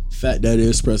 Fat Daddy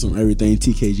Express on everything.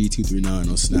 TKG239 on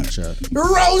Snapchat.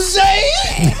 Rose!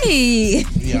 Hey!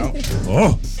 Yeah.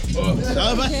 Oh.